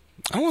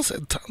 I want to say,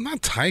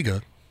 not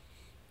Tyga.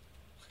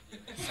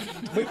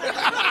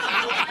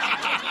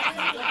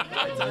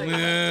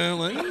 Man,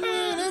 like,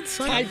 that's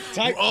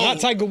not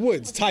Tiger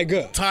Woods,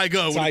 Tyga.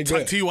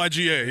 Tyga.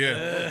 T-Y-G-A,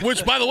 yeah.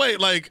 Which, by the way,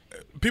 like,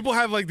 people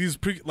have like these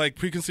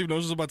preconceived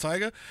notions about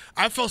Tyga.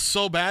 I felt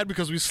so bad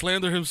because we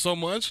slander him so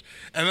much,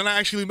 and then I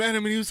actually met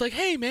him, and he was like,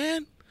 "Hey,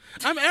 man,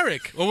 I'm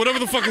Eric," or whatever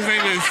the fuck his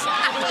name is.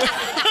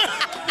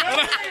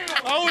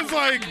 I was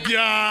like,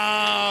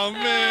 yeah,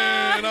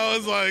 man. I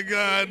was like,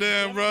 God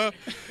damn, bro.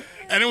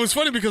 And it was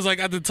funny because, like,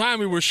 at the time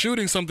we were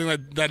shooting something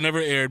that never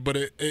aired, but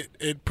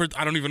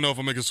I don't even know if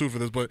I'll make a suit for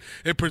this, but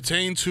it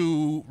pertained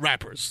to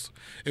rappers.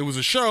 It was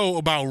a show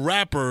about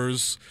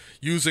rappers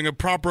using a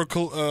proper,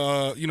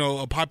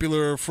 a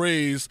popular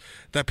phrase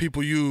that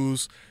people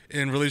use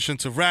in relation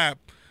to rap,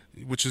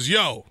 which is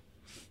yo.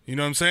 You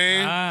know what I'm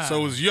saying?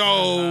 So it was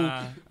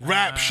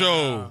rap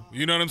show.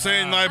 You know what I'm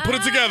saying? Like, put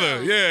it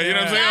together. Yeah, you know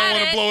what I'm saying? I don't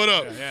want to blow it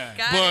up.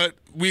 But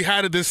we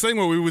had this thing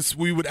where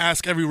we would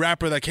ask every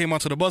rapper that came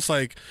onto the bus,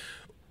 like,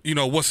 you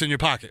know, what's in your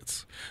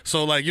pockets?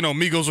 So, like, you know,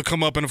 Migos would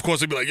come up, and of course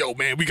they'd be like, yo,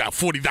 man, we got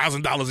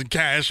 $40,000 in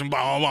cash and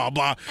blah, blah,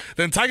 blah.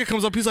 Then Tyga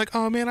comes up, he's like,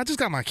 oh, man, I just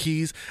got my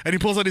keys. And he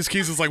pulls out his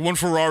keys. It's like one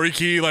Ferrari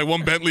key, like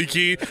one Bentley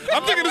key.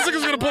 I'm thinking this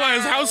nigga's going to pull out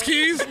his house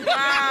keys.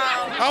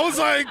 I was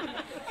like,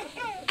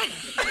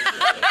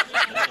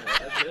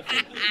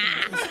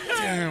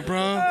 damn, bro.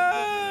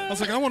 I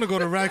was like, I want to go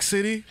to Rack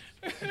City.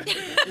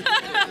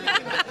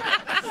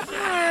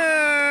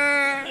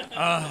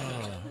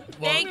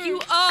 Thank you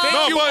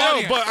all.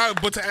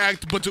 But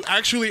to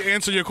actually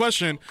answer your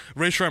question,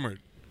 Ray Shremmerd.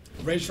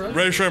 Ray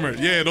Shremmerd.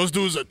 Yeah, those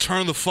dudes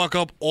turn the fuck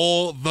up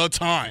all the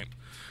time.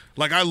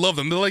 Like, I love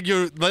them. They're like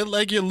your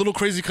little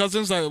crazy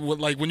cousins. That,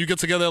 like, when you get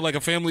together at like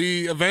a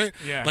family event,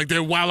 like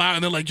they're wild out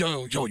and they're like,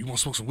 yo, you want to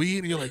smoke some weed?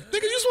 And you're like,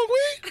 nigga, you smoke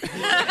weed?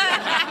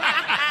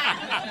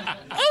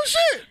 Oh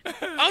shit!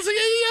 I was like,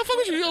 yeah, fuck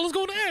with you. Yo, let's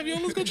go to Ave. Yo,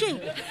 let's go chill.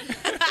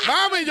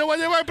 Mami, yo voy a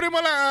llevar al primo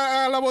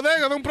a la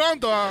bodega de un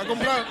pronto a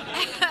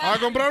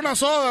comprar una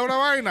soda, una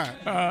vaina.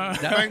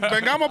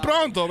 Vengamos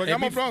pronto.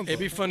 It'd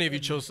be funny if you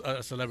chose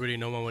a celebrity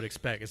no one would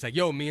expect. It's like,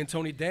 yo, me and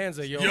Tony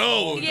Danza, yo.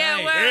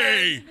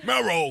 Hey,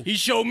 Mero. He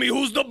showed me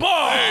who's the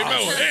boss. Hey,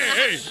 Mero.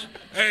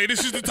 Hey,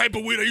 this is the type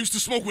of weed I used to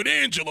smoke with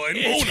Angela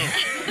and Mona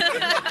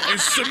and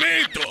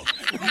Samantha.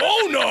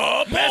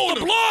 Mona, pass the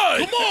blood.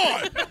 Come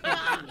on.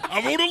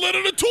 I wrote a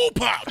letter to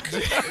Tupac.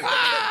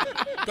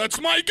 That's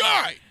my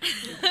guy.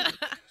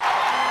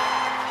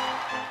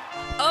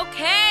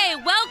 Okay,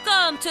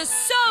 welcome to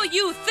So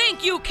You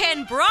Think You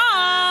Can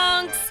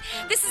Bronx.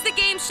 This is the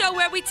game show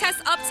where we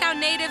test Uptown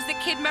natives, the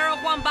Kid Mero,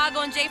 Juan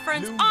Bago, and Jay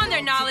Ferns on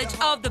their knowledge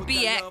of the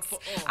BX.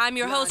 I'm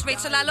your host,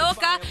 Rachel La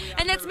Loca,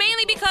 and that's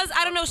mainly because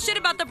I don't know shit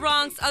about the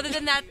Bronx other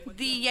than that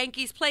the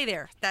Yankees play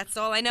there. That's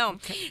all I know.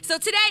 So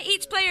today,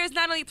 each player is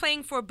not only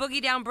playing for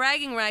Boogie Down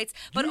bragging rights,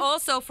 but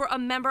also for a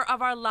member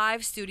of our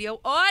live studio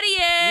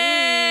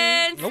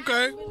audience.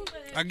 Okay,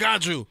 I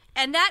got you.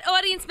 And that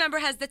audience member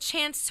has the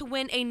chance to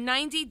win a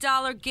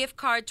 $90 gift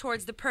card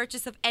towards the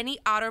purchase of any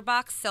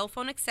OtterBox cell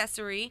phone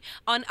accessory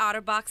on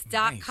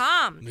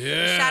OtterBox.com. Nice.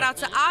 Yeah. Shout out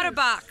to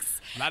OtterBox.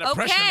 A lot of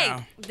pressure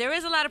now. There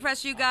is a lot of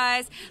pressure, you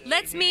guys.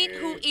 Let's meet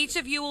who each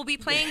of you will be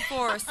playing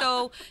for.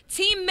 So,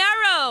 Team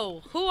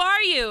Mero, who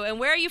are you and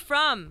where are you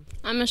from?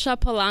 I'm Michelle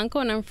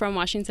Polanco and I'm from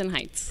Washington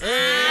Heights.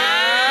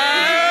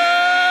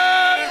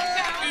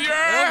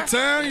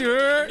 Uptown,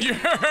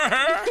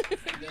 yeah.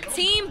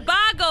 Team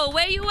Bago,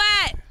 where you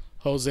at?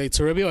 Jose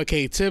Toribio,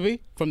 aka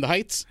Tibby, from the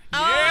Heights.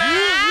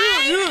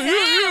 I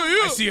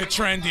see a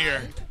trend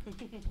here.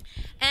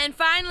 And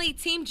finally,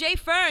 Team Jay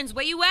Ferns,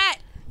 where you at?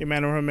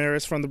 Emmanuel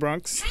Ramirez from the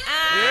Bronx.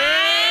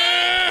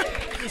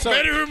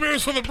 Emmanuel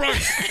Ramirez from the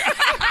Bronx.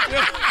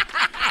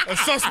 A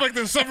suspect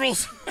in several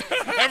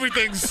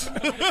everything's.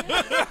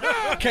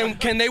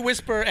 Can they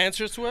whisper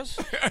answers to us?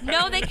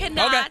 No, they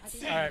cannot.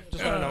 Okay. All right,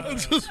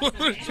 just want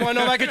to know. Just want to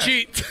know if I could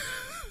cheat.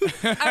 All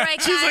right,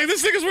 guys. She's like,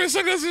 this nigga's wearing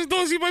sunglasses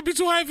indoors. He might be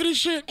too high for this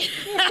shit.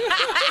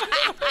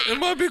 It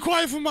might be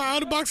quiet for my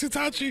out-of-box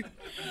Hitachi.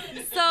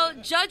 So,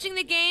 judging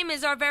the game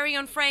is our very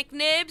own Frank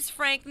Nibbs.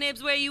 Frank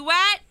Nibbs, where you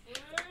at?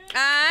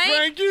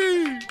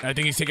 Frankie! I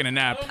think he's taking a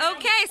nap.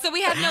 Okay, so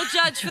we have no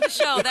judge for the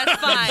show. That's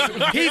fine.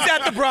 He's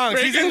at the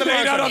Bronx. He's in the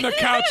laid out on the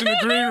couch in the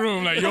green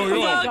room, like, yo.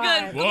 It's all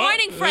good. Good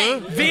morning,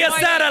 Frank. Via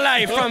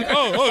satellite from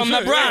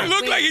the Bronx. It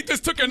looked like he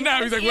just took a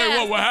nap. He's like,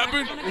 wait, what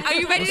happened? Are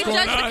you ready to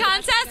judge the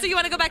contest, or you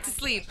want to go back to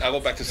sleep? I'll go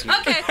back to sleep.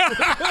 Okay.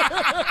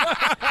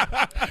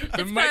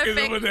 The mic is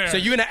over there. So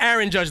you and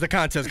Aaron judge the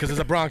contest because it's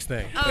a Bronx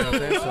thing. Oh. You know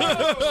what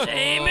I'm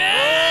saying?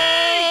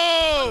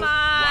 Amen. Come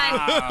on.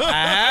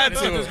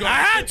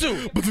 I had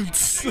to.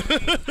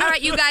 All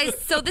right, you guys.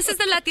 So this is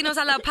the Latinos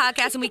Out Loud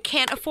podcast, and we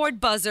can't afford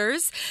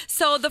buzzers.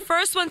 So the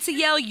first one to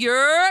yell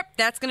 "yerp,"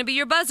 that's going to be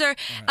your buzzer.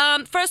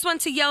 First one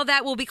to yell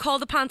that will be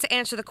called upon to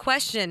answer the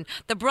question.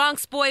 The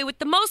Bronx boy with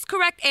the most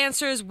correct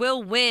answers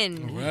will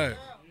win. All right.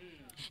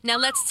 Now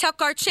let's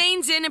tuck our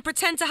chains in and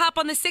pretend to hop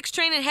on the 6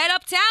 train and head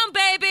uptown,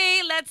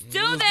 baby. Let's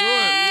do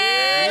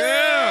this.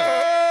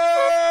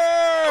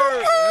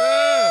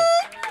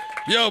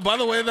 Yo, by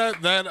the way,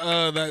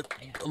 that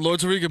Lord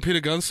Tariq and Peter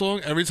Gunn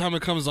song, every time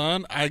it comes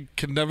on, I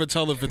can never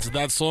tell if it's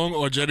that song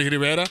or Jenny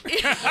Rivera.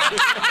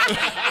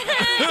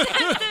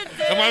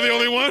 Am I the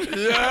only one?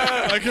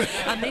 Yeah.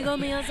 Amigo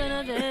mío,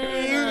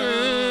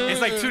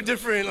 It's like two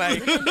different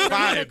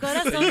vibes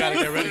that you gotta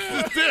get ready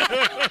for.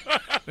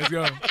 Let's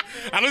go.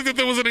 I don't think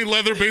there was any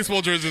leather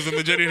baseball jerseys in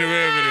the Jenny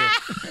Rivera video.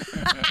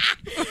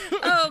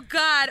 Oh,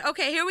 God.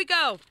 Okay, here we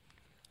go.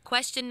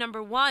 Question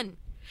number 1.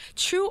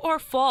 True or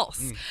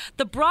false?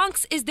 The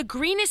Bronx is the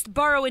greenest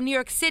borough in New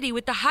York City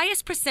with the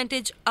highest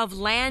percentage of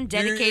land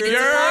dedicated to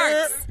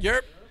parks.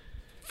 Yep.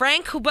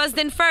 Frank, who buzzed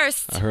in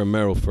first? I heard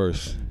Mero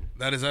first.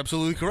 That is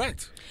absolutely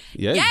correct.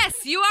 Yeah.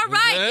 Yes, you are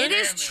right. It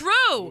is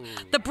true.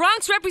 The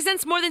Bronx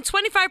represents more than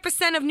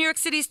 25% of New York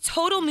City's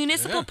total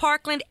municipal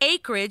parkland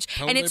acreage,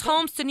 and it's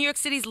home to New York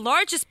City's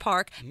largest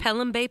park,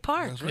 Pelham Bay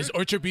Park. Is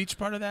Orchard Beach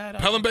part of that?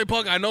 Pelham Bay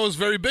Park, I know is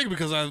very big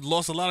because I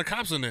lost a lot of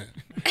cops in there.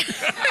 You know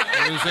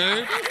what I'm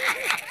saying?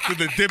 To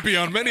the dippy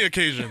on many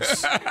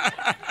occasions. All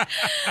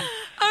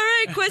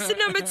right, question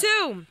number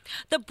 2.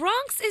 The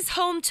Bronx is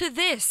home to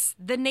this,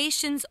 the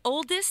nation's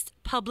oldest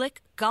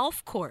public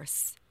golf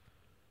course.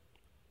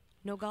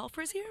 No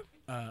golfers here?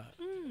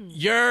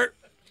 You're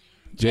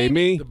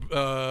Jamie.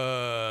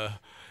 The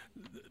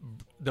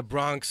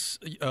Bronx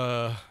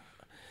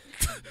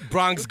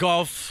Bronx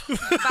Golf. 5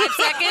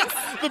 seconds.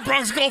 The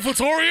Bronx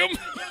Golfatorium.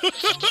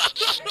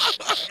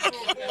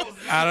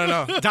 I don't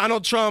know.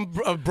 Donald Trump,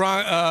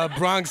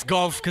 Bronx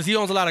Golf, because he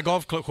owns a lot of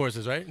golf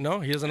courses, right? No,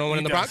 he doesn't own one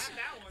in the Bronx.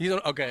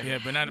 Okay. Yeah,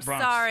 but not the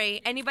Bronx.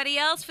 Sorry. Anybody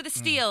else for the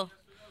steal?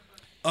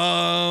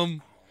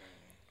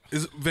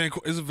 Is it Van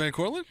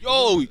Cortlandt?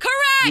 Yo,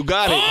 correct. You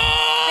got it.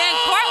 Van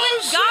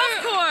Cortlandt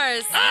Golf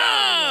Course.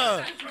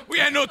 We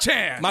had no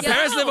chance. My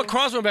parents live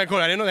across from Van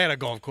Cortlandt. I didn't know they had a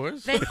golf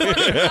course. Van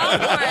Cortlandt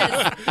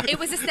Golf Course. It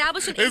was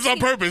established in. It's on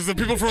purpose. The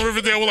people from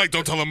Riverdale were like,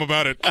 "Don't tell them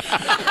about it."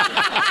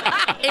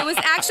 It was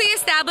actually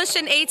established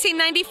in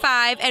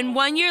 1895, and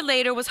 1 year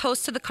later was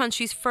host to the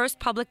country's first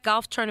public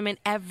golf tournament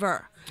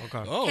ever.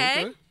 Okay. Oh,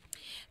 okay.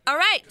 All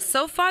right,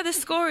 so far the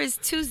score is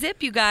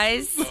 2-0, you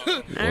guys.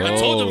 I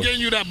told them getting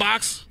you that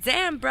box.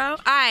 Damn, bro. All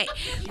right,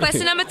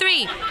 question number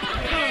 3.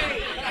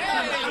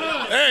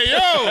 Hey,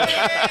 yo.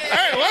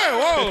 Hey,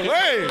 whoa.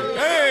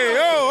 Hey,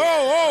 yo.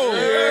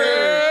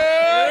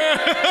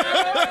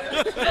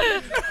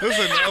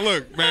 Listen,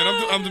 look, man,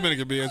 I'm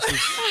Dominican, B.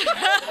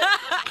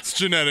 It's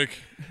genetic.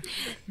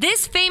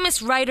 This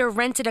famous writer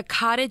rented a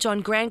cottage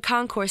on Grand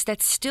Concourse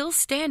that's still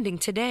standing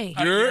today.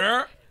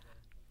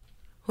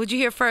 Who'd you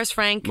hear first,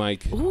 Frank?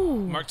 Mike.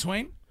 Ooh. Mark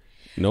Twain?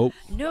 Nope.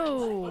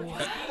 No.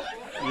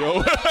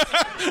 Yo.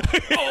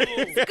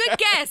 Good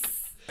guess.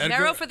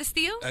 Mero for the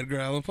steal? Edgar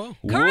Allan Poe.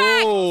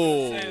 Correct.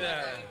 Whoa.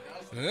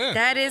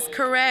 That is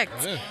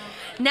correct. Yeah.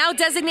 Now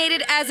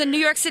designated as a New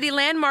York City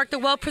landmark, the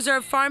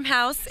well-preserved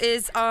farmhouse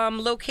is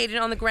located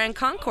on the Grand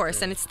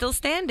Concourse, and it's still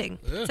standing.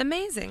 Yeah. It's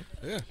amazing.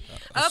 Yeah.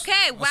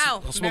 Okay,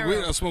 wow. I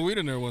smoked weed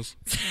in there once.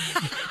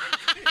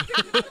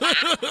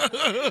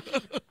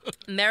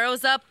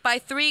 Mero's up by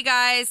 3,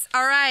 guys.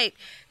 All right.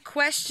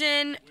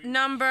 Question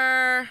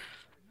number...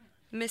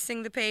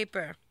 Missing the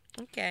paper.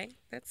 Okay.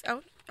 That's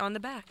on the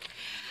back.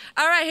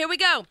 All right, here we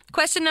go.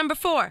 Question number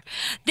 4.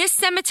 This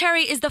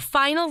cemetery is the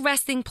final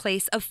resting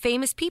place of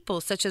famous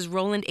people such as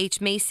Roland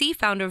H. Macy,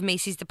 founder of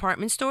Macy's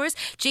Department Stores,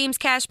 James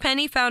Cash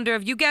Penney, founder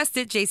of, you guessed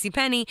it, J.C.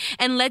 Penney,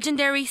 and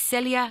legendary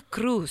Celia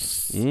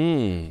Cruz.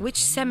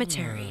 Which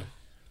cemetery?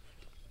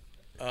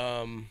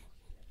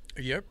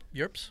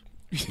 Yerps.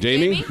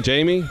 Jamie.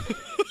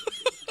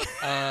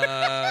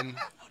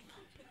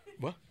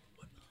 What?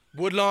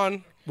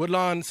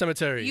 Woodlawn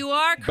Cemetery. You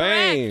are correct.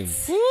 Bang.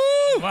 Woo!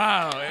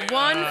 Wow.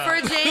 1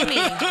 for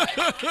Jamie.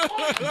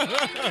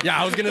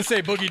 Yeah, I was gonna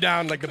say Boogie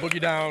Down, like the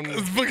Boogie Down.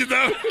 Boogie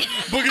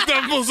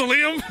Down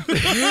Mausoleum.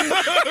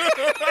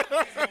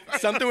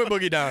 Something with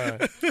Boogie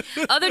Down.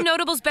 Other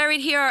notables buried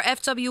here are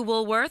F.W.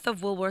 Woolworth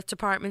of Woolworth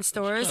Department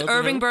Stores,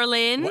 Irving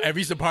Berlin. Well,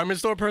 every department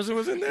store person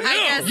was in there. I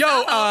guess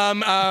Yo, so.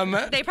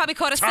 They probably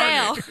caught a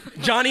sale.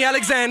 Johnny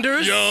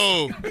Alexander's.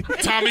 Yo,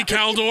 Tommy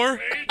Caldor.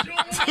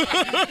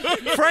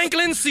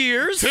 Franklin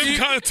Sears.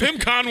 Tim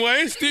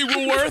Conway. Steve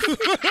Woolworth.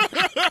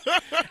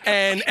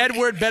 And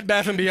Edward Bed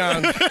Bath &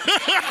 Beyond.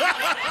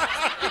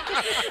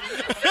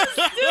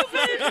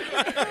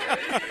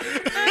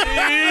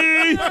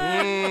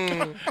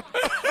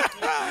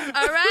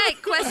 All right,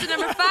 question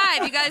number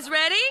 5. You guys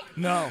ready?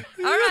 No.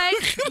 All right,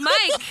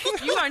 Mike,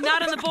 you are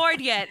not on the board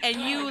yet, and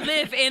you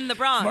live in the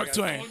Bronx. Mark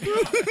Twain.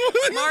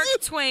 Mark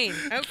Twain.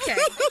 Okay.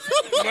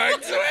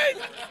 Mark Twain.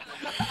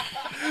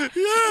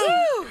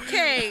 Woo.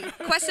 Okay,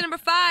 question number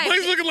 5.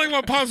 He's looking like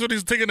my pops when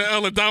he's taking the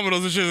L at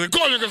Domino's and shit. Like,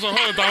 coño, que se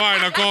jode esta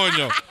vaina,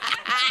 coño.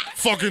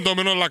 Fucking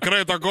dominó la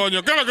creta,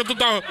 coño. ¿Qué es lo que tú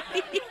estás?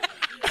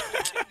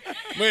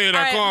 Mira,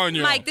 All right,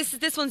 coño. Mike,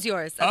 this one's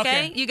yours,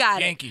 okay? You got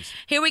Yankees. it.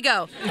 Here we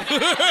go.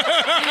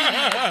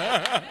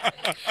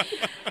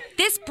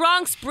 This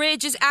Bronx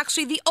Bridge is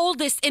actually the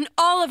oldest in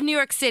all of New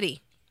York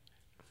City.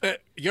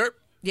 Europe?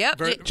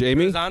 Yep.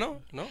 Jamie?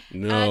 Verrazano? No.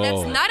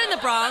 That's not in the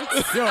Bronx.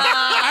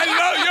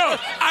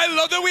 I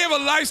love that we have a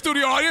live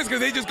studio audience because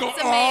they just go,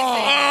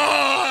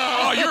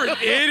 oh, you're an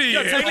idiot.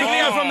 Yo,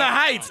 technically, I'm from the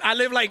Heights. I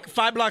live like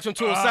 5 blocks from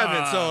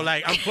 207, so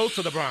like I'm close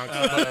to the Bronx.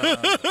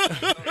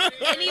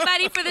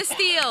 Anybody for the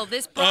steal?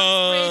 This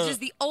Bronx Bridge is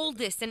the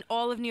oldest in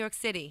all of New York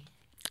City.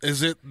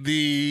 Is it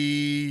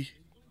the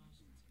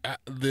Cardi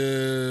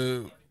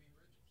B?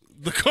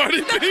 The Cardi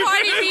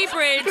B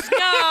Bridge.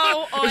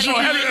 No, audience.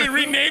 Haven't been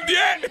renamed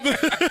yet?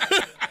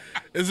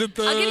 Is it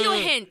the? I'll give you a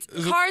hint.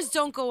 Cars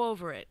don't go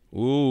over it.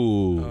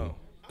 Ooh. Oh.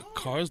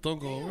 Cars don't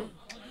go over.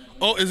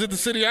 Oh, is it the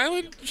City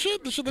Island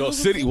shit? The shit that The goes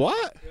city,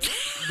 what?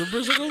 The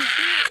bridge that goes.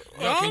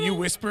 Can you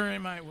whisper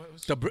in my?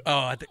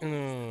 I think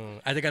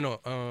I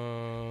know.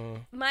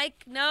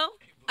 Mike, no?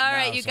 All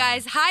right, you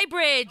guys. High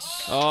Bridge.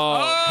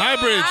 High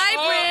Bridge. High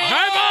Bridge.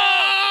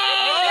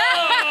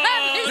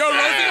 Yo,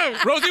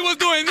 Rosie was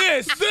doing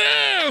this.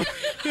 Damn.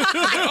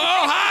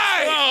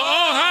 Hi.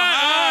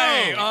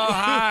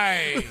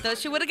 Hi. So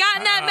she would have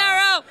gotten that,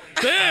 Mero.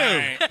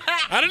 Damn.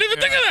 I didn't even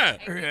think of that.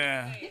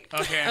 Yeah.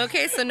 Okay.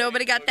 Okay, so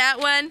nobody got that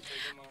one.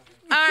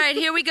 All right,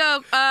 here we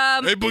go.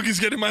 Hey, Boogie's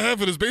getting my head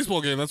for this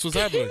baseball game. That's what's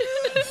happening.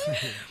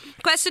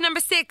 Question number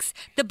 6.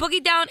 The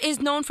Boogie Down is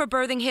known for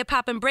birthing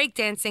hip-hop and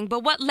breakdancing,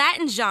 but what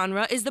Latin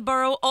genre is the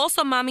borough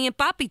also mommy and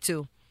papi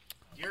to?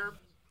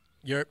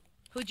 Europe.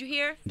 Who'd you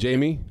hear?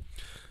 Jamie?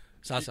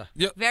 Salsa.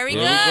 Yep. Very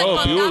There good. we go,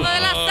 Condado beautiful. de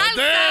la salsa.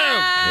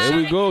 Damn. There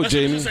we go,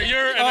 Jamie.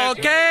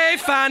 Okay,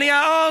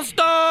 Fania All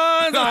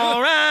Stars.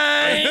 All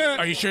right.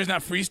 Are you sure it's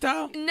not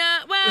freestyle? No,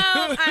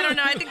 well, I don't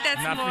know. I think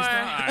that's Not more.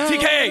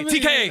 freestyle?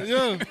 TK.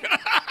 Yeah.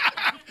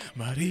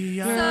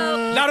 Maria.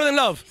 So, Louder than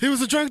love. He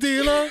was a drug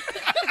dealer.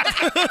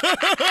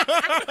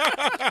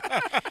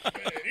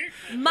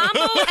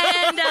 Mambo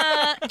and,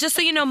 just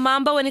so you know,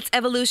 Mambo and its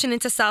evolution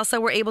into salsa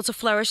were able to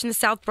flourish in the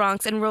South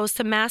Bronx and rose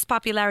to mass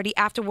popularity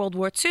after World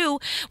War II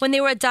when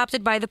they were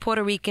adopted by the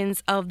Puerto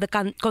Ricans of the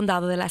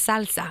Condado de la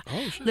Salsa.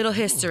 Little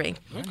history.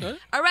 Okay.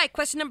 All right,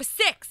 question number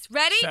 6.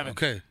 Ready? 7.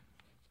 Okay.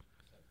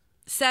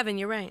 7,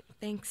 you're right.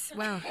 Thanks.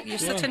 Wow, you're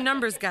such a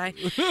numbers guy.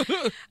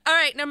 All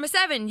right, number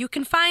 7. You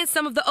can find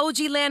some of the OG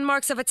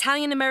landmarks of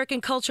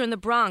Italian-American culture in the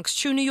Bronx.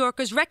 True New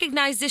Yorkers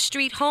recognize this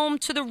street home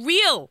to the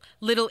real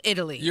Little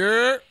Italy.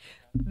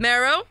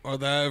 Mero.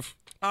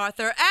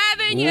 Arthur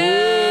Avenue.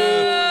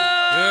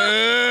 Yeah.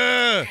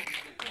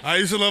 I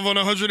used to live on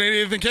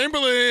 188th and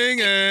Chamberlain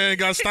and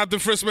got stopped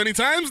and frisked many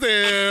times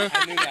there.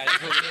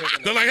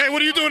 They're like, hey,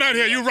 what are you doing out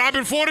here? You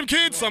robbing Fordham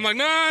kids? I'm like,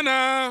 nah,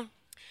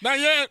 not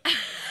yet.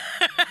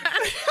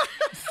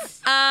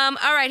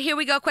 All right, here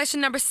we go.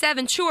 Question number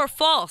 7. True or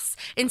false?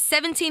 In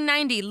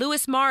 1790,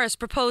 Lewis Morris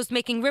proposed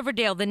making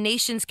Riverdale the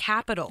nation's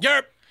capital.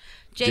 Yerp.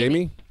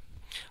 Jamie?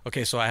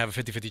 Okay, so I have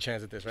a 50-50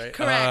 chance at this, right?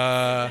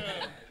 Correct.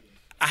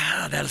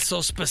 That's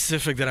so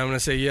specific that I'm going to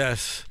say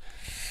yes.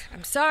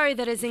 I'm sorry,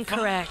 that is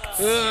incorrect.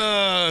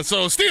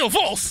 So steal,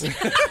 false. He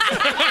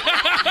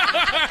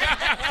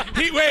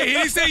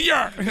didn't say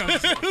yer.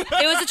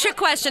 It was a trick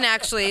question,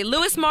 actually.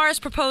 Lewis Morris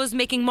proposed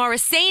making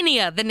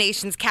Morrisania the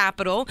nation's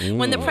capital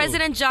when the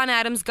president, John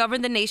Adams,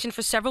 governed the nation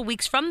for several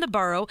weeks from the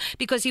borough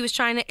because he was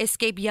trying to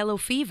escape yellow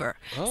fever.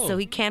 So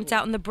he camped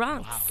out in the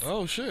Bronx.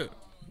 Oh, shit.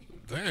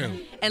 Damn.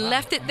 And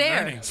left it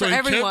there So for he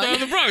everyone. camped out in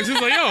the Bronx. He's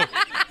like, yo,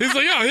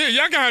 here,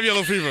 y'all can have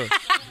yellow fever.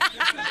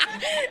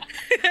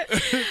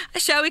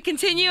 Shall we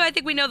continue? I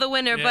think we know the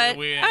winner, but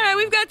all right,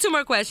 we've got 2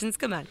 more questions.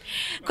 Come on.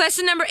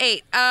 Question number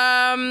 8.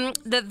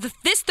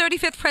 This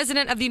 35th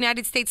president of the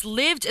United States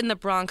lived in the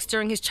Bronx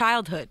during his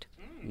childhood.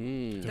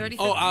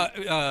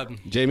 35th.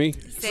 Jamie?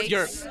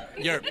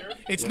 Yerp.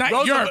 It's not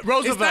Roosevelt.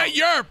 yerp. It's not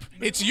yerp.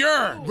 It's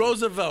yer.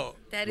 Roosevelt.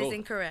 That is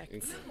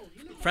incorrect.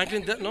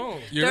 Franklin, no.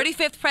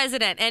 35th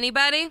president.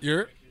 Anybody?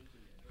 Yer.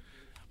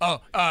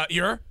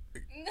 Yer.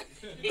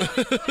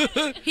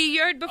 He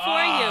yearned before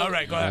you. All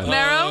right, go ahead.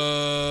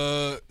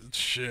 Mero?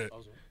 Shit.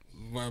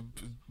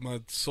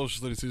 My social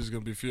studies teacher is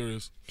going to be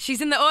furious.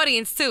 She's in the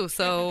audience, too,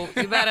 so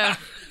you better...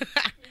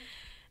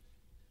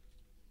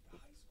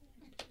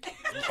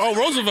 Oh,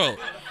 Roosevelt.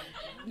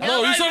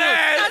 No, you talking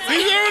about...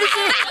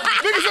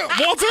 Nigga said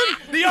Walton?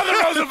 The other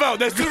Roosevelt.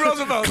 There's 2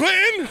 Roosevelts.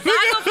 Clinton?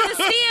 I'll go for the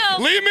steal.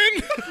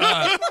 Lehman?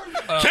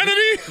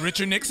 Kennedy?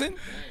 Richard Nixon?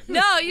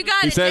 No, you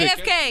got it. said it.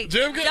 JFK.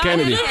 JFK?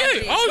 Kennedy.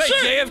 Oh, Wait,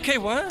 shit. JFK,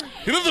 what?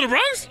 He lived in the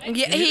Bronx?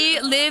 Yeah, he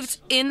lived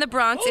in the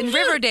Bronx, in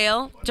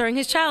Riverdale, during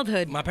his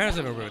childhood. My parents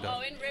live in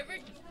Riverdale.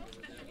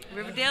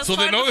 Riverdale's So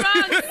they part of know- the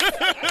Bronx.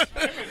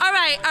 All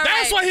right.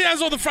 That's why he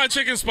has all the fried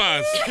chicken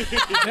spots. Fried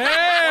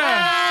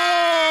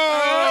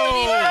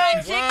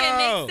chicken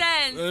makes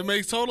sense. It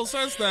makes total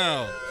sense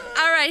now.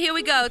 All right, here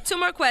we go. 2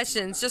 more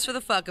questions, just for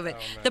the fuck of it.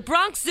 The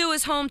Bronx Zoo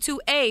is home to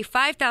A,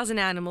 5,000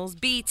 animals,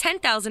 B,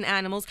 10,000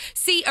 animals,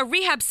 C, a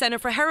rehab center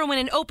for heroin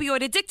and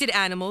opioid-addicted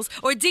animals,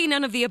 or D,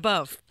 none of the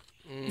above.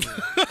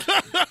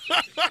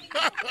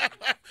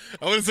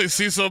 I wouldn't say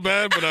C so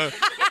bad, but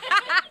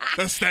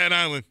that's Staten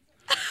Island.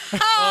 Yeah!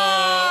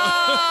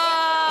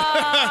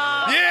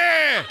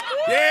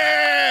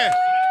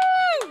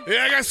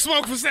 Yeah, I got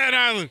smoke for Staten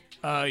Island.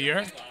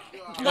 You're?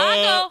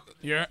 Lago.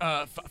 You're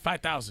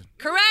 5,000.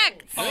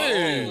 Correct.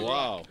 Hey. Oh,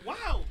 wow.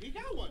 Wow, he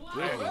got one.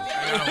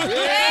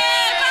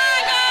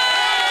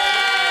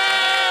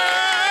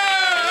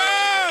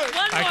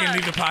 I can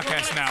leave the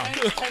podcast now.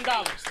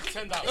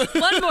 $10.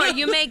 One more.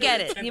 You may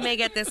get it. You may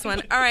get this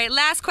one. All right,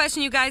 last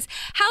question, you guys.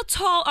 How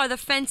tall are the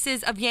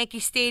fences of Yankee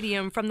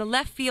Stadium from the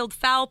left field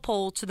foul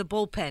pole to the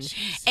bullpen?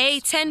 Jesus. A,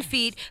 10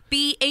 feet,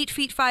 B, 8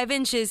 feet 5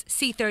 inches,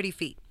 C, 30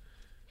 feet.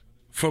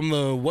 From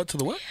the what to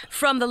the what?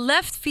 From the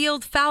left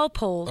field foul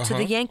pole to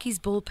the Yankees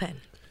bullpen.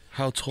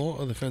 How tall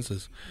are the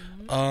fences?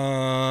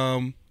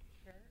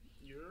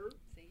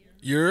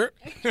 You're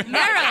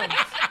Mero.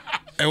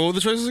 And what were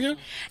the choices again?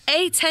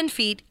 A, 10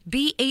 feet,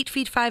 B, 8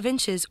 feet 5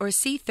 inches, or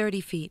C,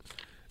 30 feet.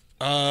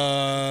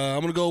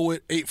 I'm gonna go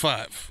with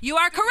 8'5". You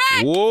are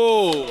correct.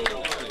 Whoa. You know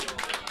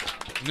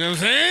what I'm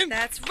saying?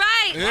 That's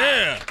right.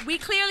 Yeah. We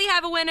clearly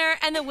have a winner,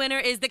 and the winner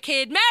is the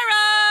Kid Mero.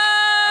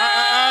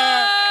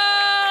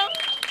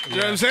 You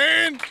know what I'm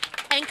saying?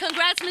 And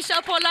congrats,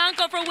 Michelle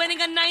Polanco, for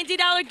winning a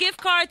 $90 gift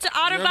card to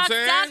saying?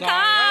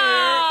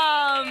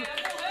 OtterBox.com.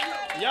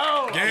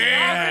 Yo.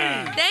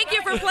 Yeah. Thank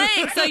you for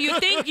playing. So you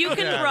think you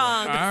can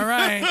Bronx. All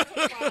right.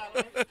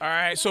 All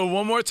right, so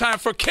one more time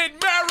for Kid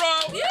Mero.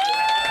 Thank you.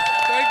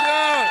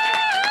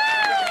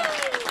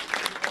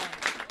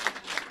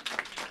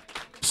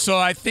 So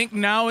I think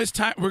now it's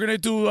time. We're going to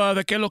do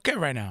the Que Lo Que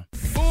right now.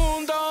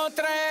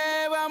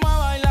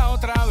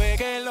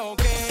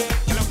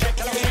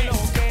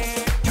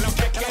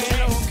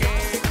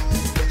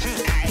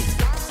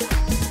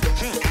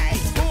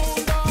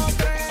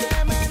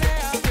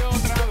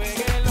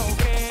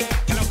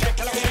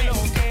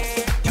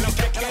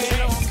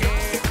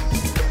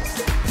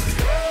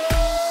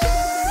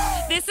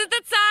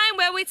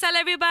 Tell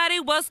everybody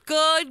what's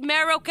good,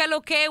 Mero, que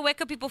lo que, where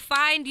can people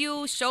find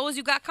you, shows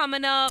you got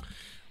coming up?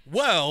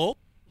 Well,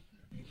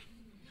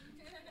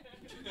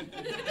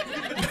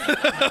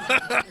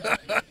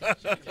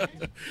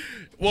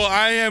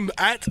 I am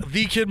at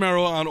the Kid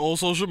Mero on all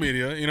social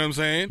media. You know what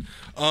I'm saying?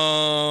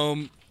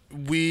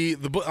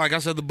 The book, like I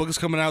said, the book is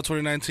coming out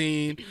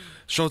 2019.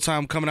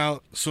 Showtime coming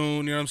out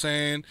soon. You know what I'm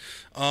saying?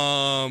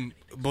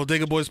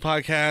 Bodega Boys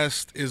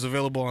podcast is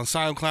available on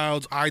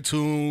SoundCloud,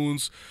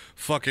 iTunes,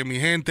 fucking Mi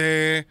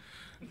Gente,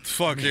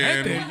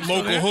 fucking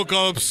local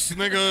hookups,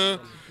 nigga,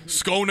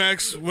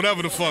 Skonex,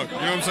 whatever the fuck. You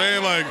know what I'm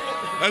saying? Like,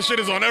 that shit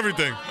is on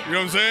everything. You know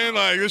what I'm saying?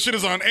 Like, this shit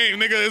is on AIM.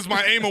 Nigga, it's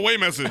my AIM away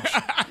message.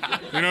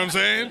 You know what I'm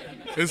saying?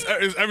 It's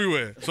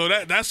everywhere. So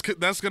that's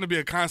going to be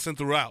a constant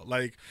throughout.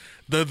 Like,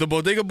 the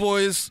Bodega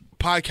Boys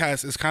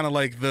podcast is kind of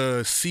like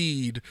the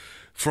seed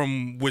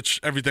from which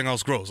everything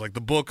else grows. Like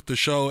the book, the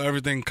show,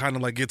 everything kind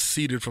of like gets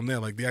seeded from there.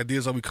 Like the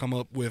ideas that we come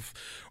up with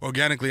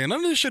organically, and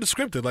none of this shit is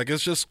scripted. Like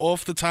it's just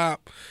off the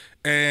top,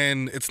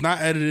 and it's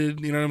not edited.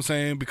 You know what I'm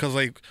saying? Because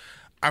like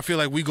I feel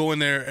like we go in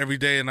there every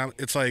day, and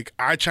it's like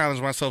I challenge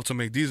myself to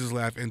make Jesus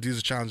laugh, and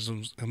Jesus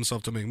challenges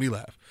himself to make me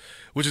laugh,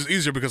 which is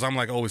easier because I'm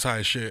like always high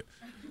as shit.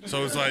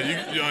 So it's like, you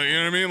know what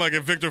I mean? Like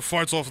if Victor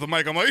farts off the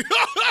mic, I'm like, you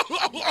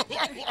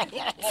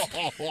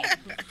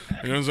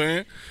know what I'm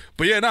saying?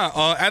 But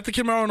yeah, at the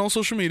Kid Mero on all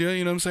social media,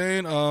 you know what I'm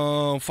saying?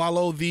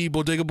 Follow the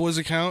Bodega Boys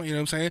account, you know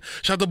what I'm saying?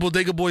 Shout out to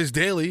Bodega Boys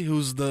Daily,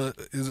 who's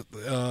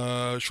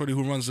shorty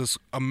who runs this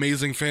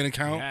amazing fan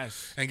account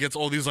and gets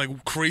all these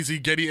like crazy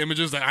Getty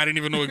images that I didn't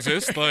even know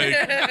exist, like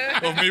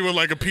of me with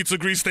like a pizza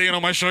grease stain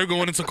on my shirt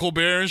going into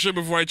Colbert and shit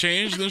before I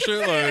changed and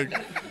shit. Like,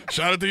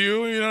 shout out to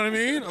you, you know what I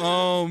mean?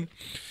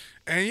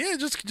 And yeah,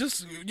 just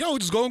go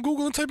on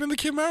Google and type in the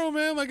Kid Mero,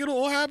 man. Like it'll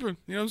all happen.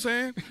 You know what I'm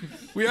saying?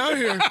 We out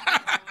here.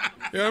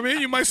 You know what I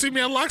mean? You might see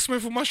me at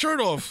Locksmith with my shirt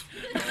off.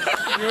 You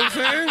know what I'm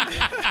saying?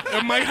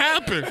 It might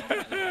happen.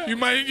 You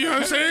know what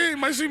I'm saying? You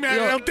might see me at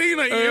El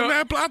Tina eating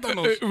mad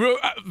plátanos.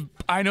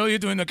 I know you're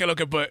doing the Que Lo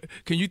Que, but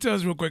can you tell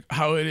us real quick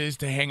how it is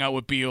to hang out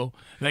with Pio,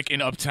 like in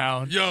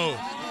Uptown? Yo,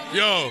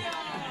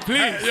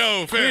 please,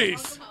 fam.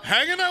 Please.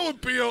 Hanging out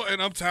with Pio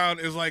in Uptown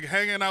is like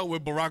hanging out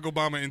with Barack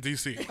Obama in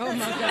D.C. Oh,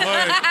 my God.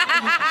 Like,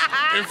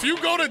 if you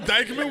go to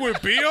Dykeman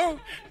with Pio,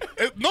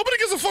 nobody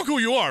gives a fuck who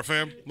you are,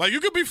 fam. Like, you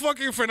could be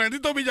fucking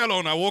Fernandito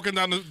Villalona walking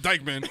down the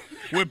Dykeman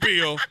with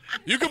Pio.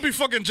 You could be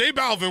fucking J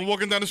Balvin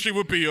walking down the street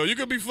with Pio. You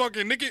could be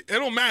fucking Nicki. It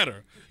don't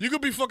matter. You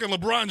could be fucking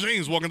LeBron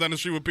James walking down the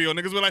street with Pio.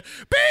 Niggas be like,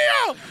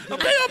 Pio! Oh, my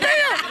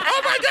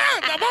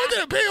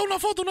God! Pio, una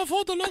foto,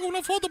 loco,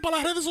 una foto para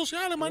las redes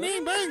sociales,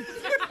 manín, ven.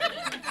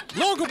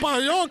 Loco,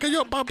 para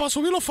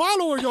subir los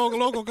followers,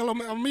 loco, que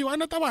mi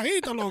vaina está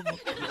bajita, loco.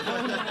 You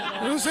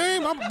know what I'm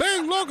saying?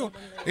 Ven, loco.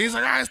 And he's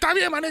like, está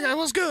bien, my nigga,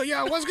 what's good?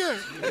 Yeah, what's good?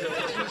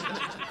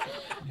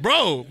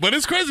 Bro, but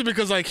it's crazy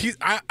because like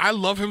I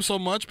love him so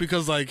much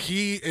because like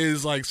he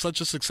is like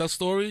such a success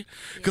story.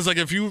 Because like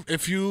if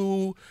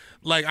you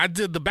like I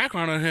did the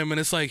background on him and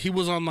it's like he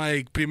was on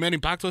like Primer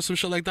Impacto or some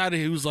shit like that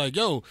and he was like,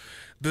 yo,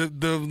 the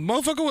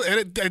motherfucker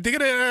I think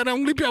it era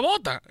un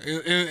limpiabota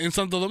in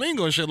Santo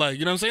Domingo and shit, like,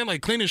 you know what I'm saying,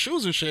 like cleaning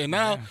shoes and shit. And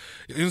now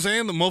you know what I'm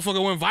saying, the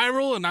motherfucker went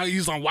viral and now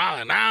he's on Wild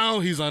and Now,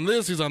 he's on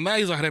this, he's on that,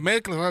 he's on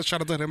Remezcla,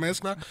 shout out to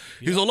Remezcla.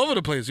 He's all over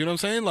the place, you know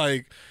what I'm saying,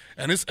 like.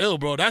 And it's ill,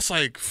 bro. That's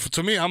like,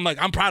 to me, I'm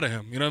proud of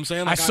him. You know what I'm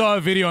saying? Like, I saw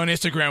a video on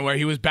Instagram where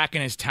he was back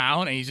in his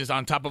town and he's just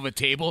on top of a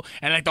table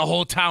and like the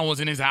whole town was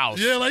in his house.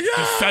 Yeah, like, yeah.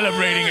 Just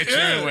celebrating and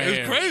cheering with him.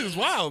 It's crazy. It's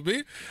wild,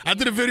 B. I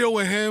did a video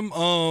with him,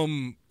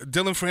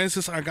 Dylan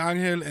Francis,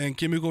 Arcangel, and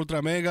Químico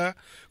Ultra Mega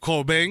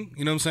called Bang.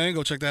 You know what I'm saying?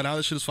 Go check that out.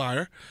 That shit is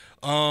fire.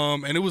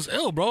 And it was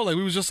ill, bro. Like,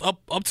 we was just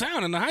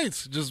uptown in the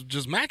Heights, just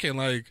macking,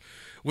 like,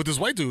 with this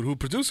white dude who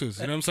produces.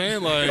 You know what I'm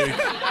saying? Like,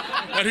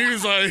 and he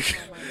was like...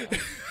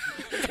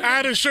 I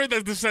had a shirt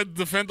that said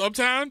 "Defend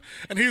Uptown,"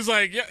 and he's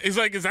like, "Yeah." He's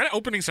like, "Is that an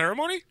opening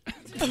ceremony?"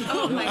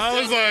 Oh my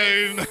I was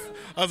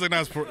like, "No,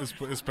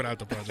 it's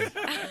Peralta project."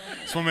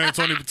 It's my man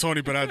Tony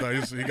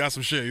Peralta. He got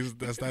some shit.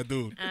 That's that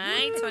dude.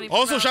 Alright, Tony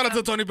Also, Peralta. shout out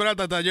to Tony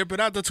Peralta, Taller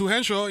Peralta, Tu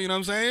Henshaw. You know what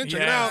I'm saying?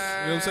 Check it out. You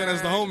know what I'm saying?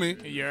 That's the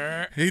homie.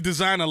 Yeah. He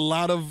designed a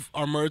lot of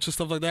our merch and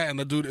stuff like that, and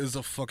the dude is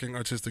a fucking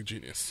artistic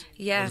genius.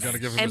 Yes. Gotta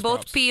give him And his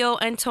both props. Pio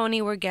and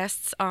Tony were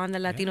guests on the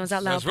Latinos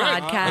Out Loud That's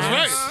right. podcast.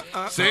 That's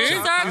right. See? Full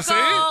You see?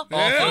 circle.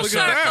 Yeah, Full look at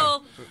that.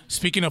 circle.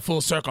 Speaking of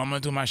full circle, I'm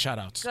going to do my shout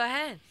outs. Go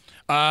ahead.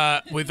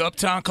 With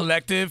Uptown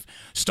Collective,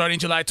 starting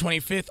July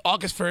 25th,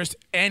 August 1st,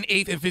 and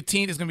 8th and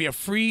 15th, is going to be a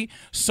free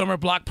summer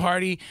block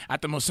party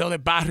at the Museo de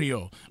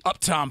Barrio,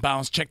 Uptown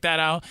Bounce. Check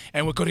that out.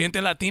 And with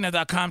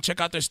CorrienteLatina.com,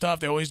 check out their stuff.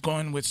 They're always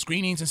going with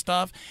screenings and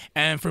stuff.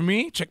 And for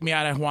me, check me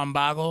out at Juan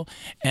Bago.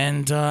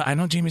 And I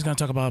know Jamie's going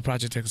to talk about a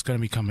project that's going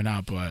to be coming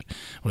out, but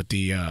with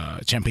the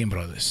Champagne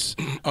Brothers.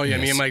 Oh, yeah,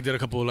 Yes. me and Mike did a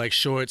couple of like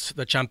shorts,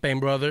 the Champagne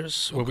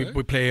Brothers, where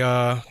we play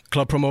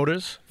club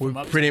promoters. We're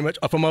pretty much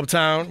from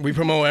Uptown. We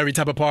promote every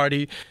type of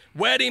party.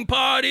 Wedding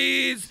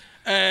parties,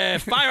 fire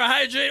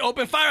hydrant,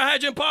 open fire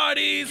hydrant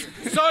parties,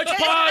 search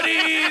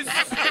parties,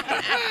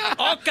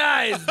 all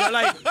kinds. They're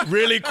like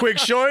really quick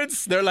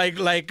shorts. They're like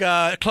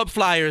club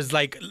flyers,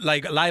 like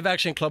live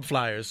action club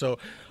flyers. So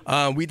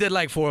we did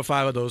like 4 or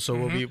 5 of those. So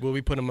we'll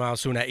be putting them out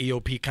soon at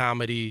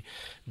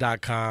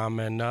eopcomedy.com.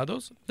 And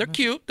they're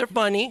cute, they're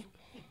funny.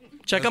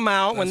 Check them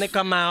out when they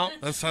come out.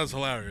 That sounds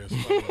hilarious.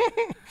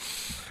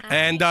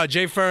 And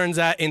Jay Ferns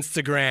at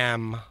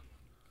Instagram.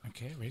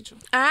 Okay, Rachel.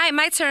 All right,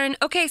 my turn.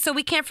 Okay, so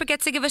we can't forget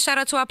to give a shout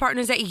out to our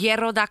partners at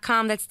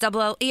Hierro.com. That's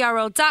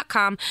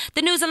LLERO.com,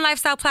 the news and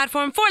lifestyle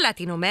platform for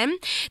Latino men.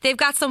 They've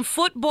got some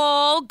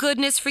football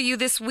goodness for you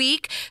this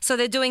week. So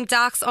they're doing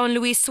docs on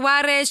Luis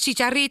Suarez,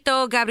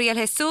 Chicharito, Gabriel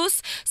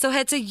Jesus. So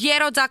head to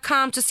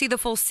Hierro.com to see the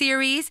full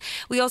series.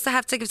 We also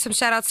have to give some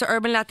shout outs to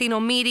Urban Latino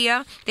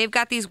Media. They've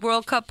got these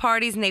World Cup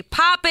parties and they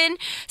poppin'.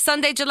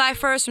 Sunday, July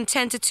 1st from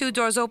 10 to 2,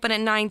 doors open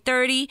at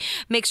 9:30.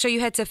 Make sure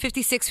you head to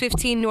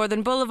 5615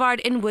 Northern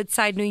Boulevard in Woodside,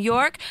 New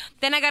York.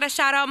 Then I got to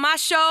shout out my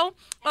show.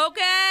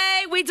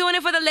 Okay, we doing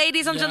it for the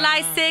ladies on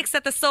July 6th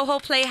at the Soho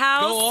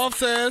Playhouse. Go off,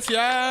 sis.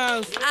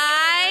 Yes.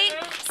 Alright,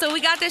 so we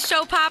got this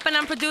show popping.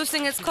 I'm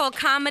producing. It's called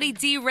Comedy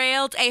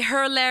Derailed, a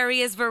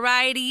hilarious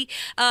variety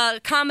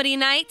comedy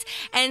night.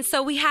 And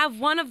so we have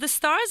one of the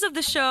stars of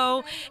the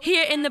show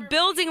here in the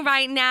building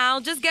right now.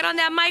 Just get on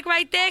that mic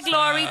right there,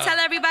 Glory. Tell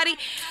everybody.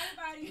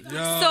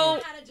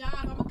 So,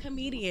 I'm a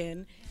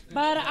comedian.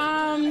 But tell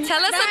us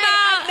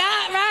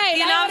about, right.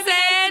 You know what I'm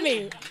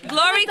saying?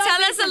 Glory,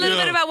 tell us a little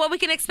bit about what we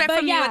can expect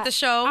from you at the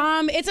show.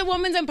 It's a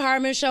women's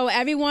empowerment show.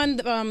 Everyone,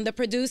 the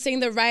producing,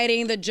 the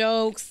writing, the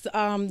jokes,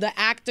 the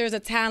actors, the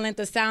talent,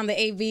 the sound, the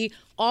AV,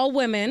 all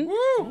women.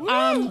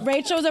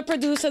 Rachel's a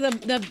producer,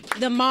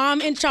 the mom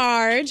in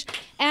charge.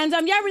 And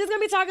we're just gonna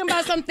be talking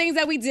about some things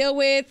that we deal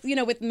with,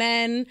 with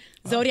men,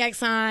 zodiac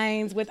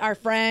signs, with our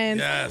friends.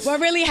 Yes.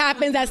 What really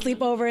happens at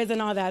sleepovers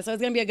and all that. So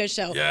it's gonna be a good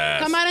show.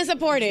 Yes. Come out and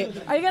support it.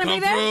 Are you gonna be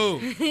there? Through.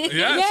 Yes.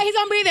 Yeah, he's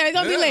gonna be there. He's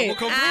gonna be late. We'll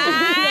come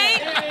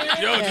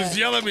through. Yo, just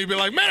yell at me, be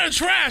like, "Man,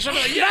 trash." I'm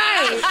like,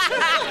 "Yes."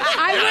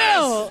 I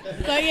will.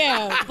 So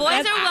yeah.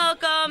 Boys are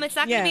welcome. It's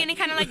not going to be any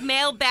kind of like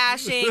male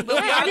bashing,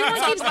 but we are going to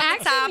talk about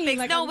the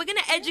topics. No, we're going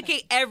to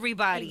educate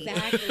everybody.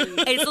 Exactly.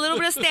 It's a little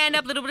bit of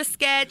stand-up, a little bit of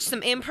sketch, some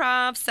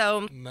improv.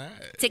 So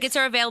tickets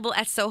are available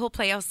at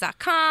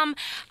SohoPlayhouse.com.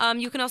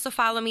 You can also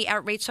follow me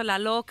at Rachel La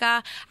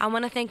Loca. I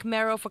want to thank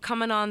Mero for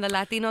coming on the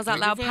Latinos Out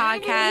Loud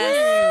podcast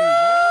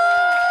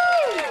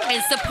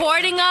and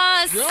supporting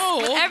us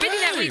with everything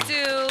that we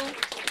do.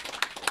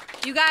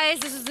 You guys,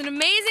 this is an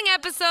amazing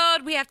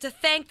episode. We have to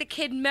thank the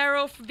Kid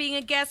Mero for being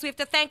a guest. We have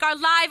to thank our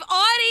live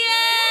audience.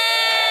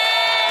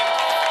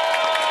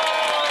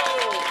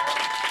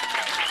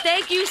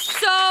 Thank you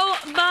so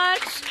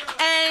much.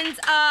 And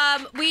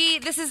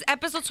this is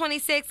episode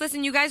 26.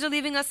 Listen, you guys are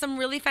leaving us some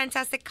really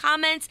fantastic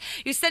comments.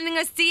 You're sending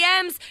us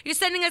DMs. You're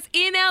sending us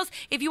emails.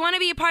 If you want to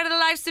be a part of the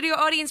live studio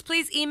audience,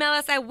 please email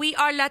us at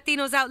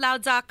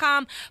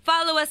wearelatinosoutloud.com.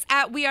 Follow us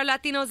at We Are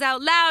Latinos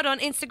Out Loud on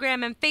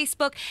Instagram and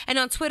Facebook. And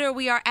on Twitter,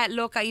 we are at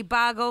Loca y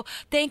Vago.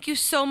 Thank you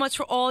so much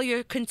for all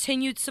your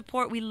continued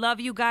support. We love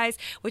you guys.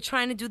 We're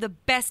trying to do the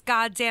best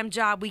goddamn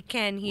job we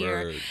can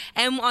here. Word.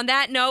 And on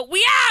that note,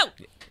 we out!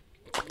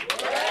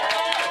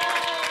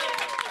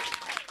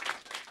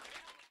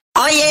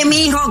 Oye,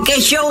 mijo, ¿qué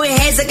show es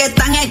ese que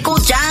están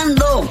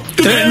escuchando?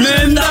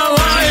 ¡Tremenda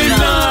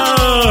Vaina!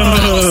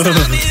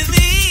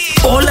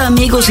 Hola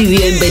amigos y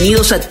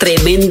bienvenidos a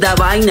Tremenda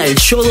Vaina, el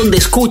show donde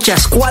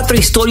escuchas 4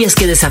 historias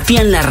que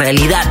desafían la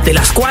realidad. De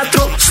las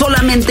 4,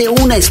 solamente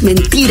una es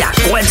mentira.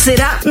 ¿Cuál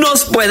será?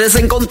 Nos puedes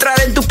encontrar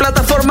en tu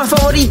plataforma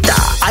favorita: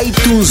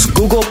 iTunes,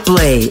 Google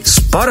Play,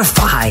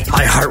 Spotify,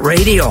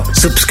 iHeartRadio.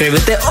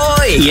 Suscríbete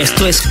hoy. Y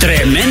esto es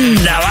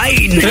Tremenda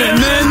Vaina.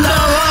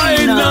 ¡Tremenda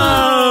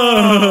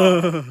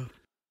Vaina!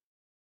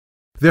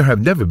 There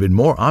have never been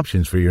more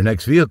options for your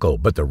next vehicle,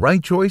 but the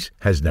right choice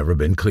has never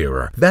been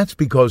clearer. That's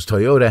because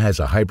Toyota has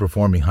a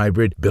high-performing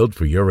hybrid built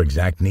for your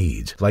exact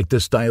needs, like the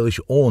stylish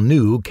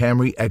all-new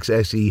Camry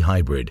XSE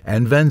Hybrid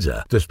and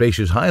Venza, the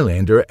spacious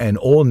Highlander and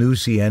all-new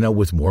Sienna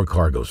with more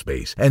cargo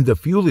space, and the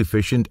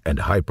fuel-efficient and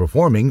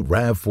high-performing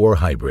RAV4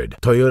 Hybrid.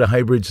 Toyota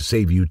hybrids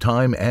save you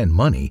time and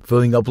money,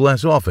 filling up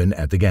less often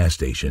at the gas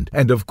station.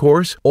 And of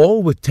course,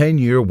 all with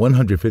 10-year,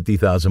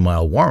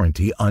 150,000-mile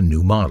warranty on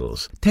new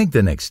models. Take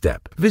the next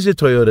step. Visit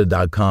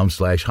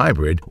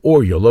Toyota.com/hybrid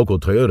or your local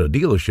Toyota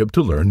dealership to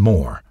learn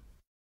more.